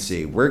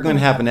agency. We're going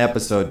to have an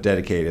episode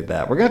dedicated to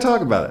that. We're going to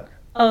talk about it.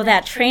 Oh,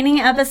 that training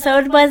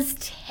episode was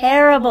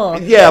terrible.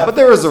 Yeah, but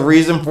there was a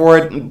reason for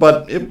it,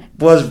 but it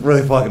was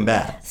really fucking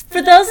bad.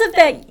 For those of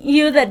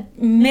you that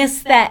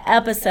missed that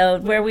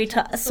episode where we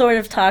sort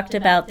of talked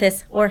about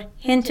this or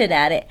hinted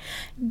at it,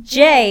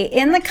 Jay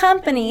in the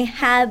company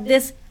had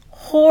this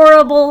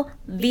horrible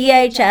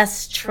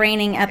VHS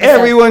training episode.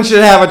 Everyone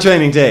should have a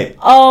training tape.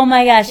 Oh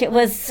my gosh, it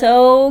was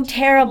so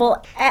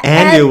terrible.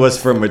 And it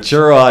was for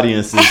mature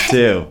audiences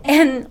too.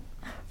 And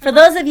For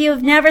those of you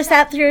who've never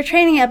sat through a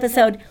training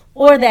episode,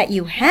 or that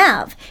you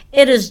have,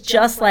 it is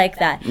just like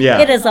that. Yeah.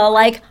 It is all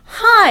like,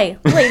 hi,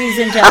 ladies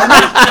and gentlemen.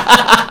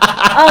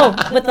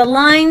 Oh, with the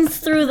lines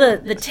through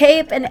the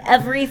tape and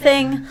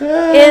everything.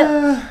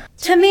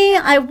 To me,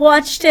 I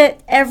watched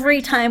it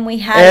every time we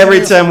had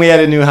Every time we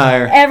had a new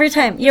hire. Every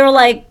time. You were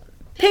like,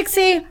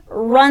 Pixie,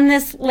 run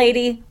this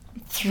lady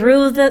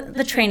through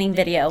the training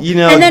video. You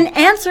know, and then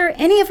answer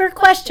any of her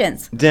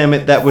questions. Damn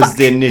it, that was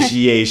the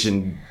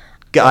initiation.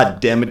 God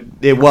damn it,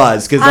 it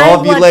was. Because I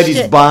all of you watched ladies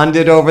it.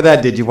 bonded over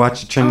that. Did you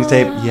watch the training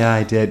tape? Yeah,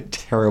 I did.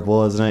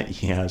 Terrible, isn't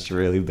it? Yeah, it's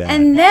really bad.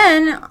 And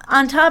then,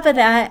 on top of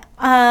that,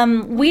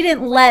 we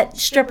didn't let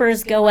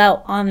strippers go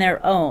out on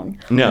their own.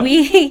 No.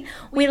 We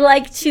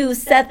like to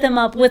set them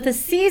up with a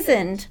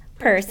seasoned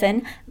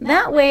person.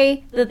 That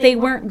way that they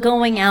weren't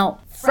going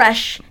out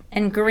fresh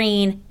and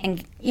green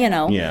and,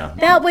 Yeah.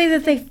 that way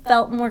that they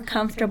felt more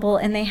comfortable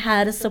and they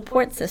had a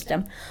support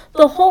system.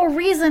 The whole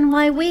reason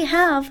why we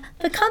have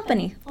the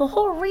company, the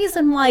whole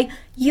reason why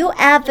you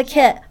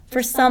advocate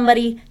for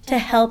somebody to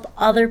help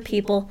other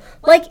people,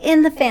 like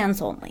in the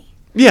fans only.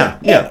 Yeah.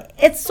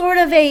 It's sort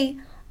of a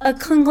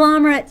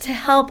conglomerate to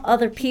help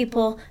other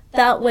people.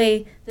 That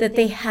way that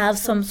they have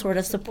some sort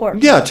of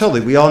support. Yeah,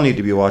 totally. We all need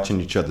to be watching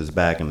each other's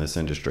back in this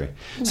industry.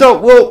 So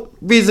we'll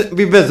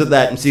revisit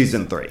that in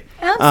season 3.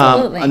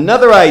 Absolutely.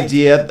 Another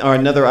idea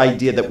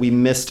that we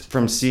missed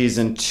from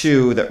season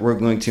 2 that we're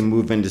going to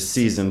move into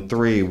season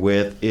 3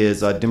 with is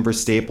Denver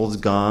Staples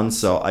gone.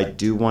 So I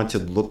do want to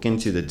look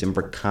into the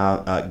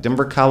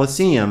Denver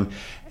Coliseum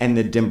and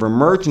the Denver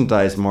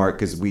Merchandise Mart,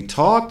 because we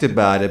talked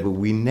about it, but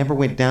we never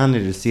went down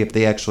there to see if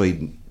they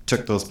actually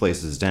took those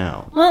places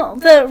down. Well,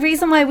 the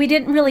reason why we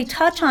didn't really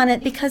touch on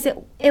it because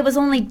it was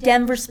only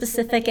Denver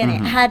specific and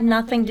it had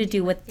nothing to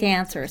do with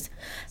dancers.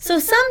 So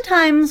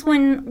sometimes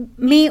when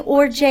me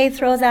or Jay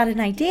throws out an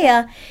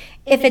idea,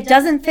 if it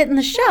doesn't fit in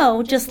the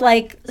show, just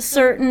like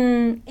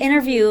certain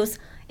interviews,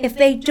 if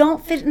they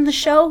don't fit in the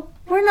show,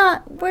 we're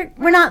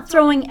not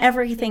throwing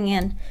everything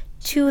in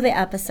to the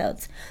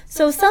episodes.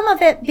 So some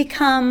of it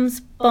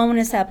becomes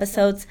bonus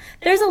episodes.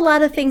 There's a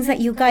lot of things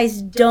that you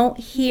guys don't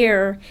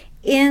hear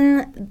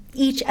in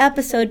each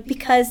episode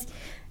because,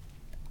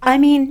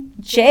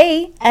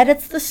 Jay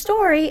edits the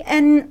story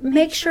and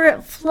makes sure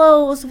it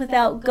flows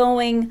without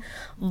going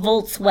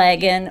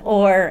Volkswagen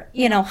or,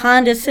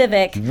 Honda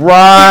Civic.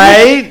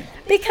 Right?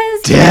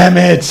 Because damn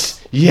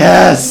it.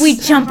 Yes. We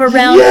jump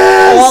around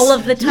all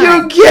of the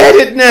time. You get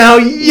it now.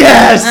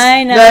 Yes.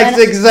 I know. That's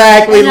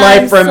exactly And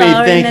life I'm for me.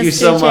 sorry, Thank you Mr.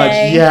 so much.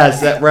 J.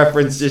 Yes, that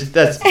reference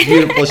that's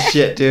beautiful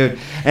shit, dude.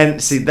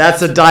 And see,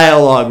 that's a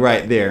dialogue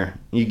right there.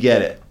 You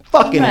get it.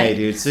 Fucking Right. A,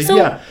 dude. So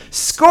yeah,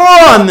 score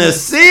on this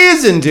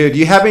season, dude. Do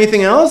you have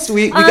anything else?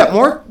 We got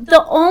more?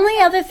 The only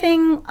other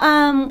thing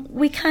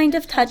we kind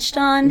of touched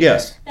on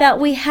Yes. that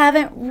we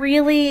haven't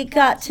really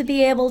got to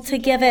be able to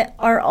give it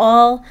our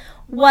all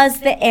was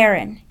the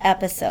Aaron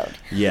episode.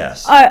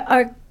 Yes.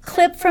 Our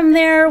clip from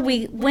there,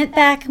 we went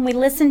back and we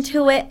listened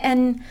to it,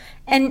 and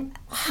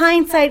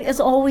hindsight is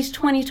always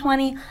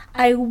 20/20.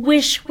 I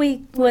wish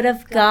we would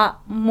have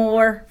got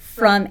more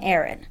from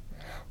Aaron,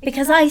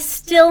 because I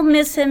still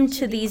miss him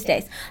to these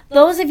days.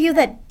 Those of you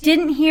that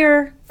didn't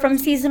hear from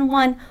season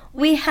 1,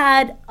 we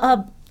had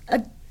a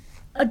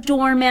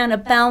doorman, a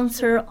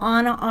bouncer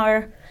on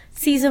our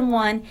season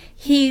 1.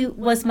 He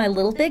was my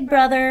little big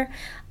brother.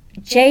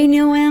 Jay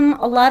knew him.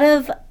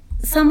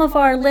 Some of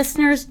our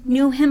listeners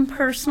knew him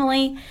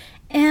personally,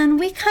 and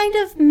we kind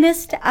of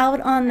missed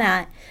out on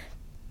that.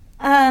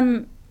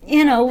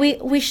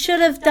 We should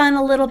have done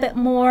a little bit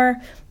more,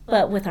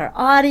 but with our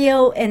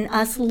audio and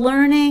us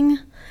learning,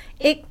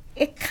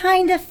 it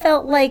kind of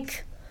felt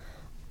like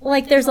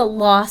there's a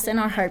loss in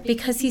our heart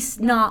because he's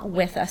not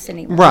with us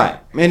anymore. Right.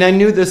 And I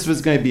knew this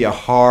was going to be a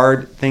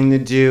hard thing to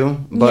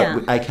do, but Yeah.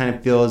 I kind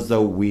of feel as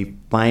though we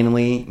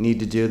finally need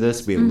to do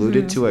this. We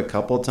alluded to it a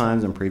couple of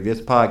times in previous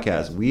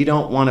podcasts. We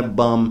don't want to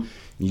bum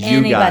you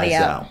Anybody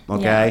guys out. out.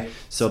 Okay?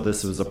 So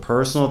this was a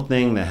personal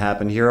thing that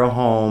happened here at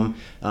home.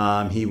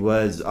 He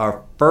was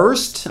our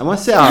first, I want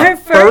to say our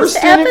first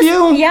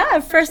interview? Yeah,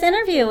 our first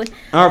interview.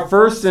 Our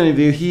first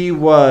interview, he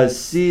was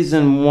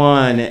season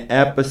 1,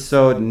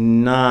 episode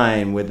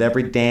 9. With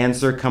every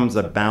dancer comes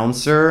a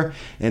bouncer.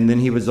 And then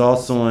he was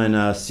also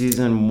in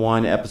season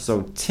 1,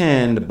 episode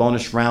 10, the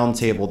bonus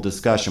roundtable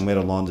discussion. We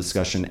had a long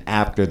discussion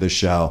after the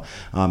show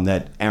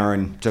that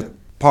Aaron took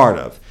part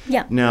of.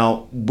 Yeah.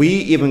 Now, we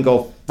even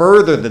go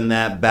further than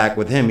that back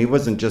with him. He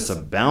wasn't just a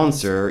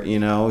bouncer, He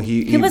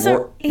was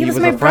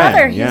my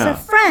brother. He Yeah. was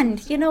a friend.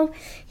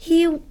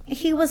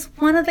 He was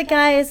one of the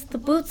guys, the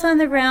boots on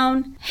the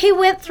ground. He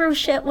went through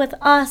shit with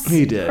us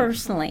He did.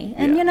 personally.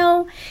 And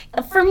Yeah.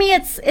 for me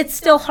it's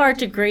still hard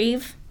to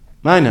grieve.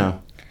 I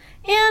know.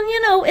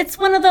 And it's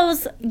one of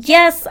those,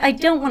 yes, I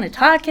don't want to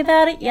talk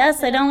about it.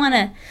 Yes, I don't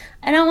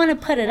want to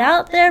put it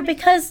out there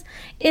because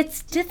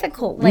it's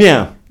difficult.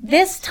 Yeah.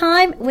 This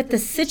time with the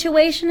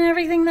situation and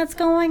everything that's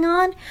going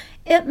on,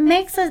 it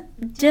makes it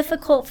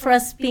difficult for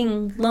us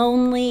being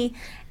lonely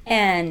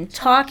and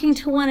talking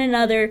to one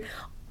another.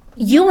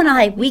 you and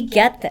I, we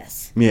get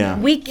this. Yeah.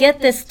 We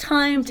get this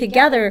time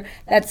together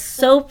that's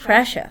so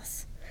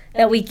precious.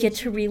 That we get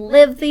to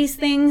relive these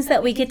things,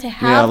 that we get to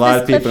have Yeah, a lot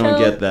this of people clip don't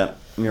show. get that.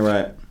 You're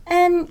right.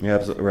 And You're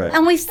absolutely right.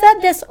 And we've said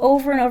this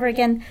over and over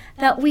again,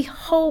 that we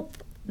hope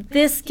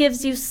this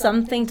gives you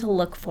something to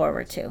look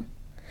forward to.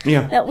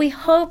 Yeah. That we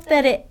hope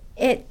that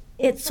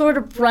it sort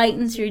of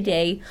brightens your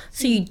day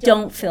so you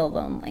don't feel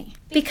lonely.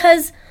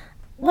 Because,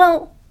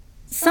 well,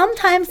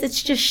 sometimes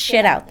it's just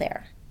shit out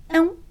there.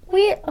 And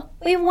we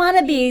want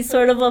to be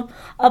sort of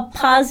a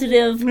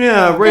positive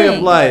Yeah, ray thing.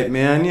 of light,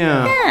 man.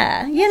 Yeah.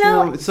 Yeah, you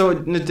know. So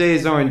the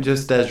days aren't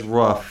just as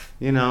rough.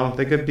 You know,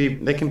 they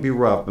can be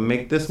rough,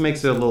 but this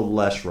makes it a little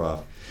less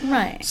rough.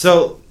 Right.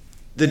 So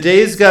the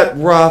days got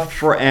rough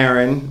for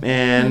Aaron,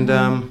 and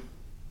And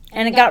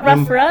it got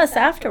rough for us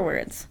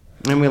afterwards.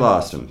 and we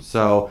lost him.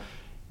 So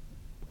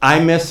I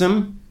miss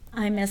him.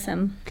 I miss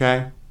him.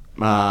 Okay.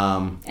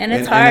 And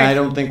it's hard. And I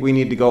don't think we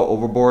need to go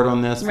overboard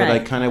on this, but I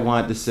Right. kind of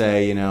wanted to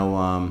say,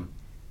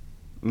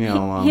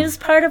 He was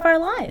part of our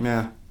life.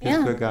 yeah, he's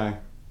Yeah. a good guy.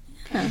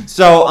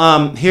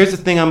 So here's the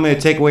thing I'm going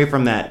to take away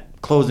from that,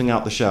 closing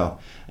out the show.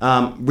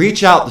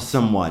 Reach out to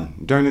someone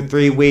during the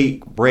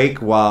 3-week break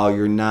while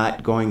you're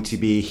not going to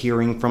be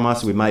hearing from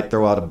us. We might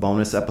throw out a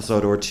bonus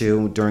episode or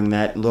two during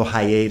that little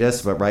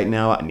hiatus, but right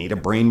now I need a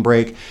brain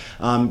break.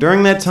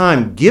 During that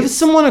time, give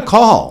someone a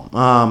call.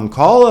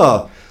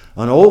 Call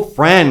an old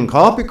friend.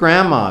 Call up your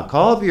grandma.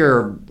 Call up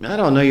your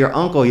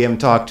uncle you haven't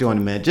talked to in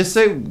a minute. Just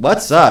say,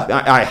 what's up?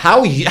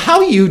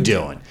 How you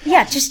doing?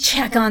 Yeah, just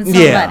check on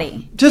somebody.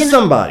 Yeah, just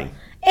somebody.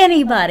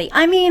 Anybody.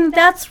 I mean,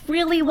 that's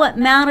really what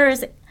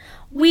matters.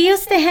 We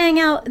used to hang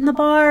out in the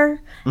bar.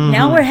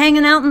 Now we're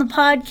hanging out in the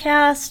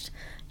podcast.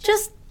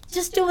 Just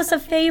do us a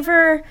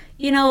favor.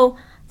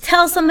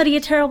 Tell somebody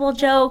a terrible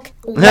joke.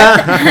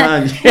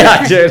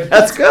 Yeah, dude,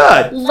 that's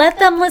good. Let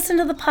them listen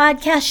to the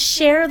podcast.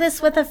 Share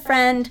this with a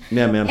friend.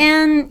 Yeah, man.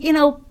 And,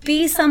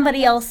 be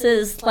somebody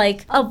else's,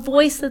 like, a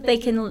voice that they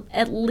can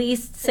at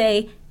least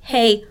say,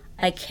 hey,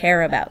 I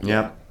care about you.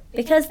 Yep.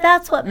 Because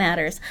that's what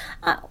matters.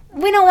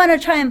 We don't want to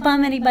try and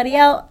bum anybody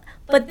out,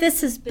 but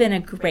this has been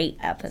a great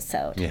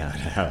episode. Yeah, it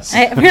has.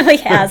 It really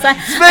has.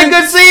 It's been a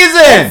good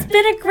season. It's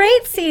been a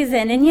great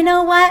season. And you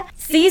know what?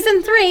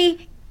 Season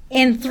 3,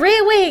 in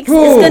 3 weeks,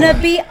 Ooh. is going to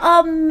be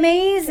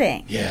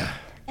amazing. Yeah.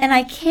 And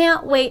I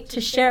can't wait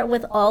to share it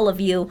with all of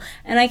you.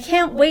 And I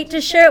can't wait to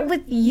share it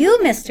with you,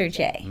 Mr.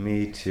 J.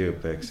 Me too,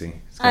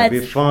 Pixie. It's going to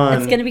be fun.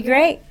 It's going to be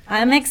great.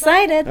 I'm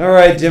excited. All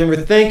right, Denver,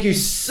 thank you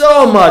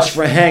so much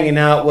for hanging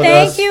out with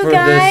us Thank you, for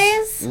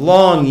guys. this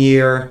long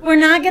year. We're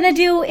not going to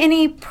do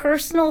any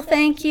personal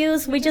thank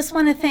yous. We just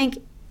want to thank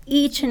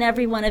each and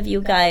every one of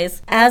you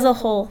guys as a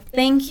whole.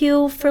 Thank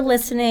you for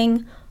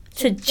listening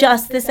to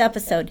just this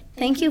episode.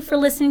 Thank you for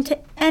listening to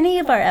any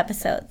of our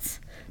episodes.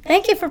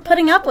 Thank you for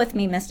putting up with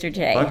me, Mr.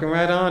 J. Fucking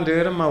right on,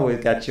 dude. I'm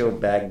always got your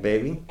back,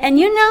 baby. And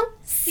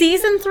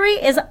season 3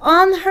 is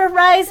on the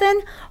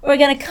horizon. We're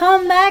going to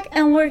come back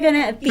and we're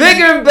going to be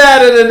bigger and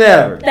better than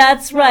ever.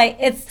 That's right.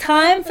 It's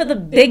time for the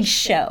big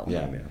show.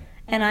 Yeah, man.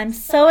 And I'm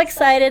so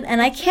excited, and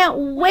I can't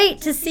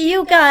wait to see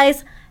you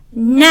guys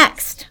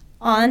next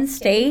on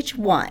Stage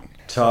 1.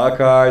 Talk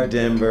hard,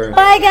 Denver.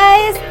 Bye,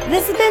 guys.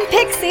 This has been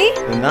Pixie.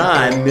 And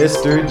I'm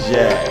Mr.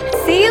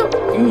 J. See you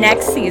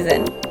next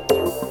season.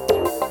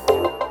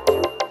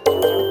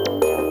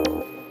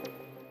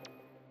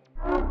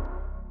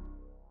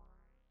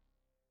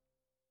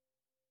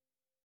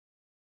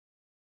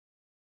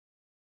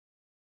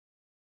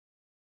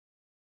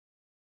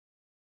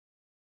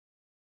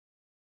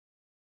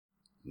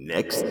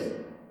 Next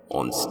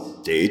on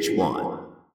Stage 1.